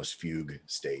sort of almost fugue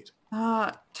state.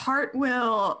 Tart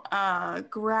will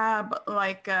grab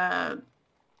like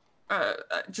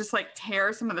just like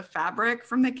tear some of the fabric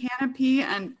from the canopy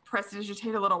and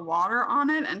prestidigitate a little water on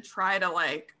it and try to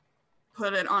like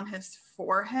put it on his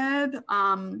forehead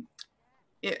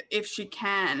if she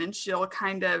can. And she'll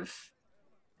kind of,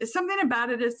 something about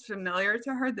it is familiar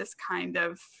to her, this kind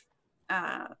of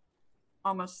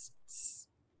almost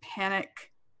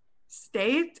panic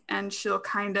state, and she'll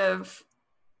kind of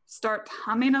start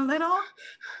humming a little,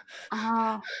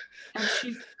 and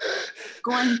she's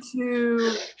going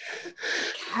to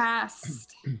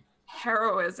cast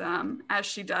heroism as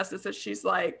she does this, as she's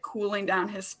like cooling down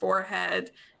his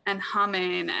forehead and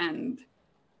humming and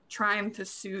trying to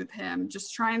soothe him,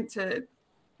 just trying to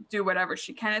do whatever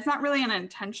she can. It's not really an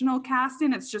intentional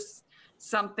casting, it's just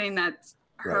something that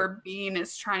her being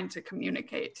is trying to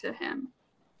communicate to him.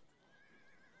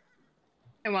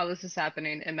 And while this is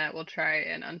happening, Emmet will try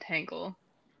and untangle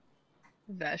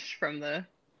Vesh from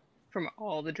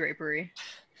all the drapery.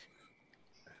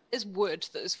 There's wood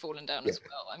that has fallen down as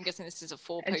well. I'm guessing this is a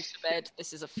four-poster bed.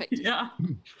 This is effectively Yeah.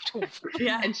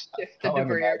 And shift the How I'm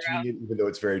debris imagining around. it, even though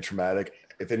it's very traumatic.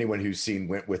 If anyone who's seen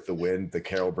Went with the Wind, the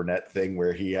Carol Burnett thing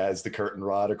where he has the curtain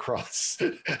rod across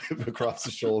across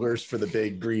the shoulders for the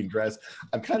big green dress,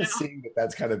 I'm kind of seeing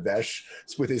that's kind of Vesh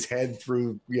with his head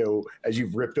through, as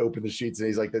you've ripped open the sheets, and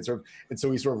he's like that sort of, and so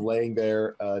he's sort of laying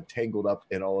there, tangled up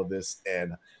in all of this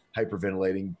and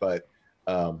hyperventilating. But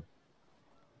can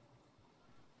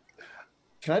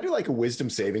I do like a wisdom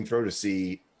saving throw to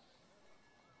see?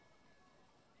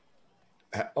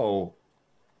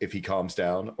 If he calms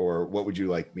down, or what would you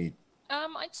like me?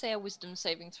 I'd say a wisdom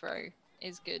saving throw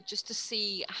is good, just to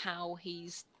see how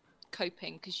he's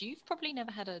coping, because you've probably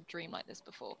never had a dream like this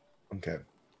before. Okay.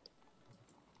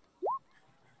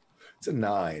 It's a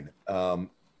 9.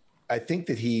 I think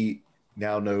that he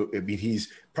now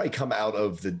he's probably come out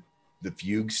of the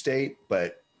fugue state,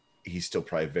 but he's still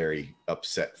probably very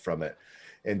upset from it,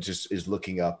 and just is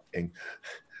looking up and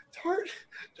Tart.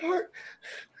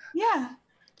 Yeah,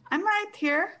 I'm right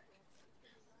here.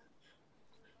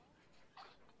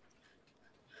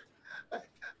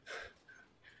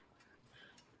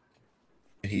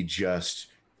 And he just,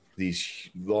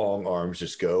 these long arms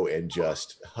just go and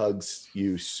just hugs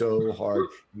you so hard.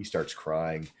 He starts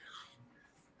crying.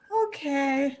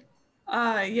 Okay.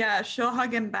 Yeah, she'll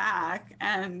hug him back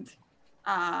and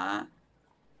kind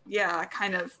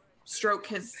of stroke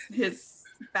his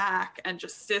back and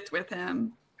just sit with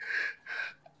him.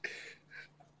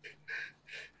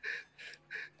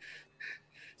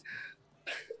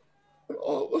 I'm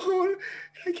all alone.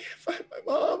 I can't find my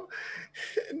mom.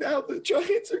 And now the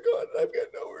giants are gone and I've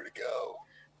got nowhere to go.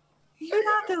 You're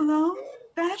not alone.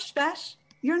 Vesh,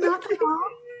 you're not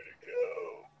alone.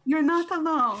 You're not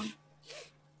alone.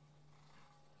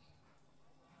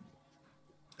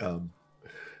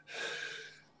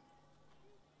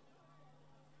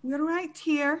 We're right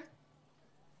here.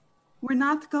 We're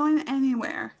not going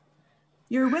anywhere.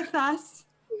 You're with us.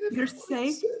 You're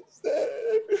safe.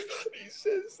 Everybody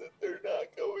says that they're not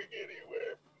going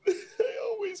anywhere. I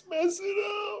always mess it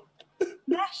up.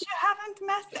 Yes, you haven't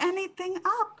messed anything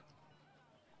up.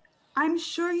 I'm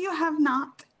sure you have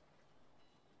not.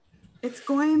 It's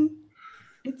going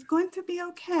to be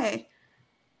okay.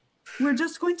 We're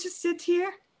just going to sit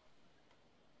here.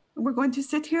 We're going to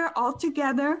sit here all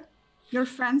together. Your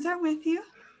friends are with you.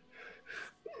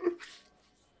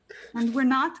 And we're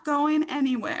not going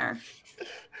anywhere.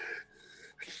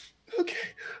 Okay.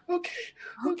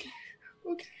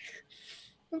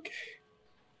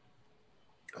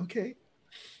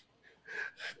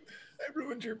 I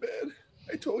ruined your bed.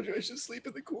 I told you I should sleep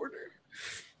in the corner.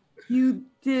 You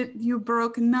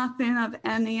broke nothing of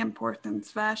any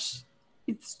importance, Vesh.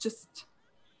 It's just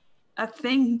a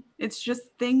thing. It's just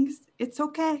things. It's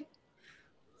okay.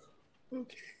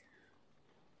 Okay.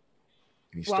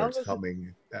 And he starts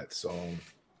humming that song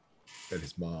that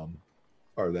his mom,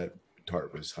 or that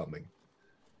Tart was humming.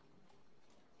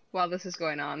 While this is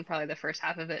going on, probably the first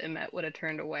half of it, Emmet would have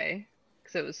turned away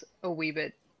because it was a wee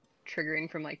bit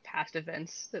triggering from like past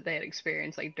events that they had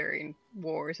experienced, like during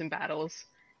wars and battles,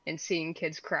 and seeing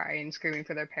kids cry and screaming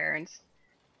for their parents.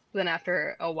 But then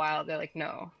after a while, they're like,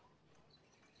 no,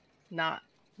 not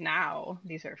now.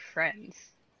 These are friends.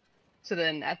 So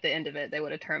then at the end of it, they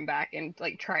would have turned back and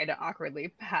like try to awkwardly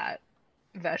pat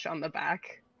Vesh on the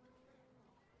back.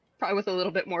 Probably with a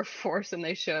little bit more force than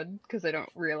they should, because they don't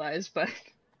realize, but...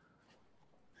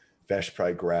 Vesh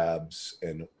probably grabs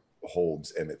and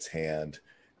holds Emmett's hand.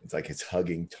 It's like it's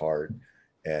hugging Tart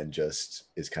and just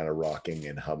is kind of rocking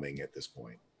and humming at this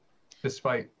point.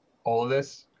 Despite all of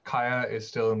this, Kaya is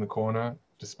still in the corner.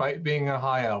 Despite being a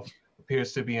high elf,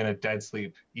 appears to be in a dead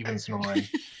sleep, even snoring.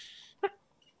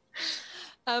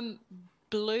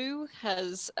 Blue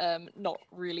has not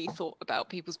really thought about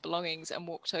people's belongings and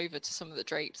walked over to some of the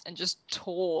drapes and just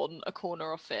torn a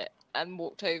corner off it and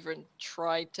walked over and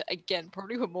tried to, again,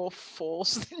 probably with more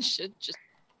force than should, just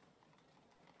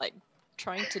like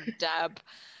trying to dab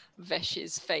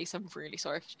Vesh's face. I'm really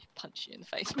sorry if I punched you in the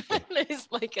face, but it's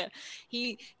like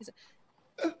he's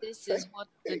this is what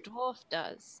the dwarf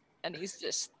does, and he's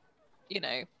just,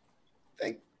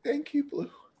 Thank you, Blue.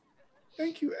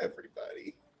 Thank you,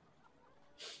 everybody.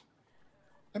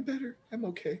 I'm better. I'm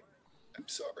okay. I'm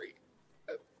sorry.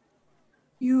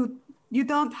 You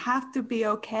don't have to be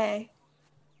okay.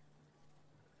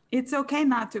 It's okay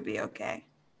not to be okay.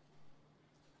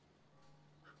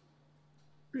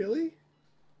 Really?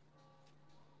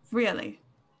 Really.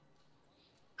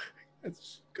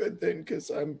 That's good then, because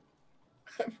I'm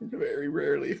very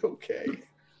rarely okay.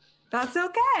 That's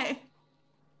okay.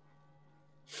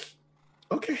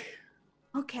 Okay.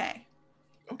 Okay.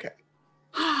 Okay.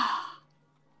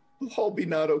 We'll all be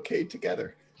not okay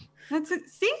together. That's it.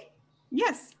 See?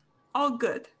 Yes. All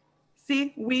good.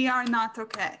 See? We are not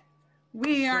okay.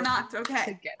 We are not okay.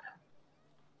 Together.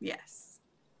 Yes.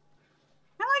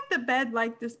 I like the bed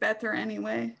like this better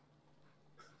anyway.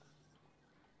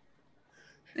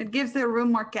 It gives the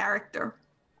room more character.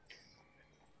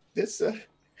 This,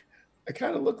 I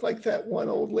kind of look like that one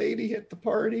old lady at the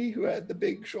party who had the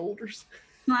big shoulders.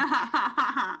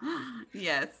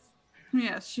 Yes.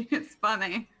 Yes, she is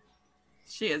funny.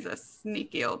 She is a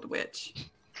sneaky old witch.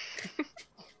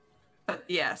 But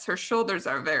yes, her shoulders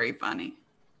are very funny.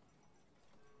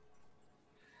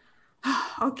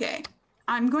 Okay,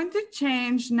 I'm going to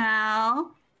change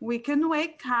now. We can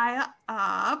wake Kaya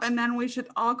up, and then we should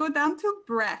all go down to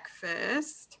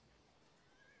breakfast.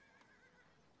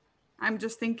 I'm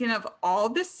just thinking of all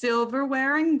the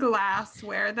silverware and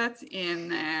glassware that's in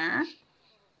there.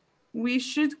 We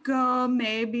should go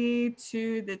maybe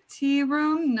to the tea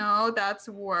room. No, that's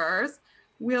worse.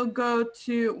 We'll go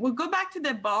back to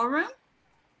the ballroom,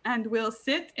 and we'll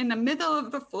sit in the middle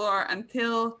of the floor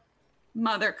until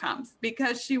Mother comes,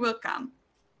 because she will come.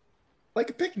 Like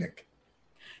a picnic.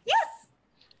 Yes!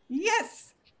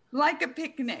 Yes! Like a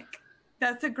picnic.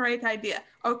 That's a great idea.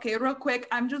 Okay, real quick,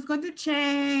 I'm just going to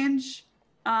change.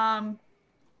 And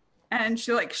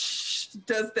she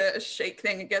does the shake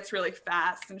thing. It gets really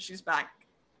fast, and she's back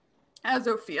as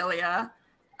Ophelia.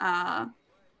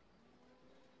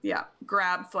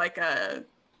 Grabs like a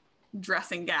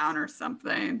dressing gown or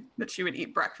something that she would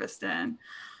eat breakfast in.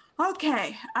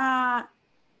 Okay,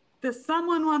 does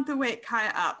someone want to wake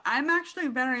Kaya up? I'm actually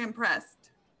very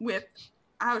impressed with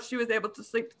how she was able to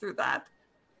sleep through that.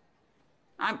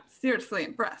 I'm seriously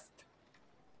impressed.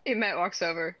 Emmet walks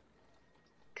over.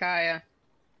 Kaya,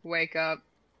 wake up.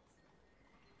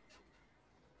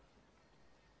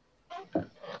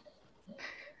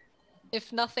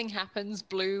 If nothing happens,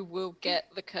 Blue will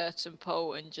get the curtain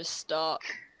pole and just start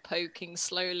poking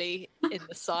slowly in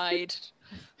the side.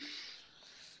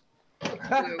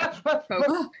 Blue,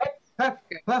 poke.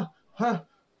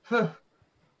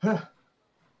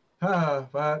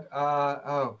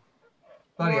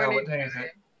 Bloody hell, what Morning. day is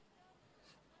it?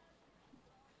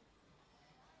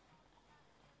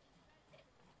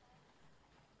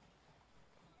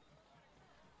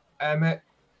 Emmett,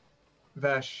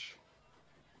 Vesh,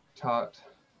 Tart,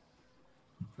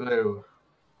 Blue,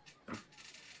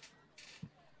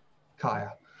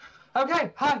 Kaya.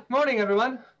 Okay, hi, morning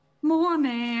everyone.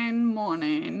 Morning.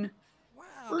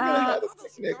 We're going to have a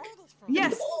picnic in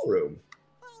Yes. the ballroom.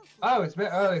 Oh, it's a bit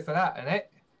early for that, isn't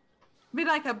it? Be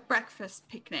like a breakfast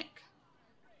picnic.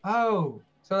 Oh,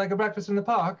 so like a breakfast in the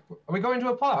park? Are we going to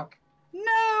a park?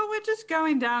 No, we're just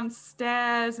going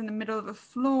downstairs in the middle of the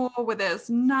floor where there's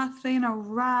nothing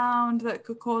around that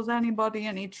could cause anybody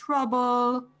any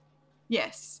trouble.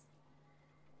 Yes.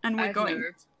 And we're I've going.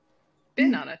 never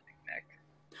been on a picnic.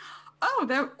 Oh,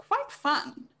 they're quite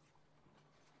fun.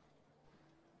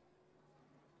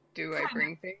 Do I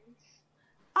bring things?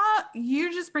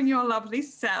 You just bring your lovely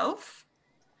self.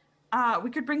 We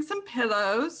could bring some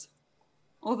pillows,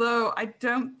 although I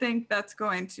don't think that's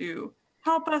going to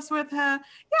help us with her.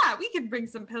 Yeah, we could bring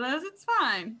some pillows. It's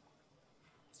fine.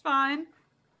 It's fine.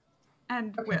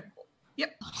 And Okay.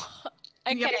 Yep.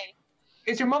 Okay. Yep.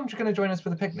 Is your mum going to join us for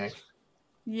the picnic?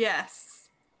 Yes.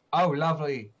 Oh,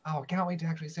 lovely. Oh, I can't wait to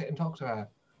actually sit and talk to her.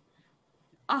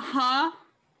 Uh-huh.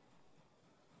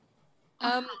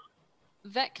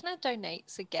 Vecna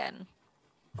donates again.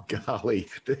 Golly,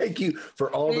 thank you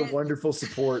for all the wonderful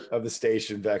support of the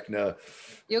station, Vecna.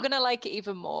 You're going to like it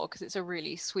even more because it's a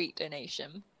really sweet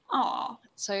donation. Aw.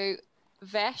 So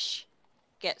Vesh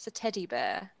gets a teddy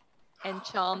bear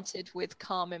enchanted with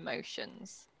calm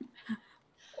emotions.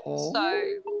 Oh. So,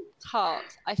 Tart,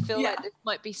 I feel Yeah. like this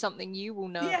might be something you will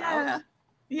know Yeah. about.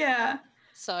 Yeah.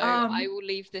 So I will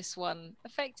leave this one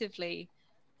effectively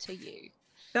to you.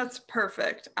 That's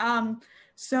perfect.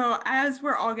 So as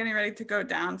we're all getting ready to go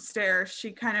downstairs,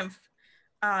 she kind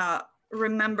of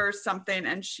remembers something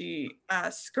and she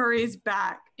scurries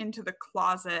back into the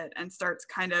closet and starts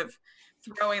kind of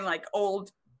throwing like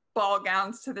old ball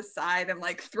gowns to the side and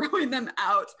like throwing them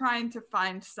out, trying to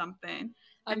find something.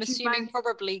 I'm And she assuming finds-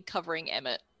 probably covering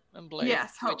Emmett and Blue.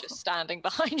 Yes, We're hopefully. just standing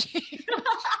behind you.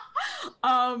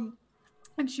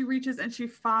 And she reaches and she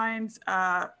finds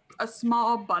a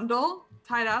small bundle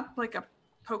tied up like a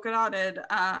polka dotted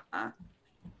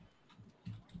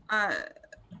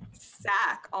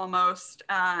sack almost,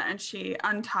 and she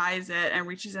unties it and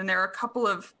reaches in. There are a couple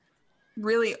of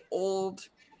really old,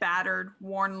 battered,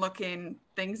 worn-looking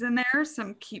things in there,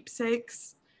 some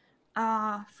keepsakes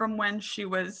from when she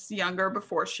was younger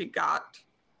before she got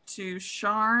to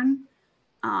Sharn.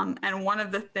 And one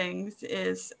of the things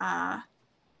is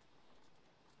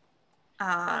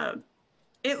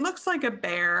it looks like a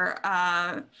bear,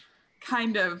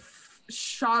 kind of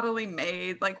shoddily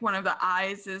made, like one of the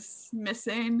eyes is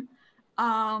missing.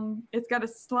 It's got a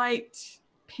slight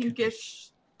pinkish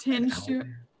tinge to it.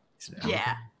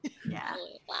 Yeah. Yeah.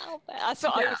 Wow, that's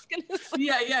what I was gonna say.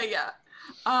 Yeah.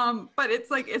 But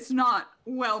it's like it's not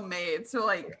well made. So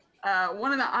like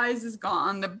one of the eyes is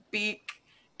gone. The beak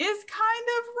is kind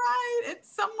of right. It's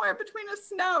somewhere between a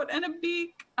snout and a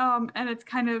beak. And it's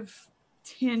kind of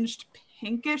tinged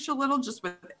pinkish a little just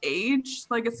with age,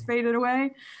 like it's faded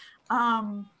away.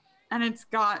 And it's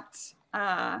got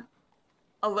a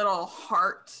little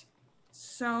heart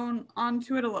sewn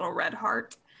onto it, a little red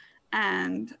heart.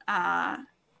 And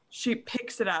she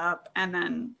picks it up and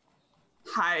then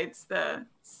hides the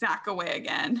sack away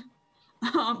again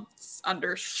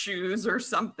under shoes or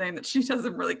something that she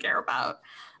doesn't really care about.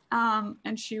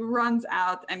 And she runs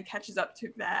out and catches up to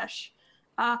Vesh.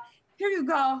 Here you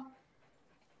go.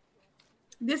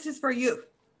 This is for you.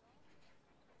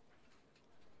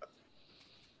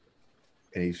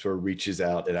 And he sort of reaches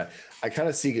out, and I kind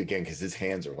of see it again because his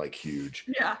hands are like huge.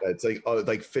 Yeah. It's like it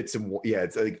like fits him. Yeah,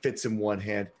 it's like fits in one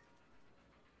hand.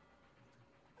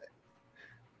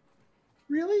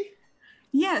 Really?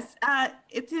 Yes,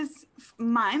 it is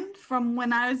mine from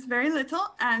when I was very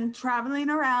little and traveling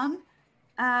around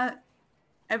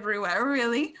everywhere,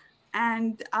 really.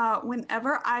 And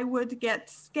whenever I would get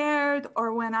scared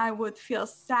or when I would feel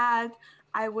sad,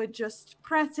 I would just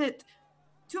press it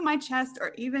to my chest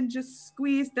or even just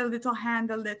squeeze the little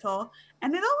hand a little.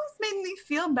 And it always made me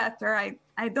feel better.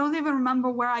 I don't even remember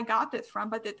where I got this from,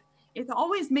 but it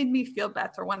always made me feel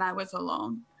better when I was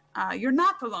alone. You're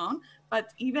not alone, but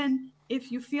even if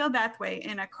you feel that way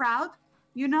in a crowd,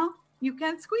 you know, you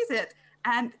can squeeze it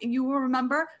and you will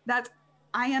remember that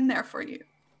I am there for you.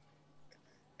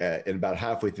 And about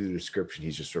halfway through the description,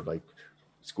 he's just sort of like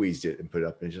squeezed it and put it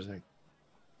up, and he's just like,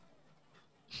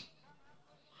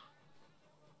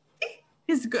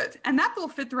 Is good. And that will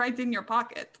fit right in your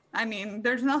pocket. I mean,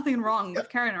 there's nothing wrong with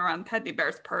carrying around teddy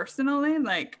bears personally.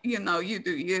 Like, you know, you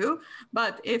do you.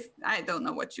 But if I don't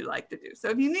know what you like to do. So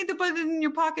if you need to put it in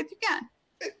your pocket, you can.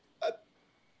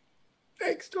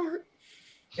 thanks, Dort.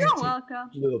 You're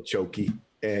welcome. A little chokey.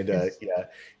 And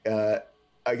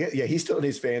I guess, yeah, he's still in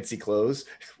his fancy clothes,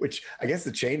 which I guess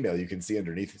the chainmail you can see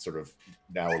underneath it sort of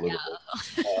now a little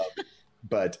bit.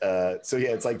 But so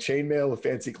yeah, it's like chainmail with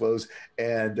fancy clothes.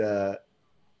 And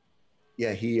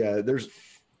yeah,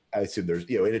 I assume there's,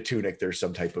 you know, in a tunic, there's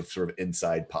some type of sort of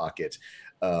inside pocket.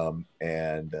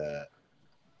 And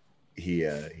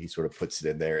he sort of puts it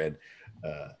in there and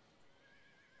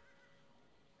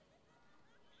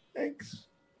thanks.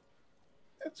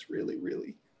 That's really,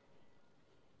 really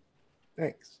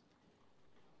thanks.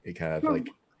 He kind of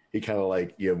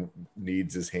like, you know,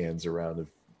 needs his hands around him.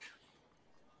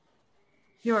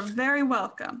 You're very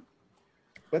welcome.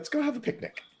 Let's go have a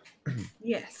picnic.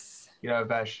 Yes. You know,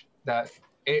 Vesh, that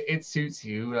it suits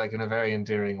you like in a very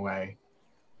endearing way.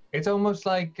 It's almost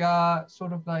like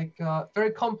sort of like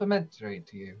very complimentary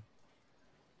to you.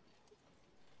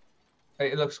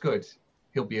 It looks good.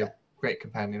 He'll be a great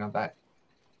companion, I bet.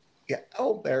 Yeah.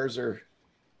 Oh, they're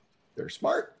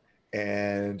smart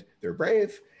and they're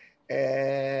brave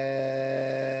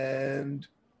and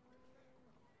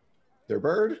they're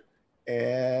bird,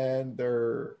 and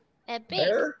they're They're big.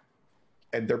 bear,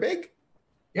 and they're big.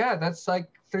 Yeah, that's like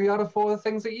 3 out of 4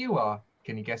 things that you are.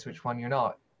 Can you guess which one you're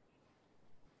not?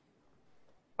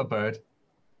 A bird.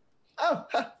 Oh,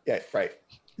 yeah, right.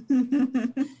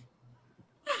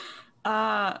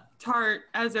 Tart,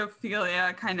 as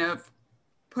Ophelia kind of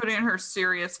putting her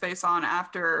serious face on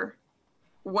after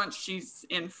once she's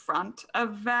in front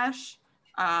of Vesh,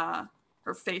 her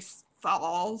face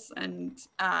falls and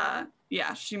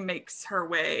she makes her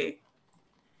way,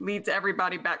 leads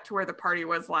everybody back to where the party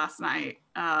was last night,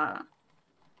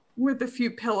 with a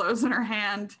few pillows in her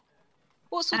hand.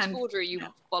 What sort of order are you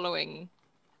following,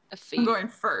 Ophelia? I'm going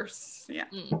first, yeah.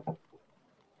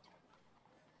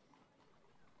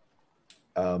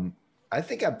 I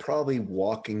think I'm probably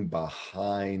walking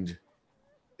behind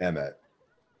Emmett.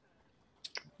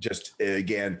 Just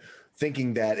again,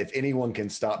 thinking that if anyone can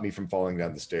stop me from falling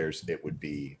down the stairs, it would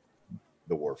be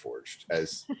the Warforged,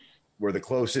 as we're the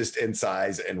closest in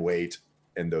size and weight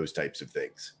and those types of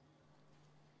things.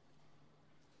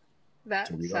 That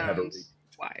So we don't sounds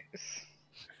wise.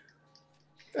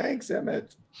 Thanks,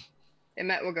 Emmett.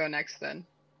 Emmett will go next then.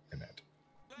 Emmett.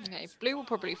 Okay, Blue will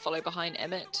probably follow behind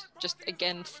Emmett, just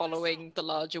again following the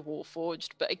larger Warforged,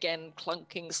 but again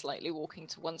clunking slightly, walking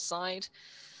to one side.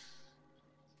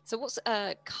 So what's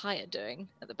Kaya doing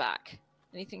at the back?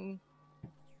 Anything?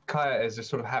 Kaya is just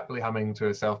sort of happily humming to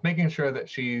herself, making sure that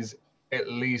she's at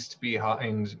least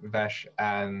behind Vesh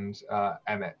and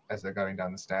Emmett as they're going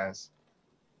down the stairs.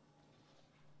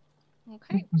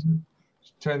 Okay.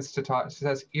 She turns to Tart. She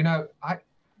says, "You're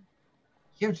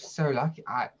just so lucky.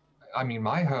 I mean,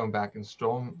 my home back in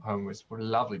Stormhome was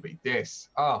lovely, but this,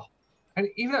 and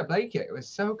even at Blanket, it was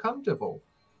so comfortable."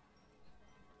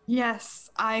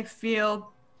 Yes, I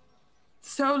feel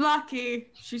so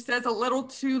lucky, she says a little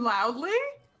too loudly,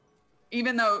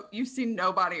 even though you see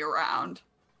nobody around.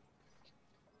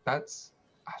 That's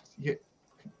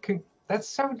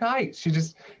so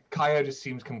nice. Kaya just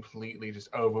seems completely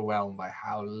just overwhelmed by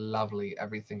how lovely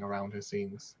everything around her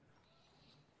seems.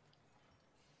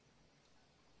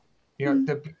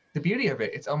 The beauty of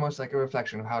it, it's almost like a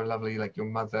reflection of how lovely like your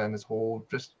mother and this whole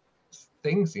just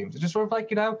thing seems. It's just sort of like,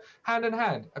 hand in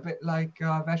hand, a bit like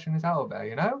Vesh and his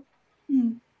owlbear,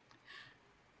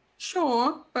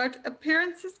 Sure, but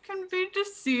appearances can be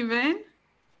deceiving.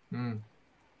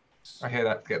 I hear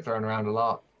that get thrown around a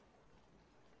lot.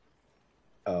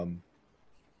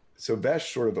 So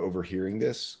Vesh, sort of overhearing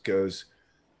this, goes,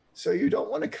 "So you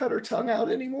don't want to cut her tongue out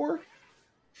anymore?"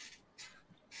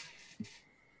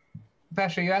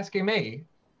 Vesh, are you asking me?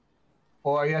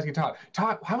 Or are you asking Tart?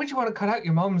 Tart, why would you want to cut out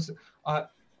your mom's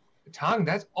tongue?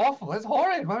 That's awful. That's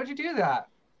horrid. Why would you do that?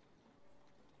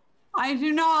 I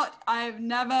do not. I've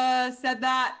never said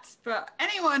that. For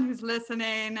anyone who's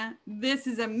listening, this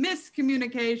is a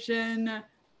miscommunication.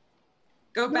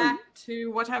 Go back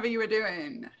to whatever you were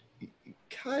doing.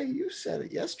 Kai, you said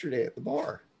it yesterday at the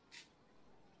bar.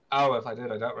 Oh, if I did,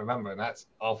 I don't remember. And that's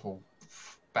awful.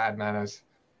 Bad manners.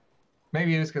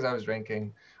 Maybe it was because I was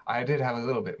drinking. I did have a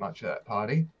little bit much at that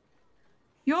party.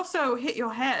 You also hit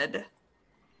your head.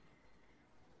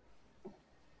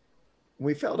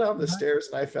 We fell down the stairs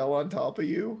and I fell on top of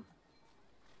you.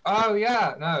 Oh,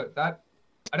 yeah. No, I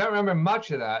don't remember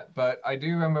much of that, but I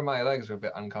do remember my legs were a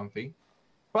bit uncomfy.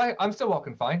 But I'm still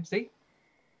walking fine. See?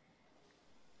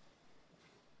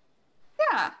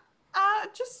 Yeah.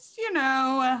 Just,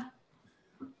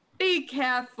 be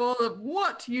careful of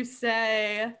what you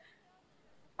say.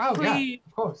 Oh, Please. yeah,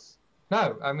 of course.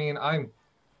 No, I mean, I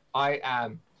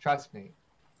am, trust me,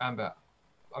 Amber,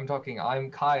 I'm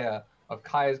Kaya of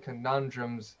Kaya's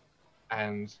Conundrums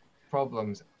and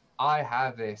Problems. I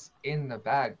have this in the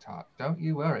bag, Tart. Don't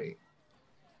you worry.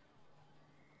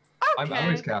 Okay. I'm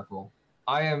always careful.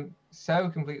 I am so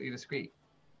completely discreet.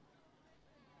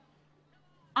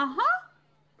 Uh-huh.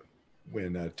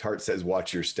 When Tart says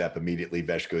watch your step, immediately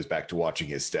Vesh goes back to watching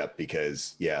his step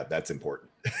because, yeah, that's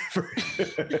important.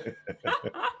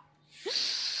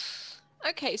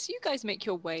 Okay, so you guys make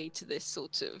your way to this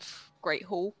sort of great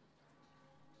hall.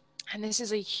 And this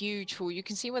is a huge hall. You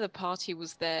can see where the party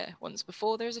was there once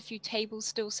before. There's a few tables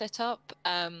still set up.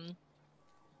 And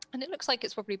it looks like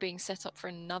it's probably being set up for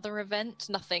another event.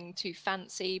 Nothing too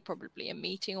fancy, probably a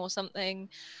meeting or something.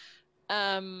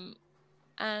 And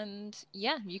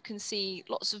yeah, you can see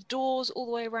lots of doors all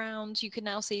the way around. You can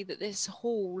now see that this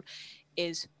hall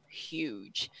is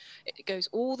huge. It goes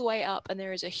all the way up and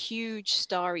there is a huge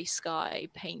starry sky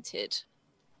painted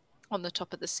on the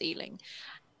top of the ceiling.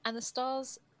 And the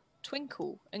stars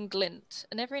twinkle and glint.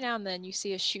 And every now and then you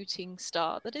see a shooting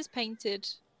star that is painted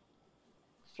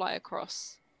fly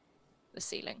across the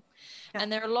ceiling. Yeah.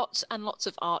 And there are lots and lots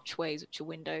of archways, which are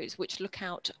windows, which look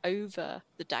out over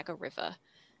the Dagger River.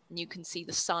 And you can see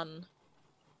the sun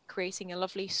creating a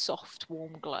lovely, soft,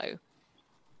 warm glow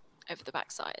over the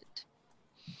backside.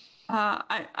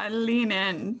 I lean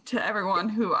in to everyone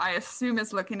who I assume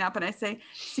is looking up and I say,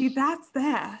 see, that's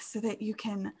there so that you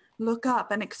can look up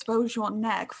and expose your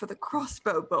neck for the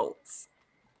crossbow bolts.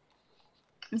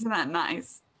 Isn't that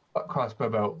nice? What crossbow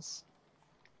bolts?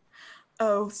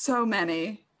 Oh, so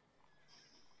many.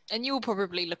 And you will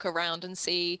probably look around and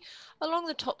see along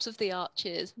the tops of the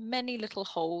arches many little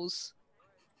holes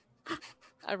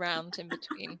around in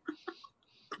between.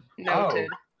 Noted.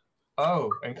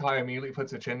 Oh, and Kai immediately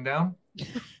puts her chin down,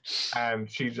 and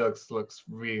she just looks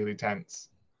really tense.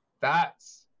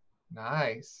 That's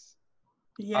nice.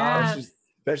 Yes.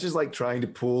 That's just like trying to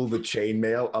pull the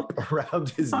chainmail up around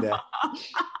his neck.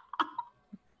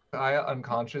 Kaya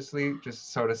unconsciously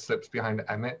just sort of slips behind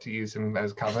Emmett to use him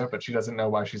as cover, but she doesn't know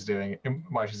why she's doing it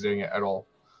at all.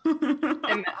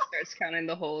 Emmett starts counting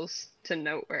the holes to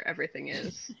note where everything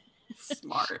is.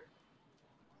 Smart.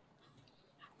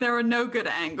 There are no good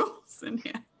angles in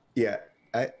here. Yeah,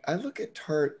 I look at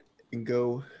Tart and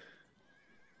go,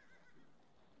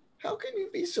 how can you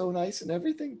be so nice and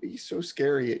everything be so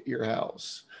scary at your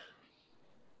house?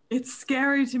 It's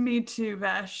scary to me too,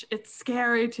 Vesh. It's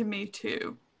scary to me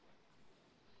too.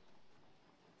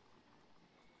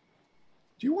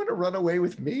 Do you want to run away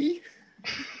with me?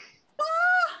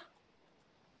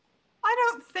 I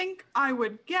don't think I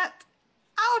would get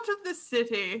out of the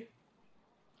city.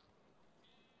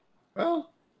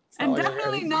 Well, it's And like I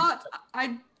definitely really- not,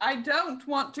 I don't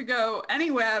want to go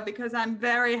anywhere because I'm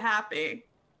very happy.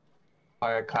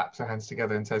 Kaya claps her hands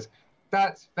together and says,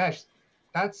 "That's Vesh.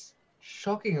 That's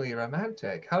shockingly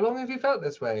romantic. How long have you felt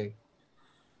this way?"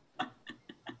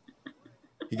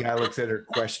 He kind of looks at her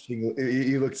questioningly.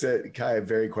 He looks at Kaya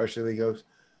very questioningly. He goes,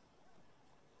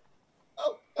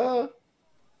 "Oh,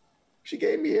 she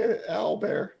gave me an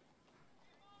owlbear."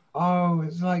 Oh,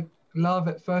 it's like love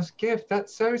at first gift.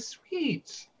 That's so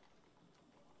sweet.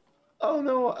 Oh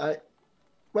no, I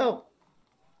love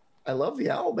the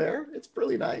owlbear. It's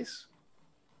really nice.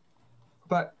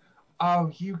 But oh,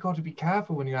 you got to be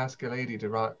careful when you ask a lady to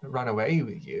run away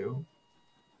with you.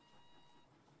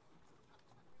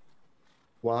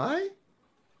 Why?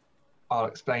 I'll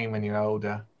explain when you're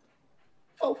older.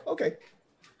 Oh, okay.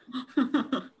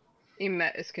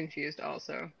 Emet is confused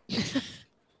also.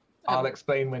 I'll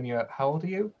explain when you're. How old are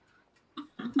you?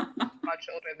 Much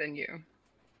older than you.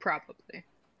 Probably.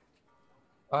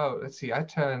 Oh, let's see. I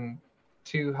turn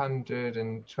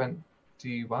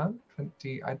 221.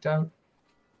 20. I don't.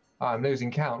 Oh, I'm losing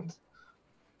count.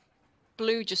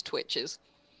 Blue just twitches.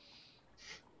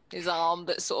 His arm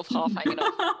that's sort of half hanging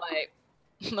off, like,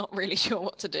 not really sure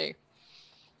what to do.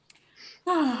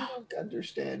 I don't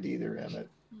understand either, Emmett.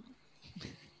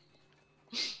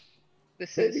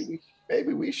 This is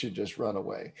Maybe we should just run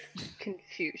away.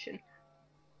 confusion.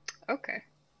 Okay.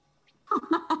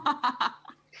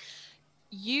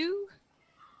 You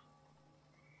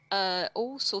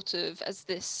all sort of, as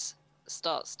this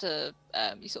starts to,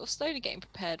 you sort of slowly getting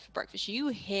prepared for breakfast, you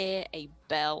hear a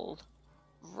bell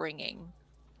ringing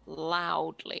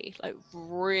loudly, like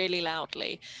really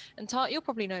loudly. And Tart, you'll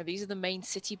probably know these are the main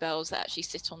city bells that actually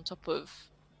sit on top of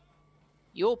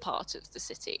your part of the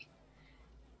city.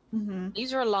 Mm-hmm.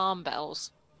 These are alarm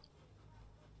bells.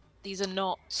 These are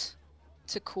not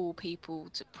to call people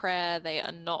to prayer. They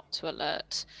are not to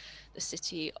alert the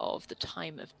city of the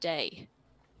time of day.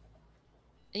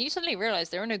 And you suddenly realize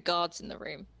there are no guards in the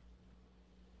room.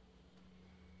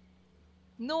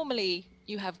 Normally,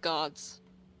 you have guards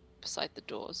beside the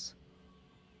doors.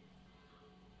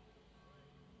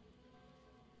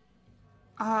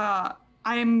 I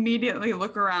immediately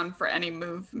look around for any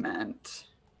movement.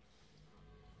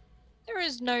 There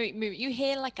is no movement. You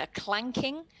hear like a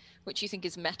clanking, which you think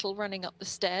is metal running up the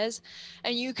stairs,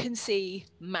 and you can see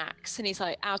Max, and he's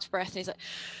like out of breath, and he's like,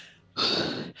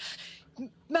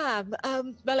 "Ma'am,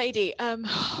 my lady,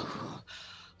 oh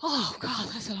God,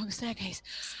 that's a long staircase.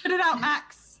 Spit it out,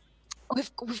 Max.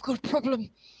 We've got a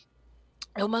problem.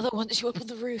 Your mother wants you up on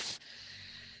the roof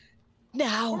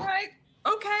now." All right.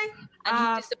 Okay. And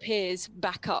he disappears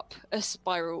back up a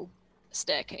spiral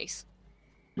staircase.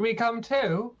 Do we come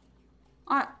too?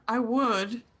 I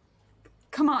would.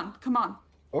 Come on.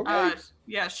 Okay.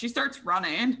 Yeah, she starts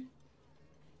running.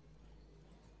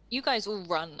 You guys all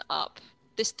run up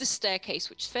this staircase,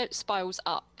 which spirals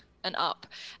up, and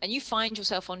you find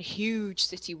yourself on huge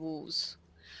city walls.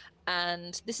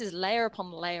 And this is layer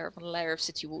upon layer upon layer of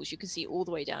city walls. You can see all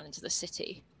the way down into the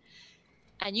city.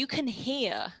 And you can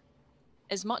hear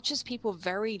as much as people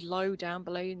very low down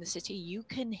below in the city, you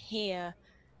can hear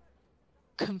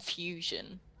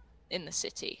confusion in the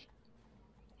city.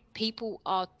 People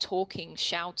are talking,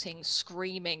 shouting,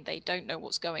 screaming. They don't know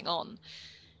what's going on.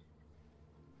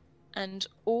 And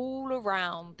all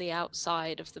around the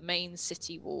outside of the main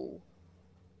city wall,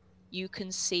 you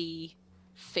can see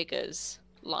figures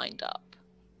lined up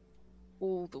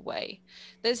all the way.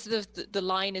 There's the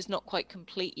line is not quite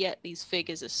complete yet. These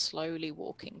figures are slowly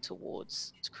walking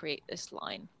towards to create this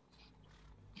line.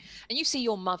 And you see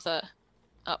your mother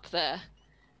up there,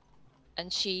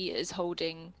 and she is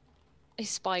holding a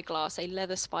spyglass, a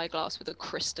leather spyglass with a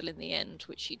crystal in the end,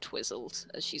 which she twizzled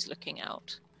as she's looking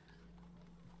out.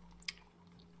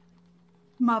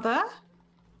 Mother?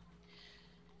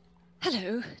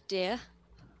 Hello, dear.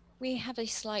 We have a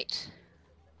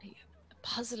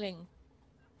puzzling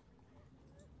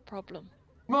problem.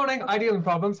 Morning, Ideal and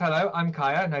Problems. Hello, I'm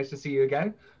Kaya. Nice to see you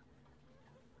again.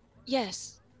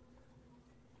 Yes.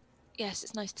 Yes,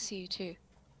 it's nice to see you too.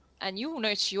 And you will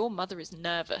notice your mother is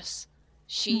nervous.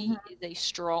 She is a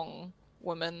strong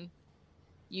woman.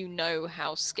 You know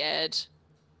how scared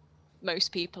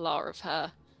most people are of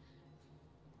her.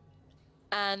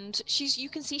 And you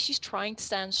can see she's trying to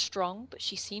stand strong, but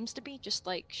she seems to be just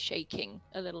like shaking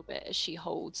a little bit as she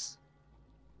holds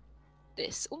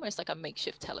this, almost like a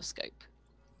makeshift telescope.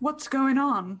 What's going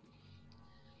on?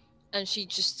 And she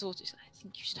just thought, I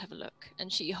think you should have a look.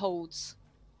 And she holds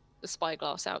the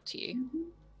spyglass out to you. Mm-hmm.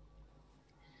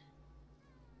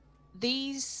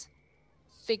 These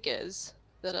figures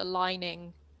that are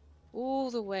lining all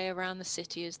the way around the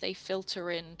city as they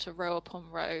filter in to row upon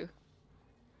row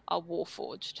are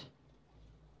warforged.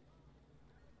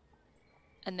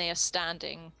 And they are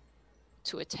standing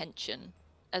to attention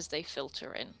as they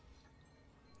filter in.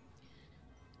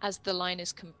 As the line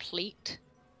is complete,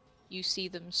 you see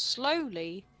them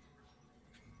slowly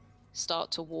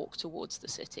start to walk towards the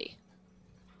city.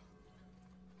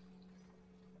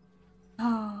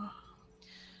 Oh.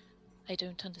 I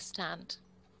don't understand.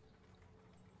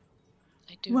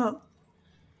 I do. Well,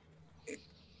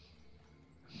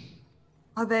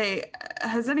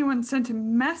 has anyone sent a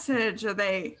message?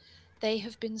 They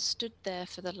have been stood there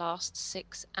for the last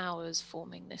 6 hours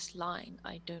forming this line.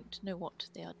 I don't know what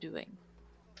they are doing.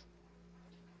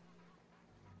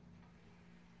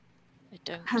 I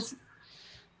don't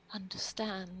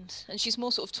understand. And she's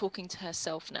more sort of talking to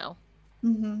herself now.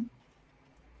 Mm-hmm.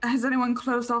 Has anyone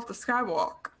closed off the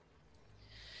skywalk?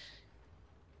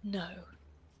 No.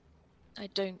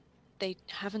 They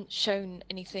haven't shown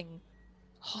anything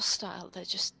hostile. They're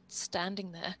just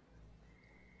standing there.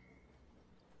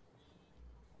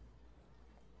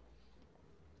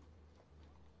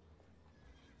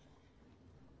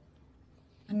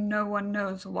 And no one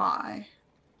knows why.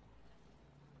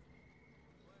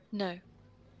 No.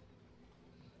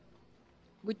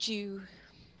 Would you,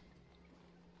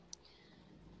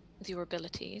 with your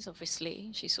abilities, obviously,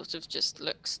 she sort of just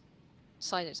looks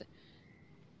sideways.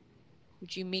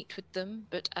 Would you meet with them,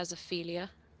 but as Ophelia?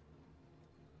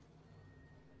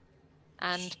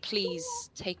 And please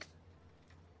take...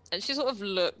 And she sort of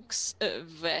looks at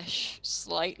Vesh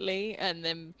slightly, and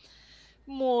then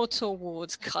more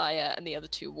towards Kaya and the other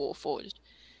two Warforged.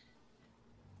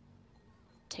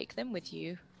 Take them with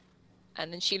you.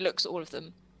 And then she looks at all of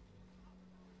them.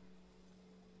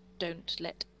 Don't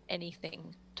let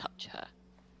anything touch her.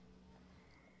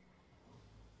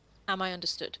 Am I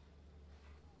understood?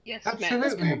 Yes,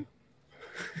 Absolutely. ma'am.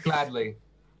 Gladly.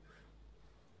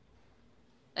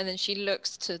 And then she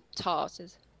looks to Tar,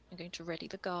 says, I'm going to ready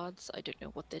the guards. I don't know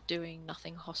what they're doing.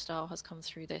 Nothing hostile has come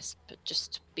through this, but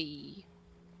just be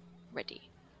ready.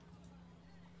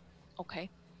 Okay.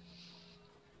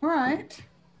 All right.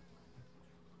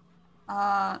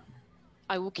 I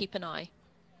will keep an eye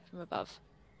from above.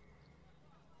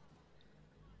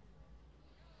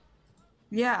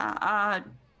 Yeah,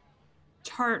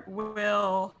 Tart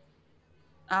will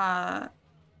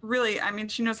really, I mean,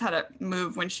 she knows how to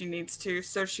move when she needs to,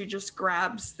 so she just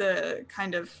grabs the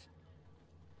kind of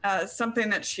something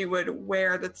that she would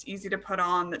wear that's easy to put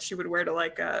on, that she would wear to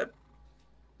like a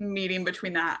meeting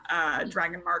between that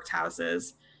dragon marked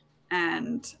houses,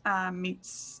 and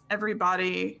meets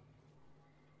everybody,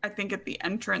 I think, at the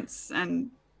entrance. And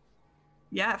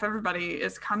yeah, if everybody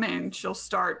is coming, she'll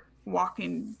start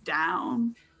walking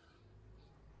down.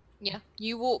 Yeah,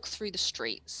 you walk through the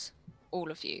streets,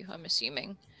 all of you, I'm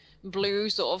assuming. Blue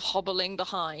sort of hobbling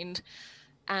behind,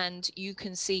 and you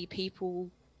can see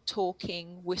people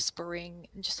talking, whispering,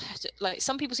 and just like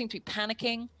some people seem to be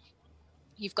panicking.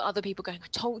 You've got other people going, I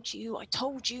told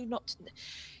you not to,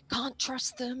 can't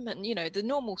trust them, and you know, the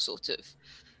normal sort of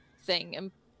thing.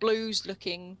 And Blue's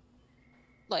looking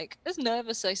like as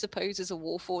nervous, I suppose, as a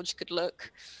Warforged could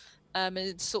look. And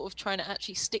it's sort of trying to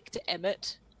actually stick to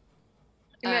Emmett.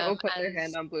 Emmett will put their as-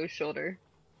 hand on Blue's shoulder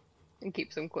and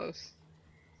keeps them close.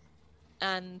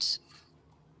 And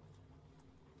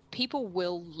people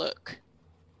will look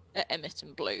at Emmett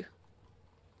and Blue.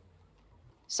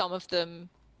 Some of them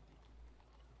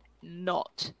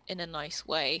not in a nice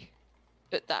way,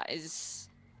 but that is...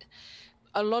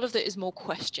 A lot of it is more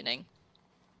questioning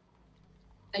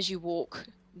as you walk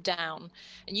down,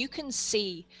 and you can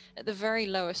see at the very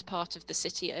lowest part of the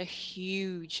city a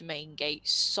huge main gate,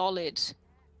 solid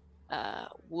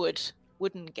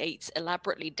wooden gates,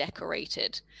 elaborately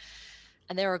decorated,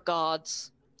 and there are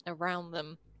guards around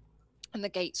them, and the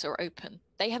gates are open.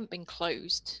 They haven't been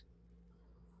closed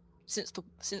since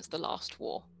the last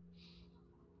war,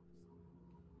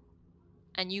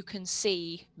 and you can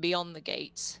see beyond the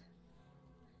gates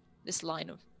this line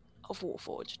of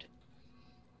Warforged.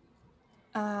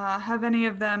 Have any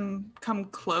of them come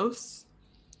close?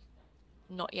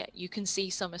 Not yet. You can see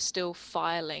some are still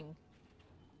filing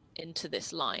into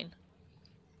this line.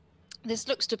 This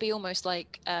looks to be almost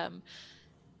like a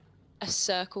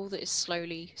circle that is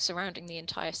slowly surrounding the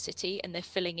entire city, and they're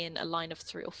filling in a line of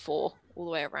 3 or 4 all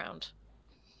the way around.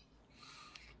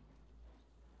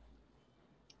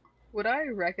 Would I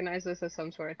recognize this as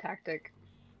some sort of tactic?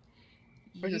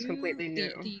 Or is this completely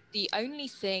new? The only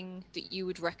thing that you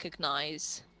would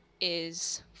recognize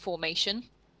is formation.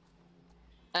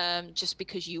 Just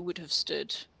because you would have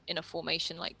stood in a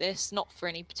formation like this, not for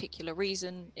any particular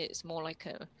reason. It's more like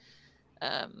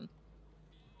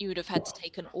you would have had to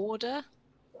take an order,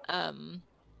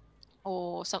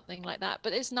 or something like that.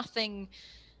 But there's nothing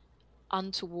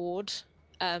untoward.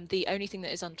 The only thing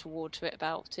that is untoward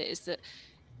about it is that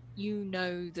you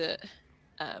know that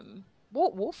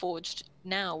Warforged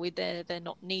now, they're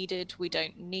not needed. We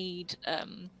don't need.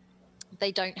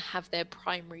 They don't have their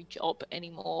primary job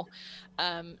anymore,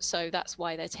 so that's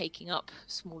why they're taking up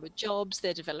smaller jobs.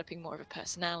 They're developing more of a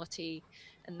personality,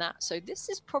 and that. So this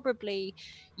is probably,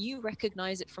 you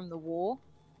recognize it from the war,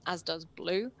 as does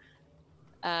Blue.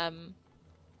 But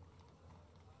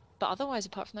otherwise,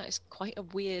 apart from that, it's quite a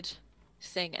weird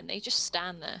thing, and they just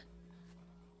stand there,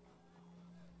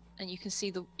 and you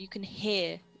can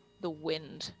hear the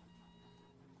wind.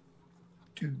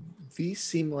 Do these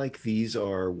seem like these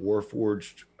are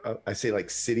Warforged? I say like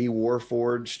city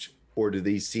Warforged, or do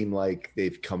these seem like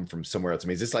they've come from somewhere else? I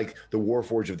mean, is this like the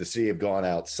Warforged of the city have gone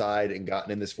outside and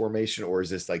gotten in this formation, or is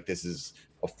this like this is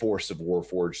a force of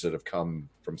Warforged that have come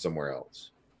from somewhere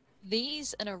else?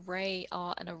 These are an array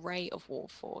of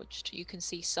Warforged. You can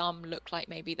see some look like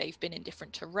maybe they've been in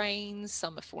different terrains,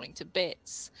 some are falling to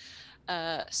bits,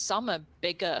 some are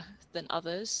bigger than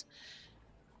others.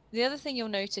 The other thing you'll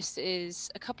notice is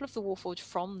a couple of the Warforged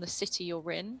from the city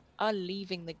you're in are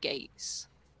leaving the gates,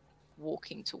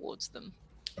 walking towards them.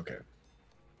 Okay.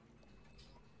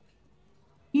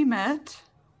 Emmett,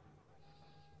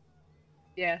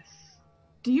 Yes.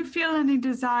 do you feel any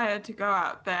desire to go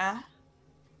out there?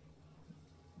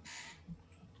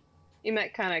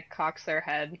 Emmett kind of cocks their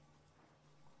head.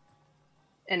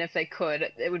 And if they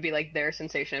could, it would be like their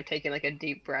sensation of taking like a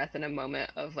deep breath in a moment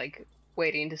of like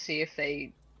waiting to see if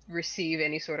they receive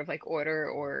any sort of like order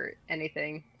or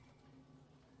anything.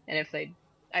 And if they,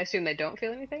 I assume they don't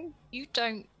feel anything? You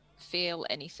don't feel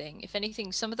anything. If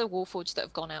anything, some of the Warforged that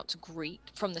have gone out to greet,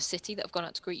 from the city that have gone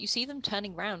out to greet, you see them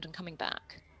turning round and coming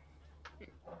back.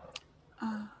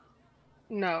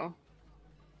 No.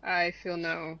 I feel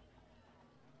no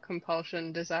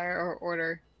compulsion, desire, or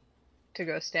order to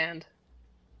go stand.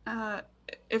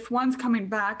 If one's coming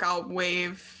back, I'll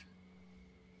wave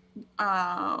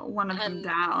one of them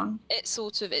down. It's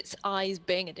sort of its eyes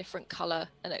being a different color,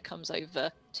 and it comes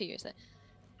over to you. So,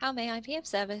 how may I be of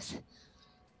service?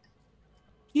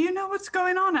 Do you know what's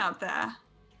going on out there?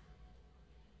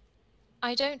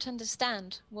 I don't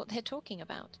understand what they're talking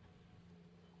about.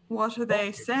 What are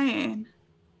they saying?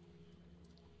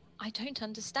 I don't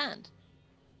understand.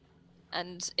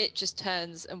 And it just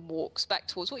turns and walks back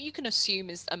towards what you can assume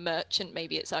is a merchant,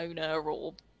 maybe its owner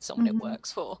or someone it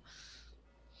works for.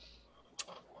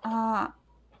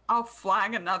 I'll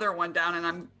flag another one down, and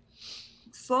I'm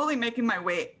slowly making my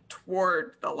way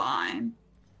toward the line.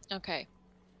 Okay.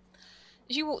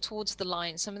 As you walk towards the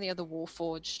line, some of the other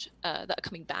Warforged that are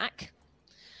coming back,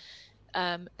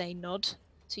 they nod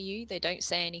to you. They don't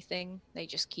say anything. They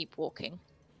just keep walking.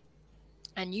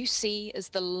 And you see as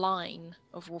the line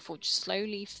of Warforged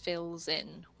slowly fills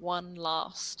in one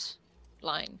last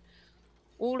line,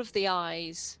 all of the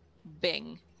eyes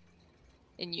bing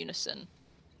in unison.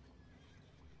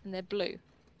 And they're blue.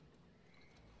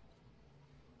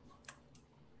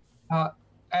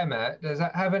 Emma, does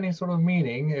that have any sort of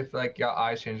meaning if, like, your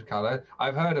eyes change color?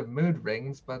 I've heard of mood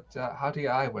rings, but how do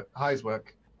your eyes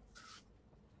work?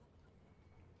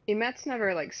 Emet's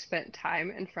never like spent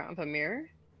time in front of a mirror,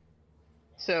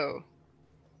 so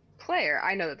player,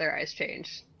 I know that their eyes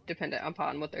change dependent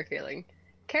upon what they're feeling.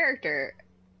 Character,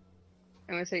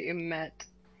 I'm gonna say Emet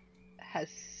has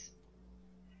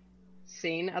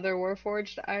seen other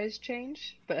Warforged eyes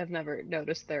change, but have never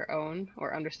noticed their own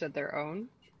or understood their own.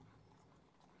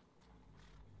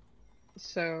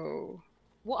 So,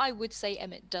 What I would say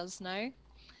Emmett does know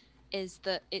is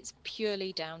that it's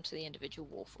purely down to the individual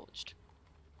Warforged.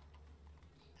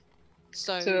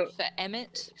 So for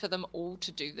Emmett, for them all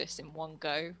to do this in one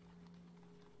go,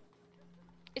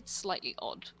 it's slightly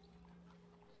odd.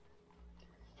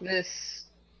 This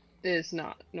is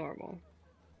not normal.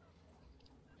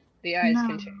 The eyes No.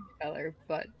 can change color,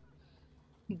 but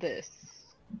this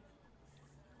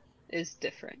is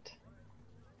different.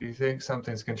 Do you think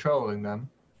something's controlling them?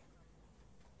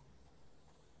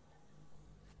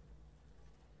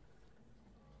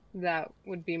 That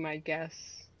would be my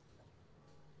guess.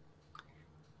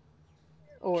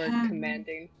 Or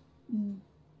commanding.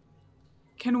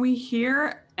 Can we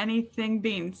hear anything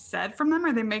being said from them?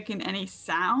 Are they making any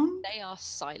sound? They are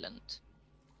silent.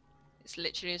 It's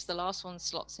literally as the last one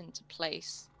slots into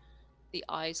place, the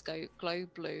eyes glow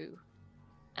blue,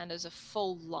 and as a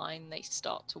full line they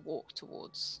start to walk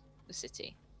towards the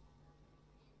city.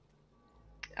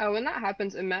 When that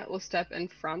happens, Emet will step in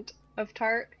front of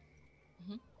Tart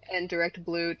and direct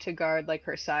Blue to guard like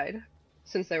her side,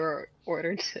 since they were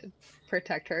ordered to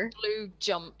protect her. Blue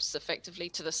jumps effectively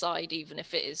to the side, even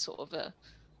if it is sort of a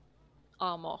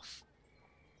arm off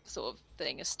sort of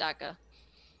thing, a stagger.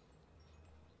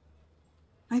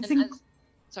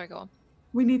 Sorry, go on.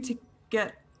 We need to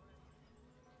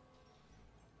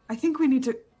I think we need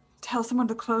to tell someone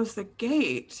to close the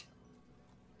gate.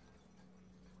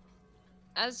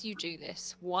 As you do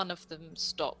this, one of them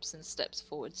stops and steps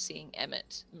forward, seeing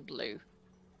Emmett and Blue,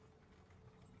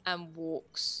 and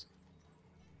walks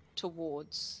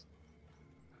towards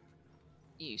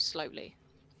you slowly.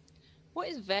 What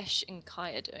is Vesh and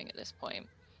Kaya doing at this point?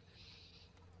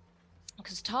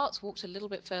 Because Tart's walked a little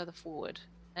bit further forward,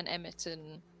 and Emmett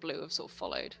and Blue have sort of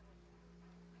followed.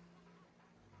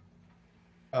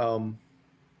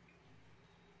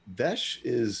 Vesh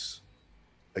is,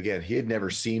 again, he had never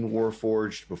seen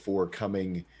Warforged before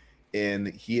coming in.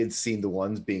 He had seen the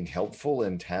ones being helpful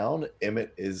in town.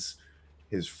 Emmett is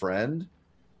his friend.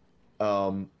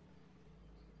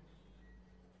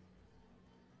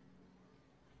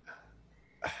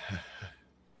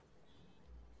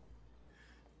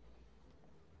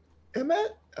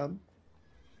 Emmett,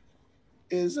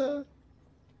 is that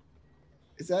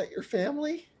your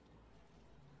family?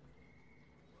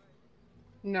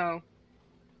 No.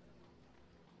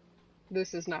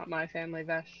 This is not my family,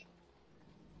 Vesh.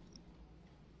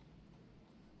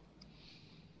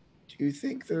 Do you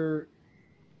think they're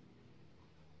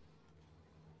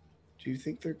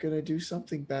gonna do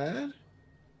something bad?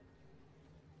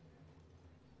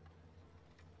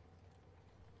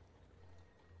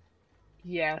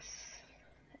 Yes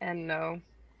and no.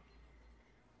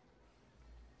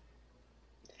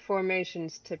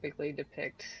 Formations typically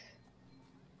depict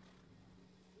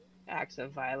acts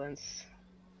of violence,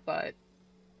 but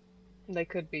they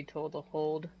could be told to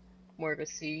hold more of a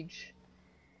siege,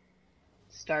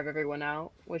 starve everyone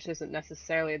out, which isn't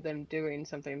necessarily them doing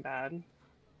something bad.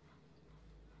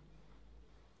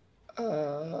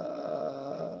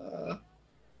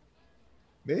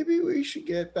 Maybe we should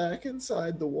get back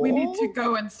inside the wall. We need to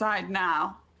go inside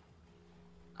now.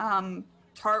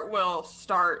 Tart will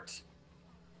start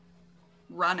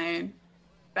running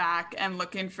back and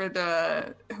looking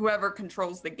for whoever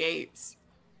controls the gates.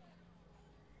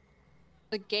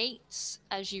 The gates,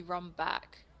 as you run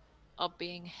back, are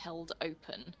being held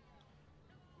open.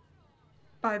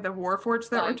 By the Warforged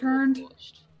that returned?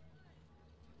 Warforged.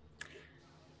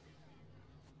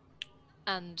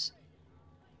 And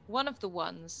one of the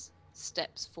ones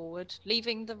steps forward,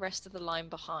 leaving the rest of the line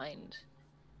behind,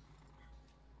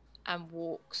 and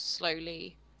walks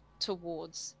slowly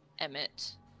towards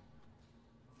Emmett.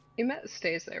 Emet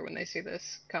stays there when they see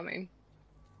this coming.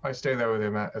 I stay there with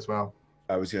him as well.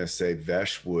 I was going to say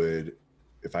Vesh would,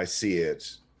 if I see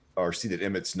it, or see that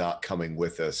Emmett's not coming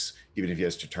with us, even if he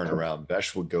has to turn around,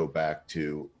 Vesh would go back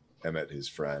to Emmett, his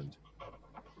friend.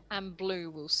 And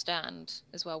Blue will stand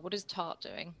as well. What is Tart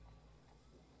doing?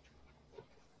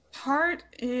 Tart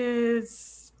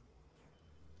is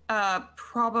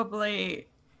probably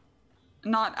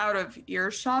not out of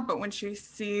earshot, but when she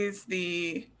sees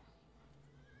the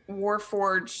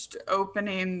Warforged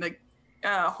opening the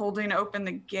holding open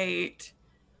the gate,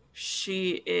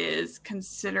 she is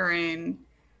considering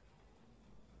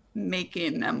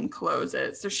making them close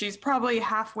it. So she's probably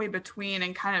halfway between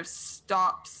and kind of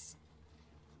stops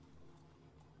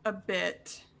a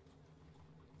bit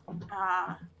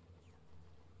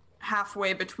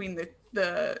halfway between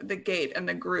the gate and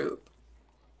the group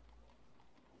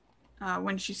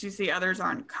when she sees the others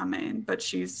aren't coming, but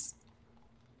she's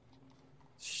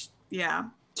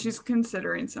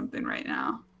considering something right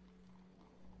now.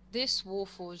 This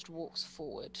Warforged walks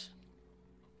forward.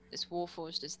 This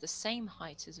Warforged is the same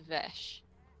height as Vesh.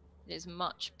 It is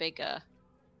much bigger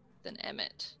than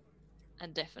Emmett,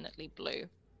 and definitely blue.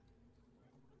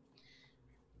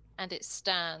 And it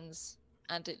stands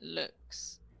and it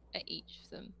looks at each of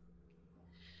them.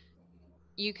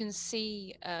 You can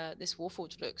see this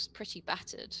Warforged looks pretty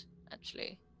battered,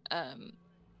 actually.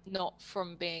 Not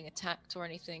from being attacked or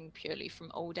anything, purely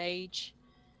from old age.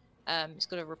 It's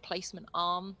got a replacement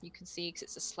arm, you can see, because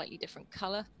it's a slightly different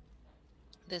color.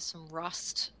 There's some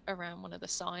rust around one of the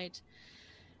side.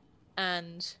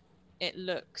 And it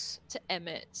looks to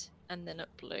Emmett and then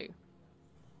at Blue.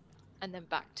 And then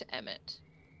back to Emmett.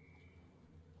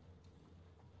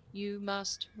 You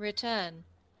must return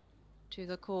to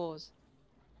the cause.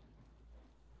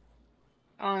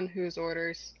 On whose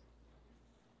orders?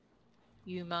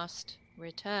 You must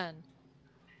return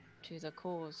to the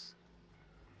cause.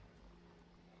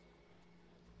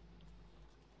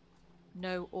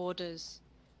 No orders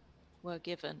were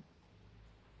given.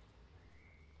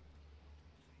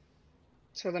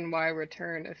 So then why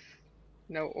return if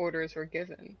no orders were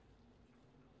given?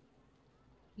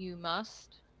 You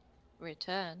must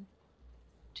return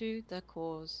to the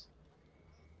cause.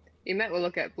 Emet will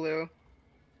look at Blue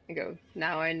and go,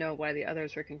 now I know why the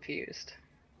others were confused.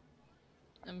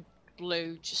 And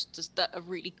Blue just does that a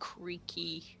really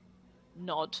creaky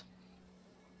nod.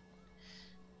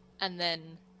 And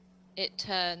then it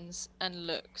turns and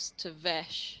looks to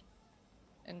Vesh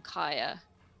and Kaya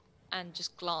and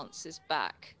just glances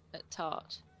back at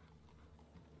Tart.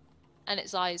 And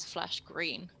its eyes flash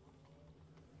green.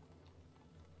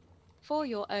 For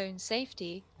your own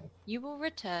safety, you will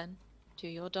return to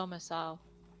your domicile.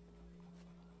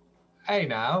 Hey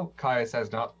now, Kaya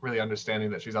says, not really understanding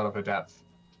that she's out of her depth.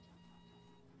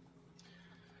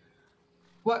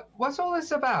 What's all this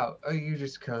about? Are you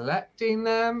just collecting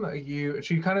them? Are you?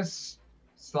 She kind of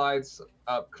slides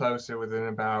up closer within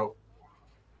about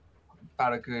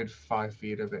a good 5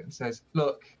 feet of it and says,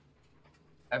 "Look,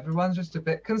 everyone's just a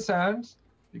bit concerned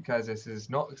because this is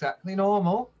not exactly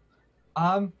normal.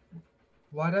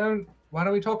 Why don't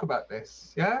we talk about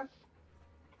this? Yeah."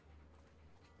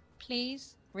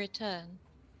 Please return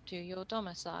to your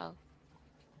domicile.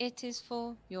 It is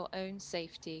for your own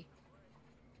safety.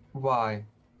 Why?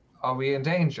 Are we in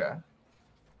danger?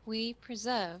 We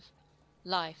preserve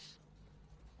life.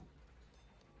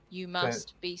 You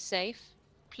must be safe.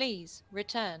 Please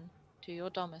return to your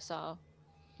domicile.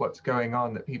 What's going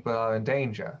on that people are in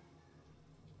danger?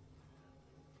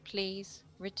 Please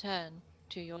return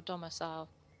to your domicile.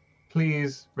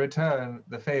 Please return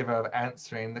the favor of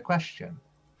answering the question.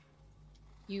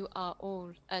 You are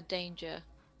all a danger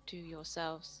to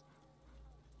yourselves.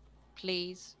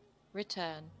 Please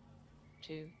return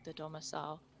to the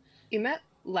domicile. Emet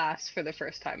laughs for the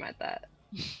first time at that.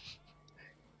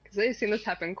 Because they've seen this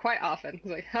happen quite often.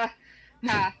 He's like, ha,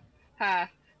 ha, ha,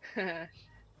 ha.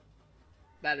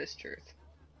 That is truth.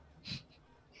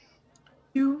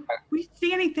 Do we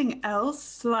see anything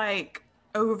else, like,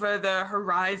 over the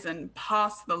horizon,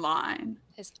 past the line?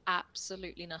 There's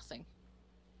absolutely nothing.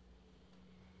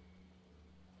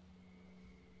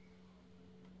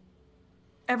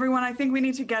 Everyone, I think we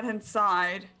need to get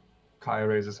inside. Kaya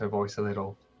raises her voice a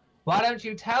little. Why don't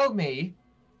you tell me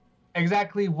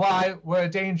exactly why we're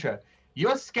in danger?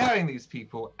 You're scaring these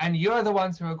people, and you're the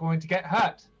ones who are going to get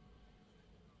hurt.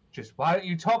 Just why don't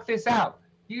you talk this out?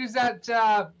 Use that,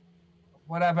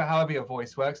 however your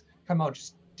voice works. Come on,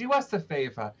 just do us the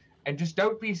favor, and just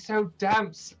don't be so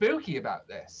damn spooky about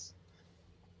this.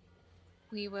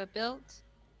 We were built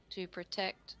to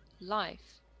protect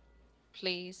life.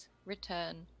 Please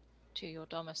return to your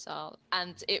domicile.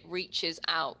 And it reaches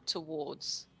out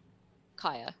towards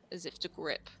Kaya as if to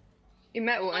grip.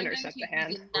 Emet will intercept the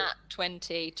hand. Nat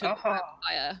 20 to grab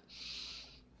Kaya.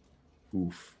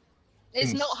 Oof.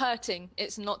 It's not hurting.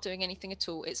 It's not doing anything at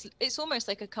all. It's almost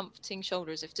like a comforting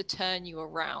shoulder, as if to turn you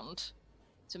around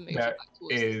to move you There back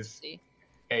towards is the sea.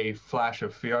 a flash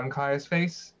of fear on Kaya's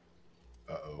face,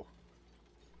 Uh-oh.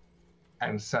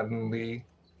 and suddenly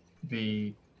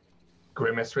the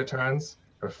grimace returns.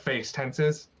 Her face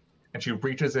tenses, and she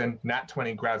reaches in, Nat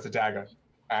 20 grabs the dagger,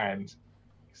 and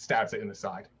stabs it in the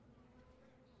side.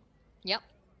 Yep,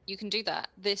 you can do that.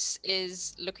 This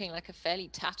is looking like a fairly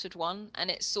tattered one, and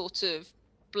it sort of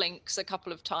blinks a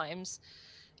couple of times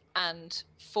and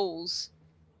falls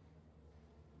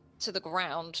to the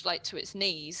ground, like to its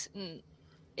knees, and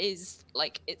is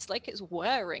like it's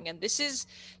whirring. And this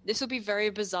will be very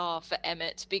bizarre for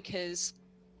Emmett, because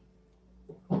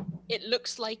it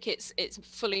looks like it's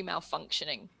fully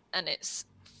malfunctioning and it's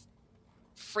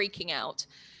freaking out.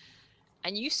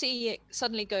 And you see it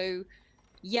suddenly go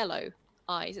yellow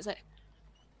eyes. It's like,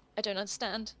 I don't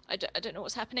understand. I don't know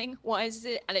what's happening. Why is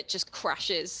it? And it just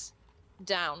crashes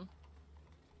down.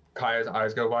 Kaya's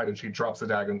eyes go wide and she drops the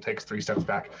dagger and takes 3 steps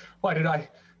back. Why did I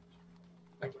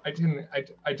didn't.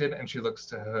 And she looks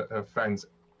to her friends.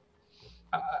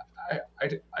 I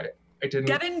didn't.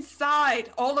 Get inside,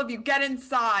 all of you. Get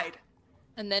inside.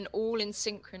 And then all I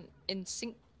can't even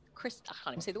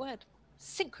say the word.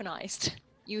 Synchronized.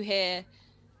 You hear,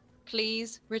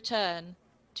 please return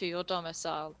to your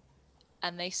domicile.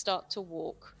 And they start to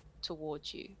walk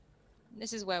towards you. And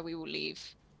this is where we will leave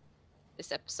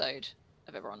this episode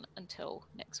of Eberron until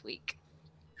next week.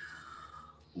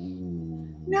 Ooh.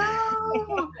 No!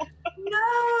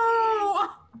 No!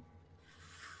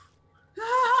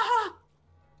 Ah!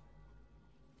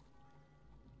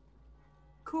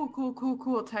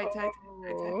 Cool. Tight.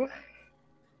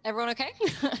 Everyone okay?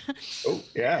 Oh,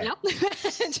 yeah. Yep.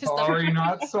 Just Sorry,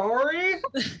 not sorry.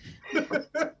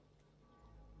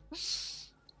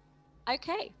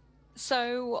 Okay,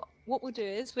 so what we'll do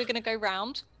is we're going to go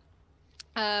round.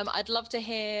 I'd love to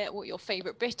hear what your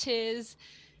favorite bit is,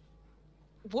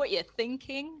 what you're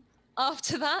thinking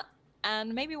after that,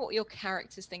 and maybe what your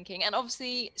character's thinking. And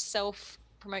obviously,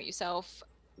 promote yourself,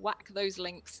 whack those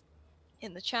links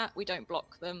in the chat. We don't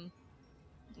block them,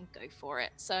 and go for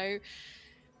it. So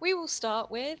we will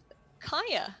start with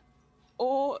Kaya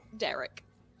or Derek.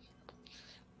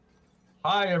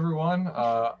 Hi, everyone.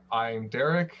 I'm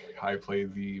Derek. I play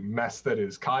the mess that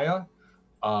is Kaya.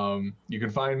 You can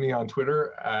find me on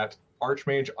Twitter at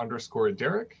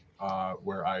archmage_Derek,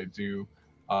 where I do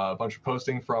a bunch of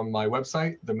posting from my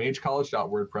website,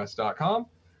 themagecollege.wordpress.com,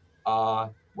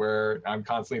 where I'm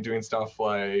constantly doing stuff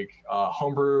like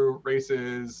homebrew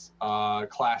races,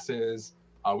 classes.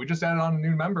 We just added on a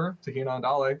new member, Tahina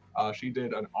Andale. She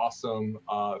did an awesome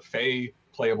Fae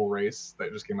playable race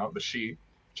that just came out, the She.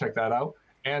 Check that out.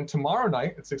 And tomorrow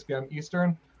night at 6 p.m.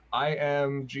 Eastern, I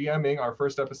am GMing our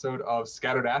first episode of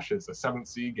Scattered Ashes, a 7th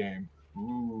Sea game.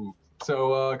 Ooh.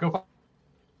 So go find.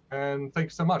 And thank you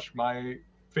so much. My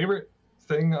favorite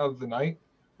thing of the night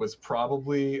was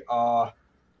probably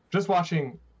just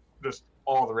watching just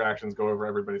all the reactions go over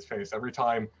everybody's face. Every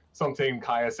time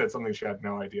Kaya said something she had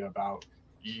no idea about,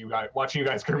 watching you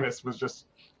guys grimace was just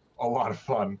a lot of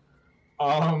fun.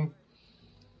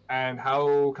 And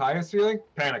how Kaya's feeling?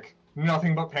 Panic.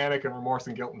 Nothing but panic and remorse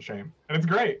and guilt and shame. And it's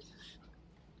great.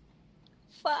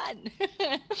 Fun.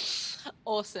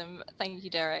 Awesome. Thank you,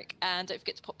 Derek. And don't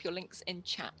forget to pop your links in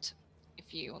chat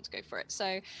if you want to go for it.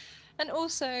 So, and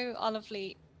also our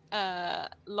lovely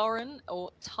Lauren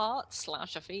or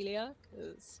Tart/Ophelia,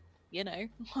 because, you know.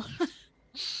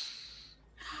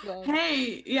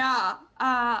 Hey, yeah.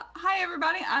 Hi,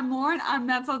 everybody. I'm Lauren. I'm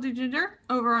That Salty Ginger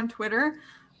over on Twitter.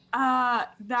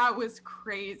 That was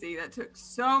crazy. That took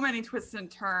so many twists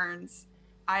and turns.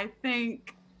 I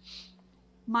think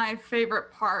my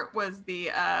favorite part was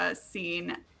the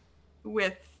scene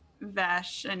with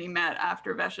Vesh and Emet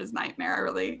after Vesh's nightmare. I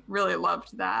really, really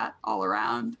loved that all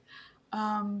around.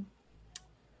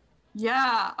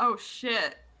 Yeah. Oh,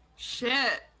 shit.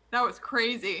 That was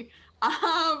crazy.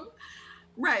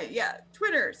 Right, yeah.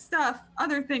 Twitter, stuff,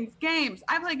 other things, games.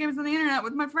 I play games on the internet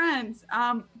with my friends.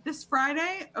 This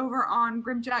Friday over on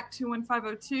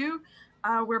Grimjack21502,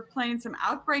 we're playing some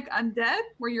Outbreak Undead,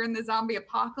 where you're in the zombie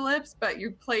apocalypse, but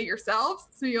you play yourself,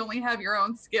 so you only have your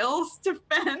own skills to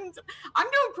fend. I'm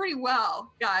doing pretty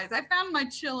well, guys. I found my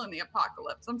chill in the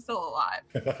apocalypse. I'm still alive.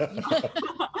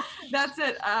 That's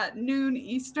at noon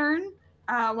Eastern,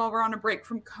 while we're on a break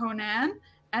from Conan.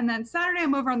 And then Saturday,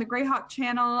 I'm over on the Greyhawk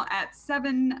channel at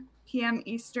 7 p.m.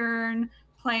 Eastern,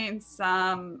 playing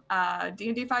some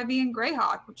D&D 5e in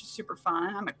Greyhawk, which is super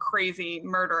fun. I'm a crazy,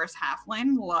 murderous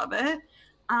halfling. Love it.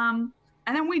 And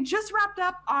then we just wrapped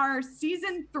up our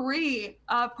Season 3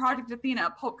 of Project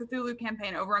Athena, Pulp Cthulhu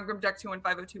campaign over on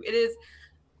Grimjack21502. It is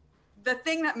the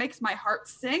thing that makes my heart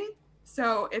sing.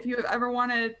 So if you have ever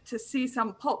wanted to see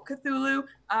some Pulp Cthulhu,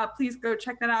 please go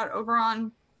check that out over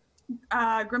on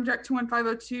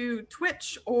Grimjack21502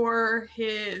 Twitch or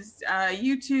his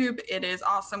YouTube. It is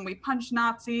awesome. We punch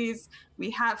Nazis, we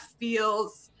have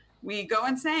feels, we go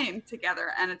insane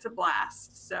together, and it's a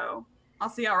blast. So I'll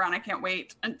see y'all around. I can't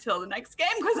wait until the next game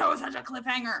because that was such a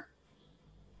cliffhanger.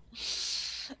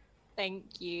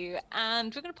 Thank you.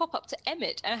 And we're going to pop up to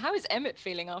Emmett. And how is Emmett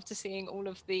feeling after seeing all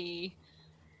of the...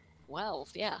 Well,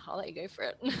 yeah, I'll let you go for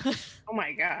it. Oh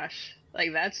my gosh.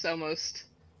 Like, that's almost,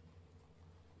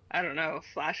 I don't know,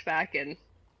 flashback, and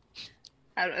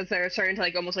they're starting to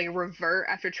like almost like revert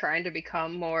after trying to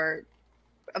become more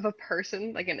of a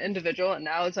person, like an individual, and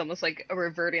now it's almost like a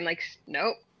reverting, like,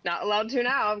 nope, not allowed to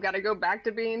now. I've got to go back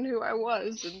to being who I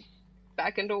was and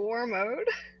back into war mode.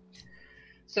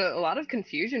 So a lot of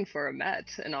confusion for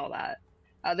Amet and all that.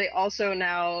 They also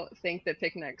now think that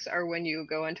picnics are when you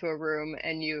go into a room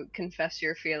and you confess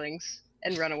your feelings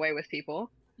and run away with people.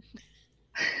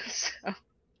 So,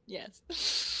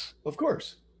 Yes. Of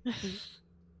course.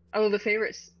 oh, the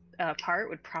favorite part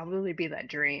would probably be that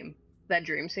dream. That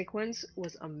dream sequence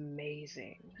was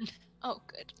amazing. Oh,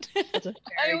 good. That's a I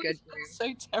very always good dream.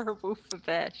 feel so terrible for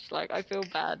Besh. Like, I feel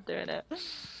bad doing it.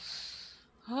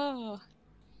 Oh.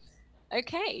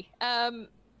 Okay.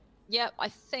 Yeah, I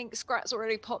think Scrat's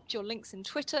already popped your links in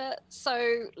Twitter.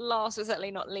 So, last but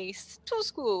certainly not least, Tool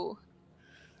School.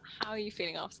 How are you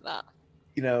feeling after that?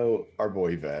 You know, our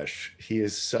boy Vesh, he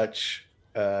is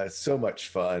so much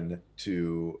fun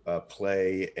to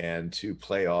play and to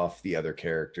play off the other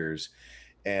characters.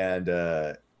 And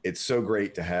it's so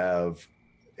great to have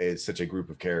such a group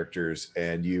of characters,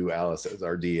 and you, Alice, as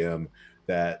our DM,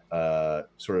 that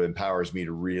sort of empowers me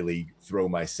to really throw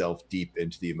myself deep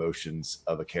into the emotions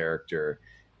of a character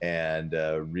and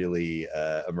really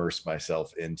immerse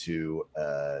myself into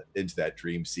that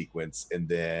dream sequence, and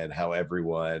then how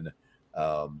everyone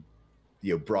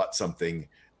brought something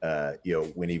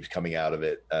when he was coming out of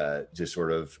it, to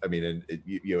sort of, I mean, and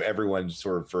everyone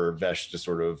sort of for Vesh to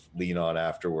sort of lean on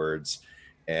afterwards,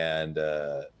 and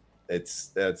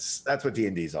that's what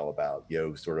D&D is all about.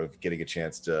 Sort of getting a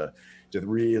chance to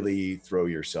really throw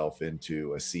yourself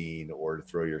into a scene or to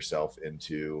throw yourself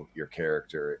into your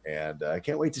character, and I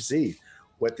can't wait to see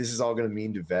what this is all going to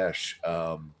mean to Vesh.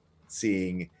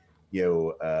 Seeing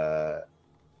a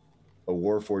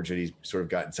Warforged that he's sort of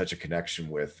gotten such a connection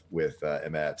with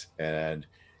Emmet, and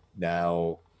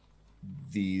now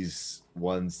these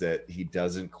ones that he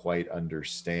doesn't quite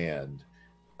understand.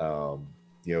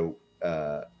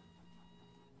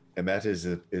 Emmet is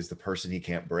the person he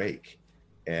can't break,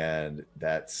 and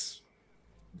it's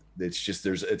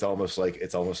almost like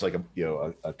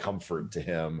a comfort to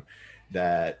him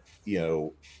that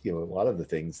a lot of the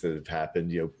things that have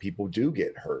happened, people do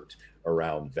get hurt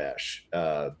around Vesh.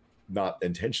 Not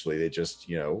intentionally, they just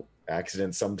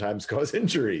accidents sometimes cause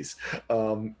injuries,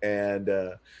 but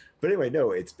anyway,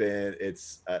 no,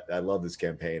 I love this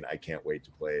campaign. I can't wait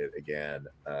to play it again,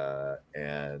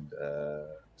 and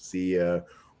see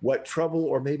what trouble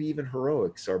or maybe even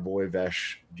heroics our boy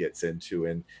Vesh gets into,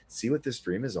 and see what this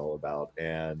dream is all about,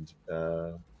 and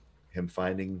him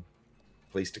finding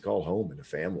a place to call home and a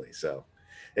family. So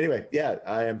anyway, yeah,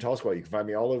 I am Tall Squall. You can find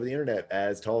me all over the internet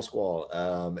as Tall Squall.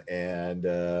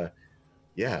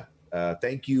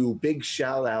 Thank you. Big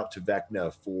shout out to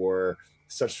Vecna for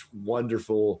such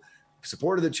wonderful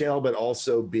support of the channel, but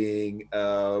also being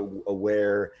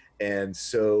aware and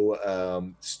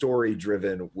so story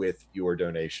driven with your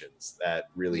donations. That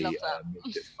really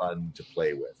makes it fun to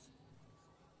play with.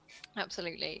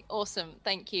 Absolutely. Awesome.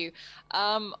 Thank you.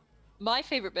 My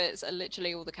favorite bits are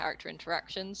literally all the character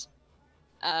interactions.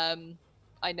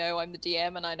 I know I'm the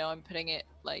DM and I know I'm putting it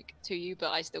to you, but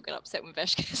I still get upset when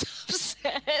Vesh gets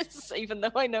upset, even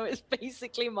though I know it's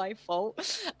basically my fault.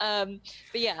 But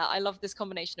yeah, I love this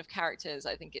combination of characters.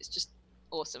 I think it's just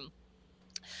awesome.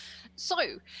 So,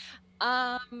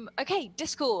 okay,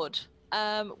 Discord.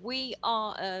 We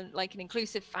are an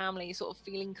inclusive family sort of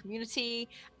feeling community,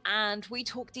 and we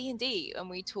talk D&D and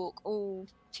we talk all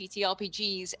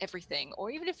TTRPGs, everything. Or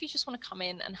even if you just want to come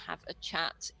in and have a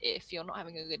chat, if you're not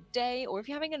having a good day, or if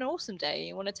you're having an awesome day and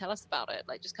you want to tell us about it,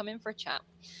 just come in for a chat.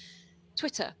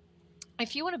 Twitter.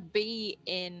 If you want to be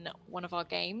in one of our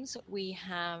games, we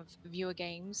have viewer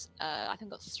games. I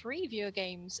think we've got 3 viewer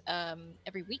games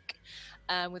every week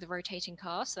with a rotating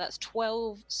cast. So that's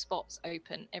 12 spots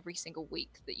open every single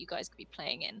week that you guys could be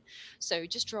playing in. So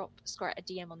just drop Scrat a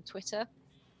DM on Twitter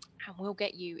and we'll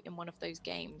get you in one of those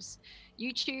games.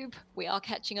 YouTube, we are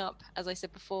catching up. As I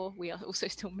said before, we are also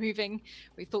still moving.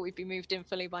 We thought we'd be moved in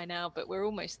fully by now, but we're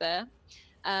almost there.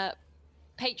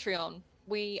 Patreon.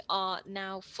 We are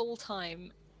now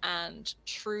full-time and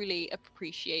truly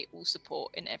appreciate all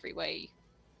support in every way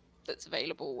that's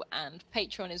available. And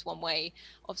Patreon is one way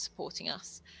of supporting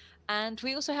us. And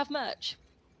we also have merch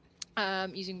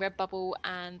using Redbubble.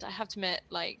 And I have to admit,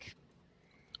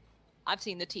 I've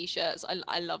seen the t-shirts.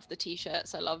 I love the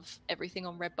t-shirts. I love everything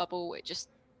on Redbubble. It just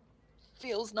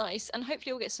feels nice, and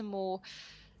hopefully we'll get some more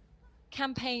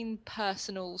campaign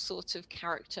personal sort of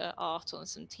character art on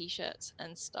some t-shirts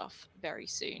and stuff very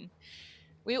soon.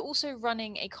 We're also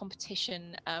running a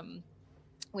competition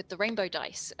with the rainbow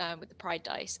dice, with the pride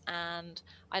dice, and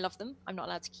I love them. I'm not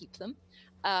allowed to keep them.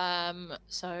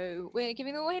 So we're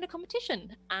giving them away in a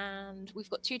competition, and we've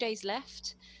got 2 days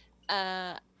left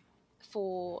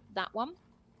for that one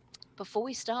before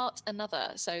we start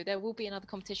another. So there will be another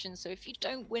competition. So if you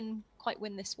don't quite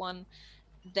win this one,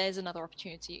 there's another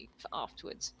opportunity for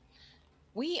afterwards.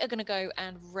 We are going to go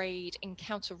and raid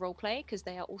Encounter Roleplay because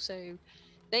they are also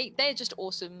they're just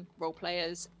awesome role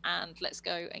players, and let's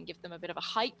go and give them a bit of a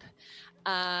hype.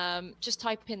 Just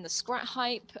type in the Scrat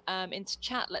hype into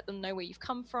chat, let them know where you've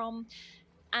come from.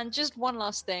 And just one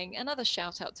last thing, another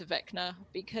shout out to Vecna,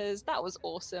 because that was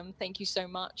awesome. Thank you so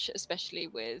much, especially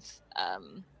with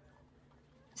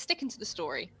sticking to the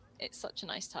story. It's such a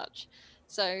nice touch.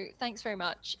 So thanks very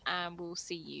much, and we'll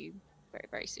see you very,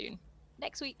 very soon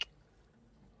next week.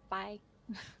 Bye.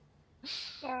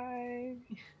 Bye.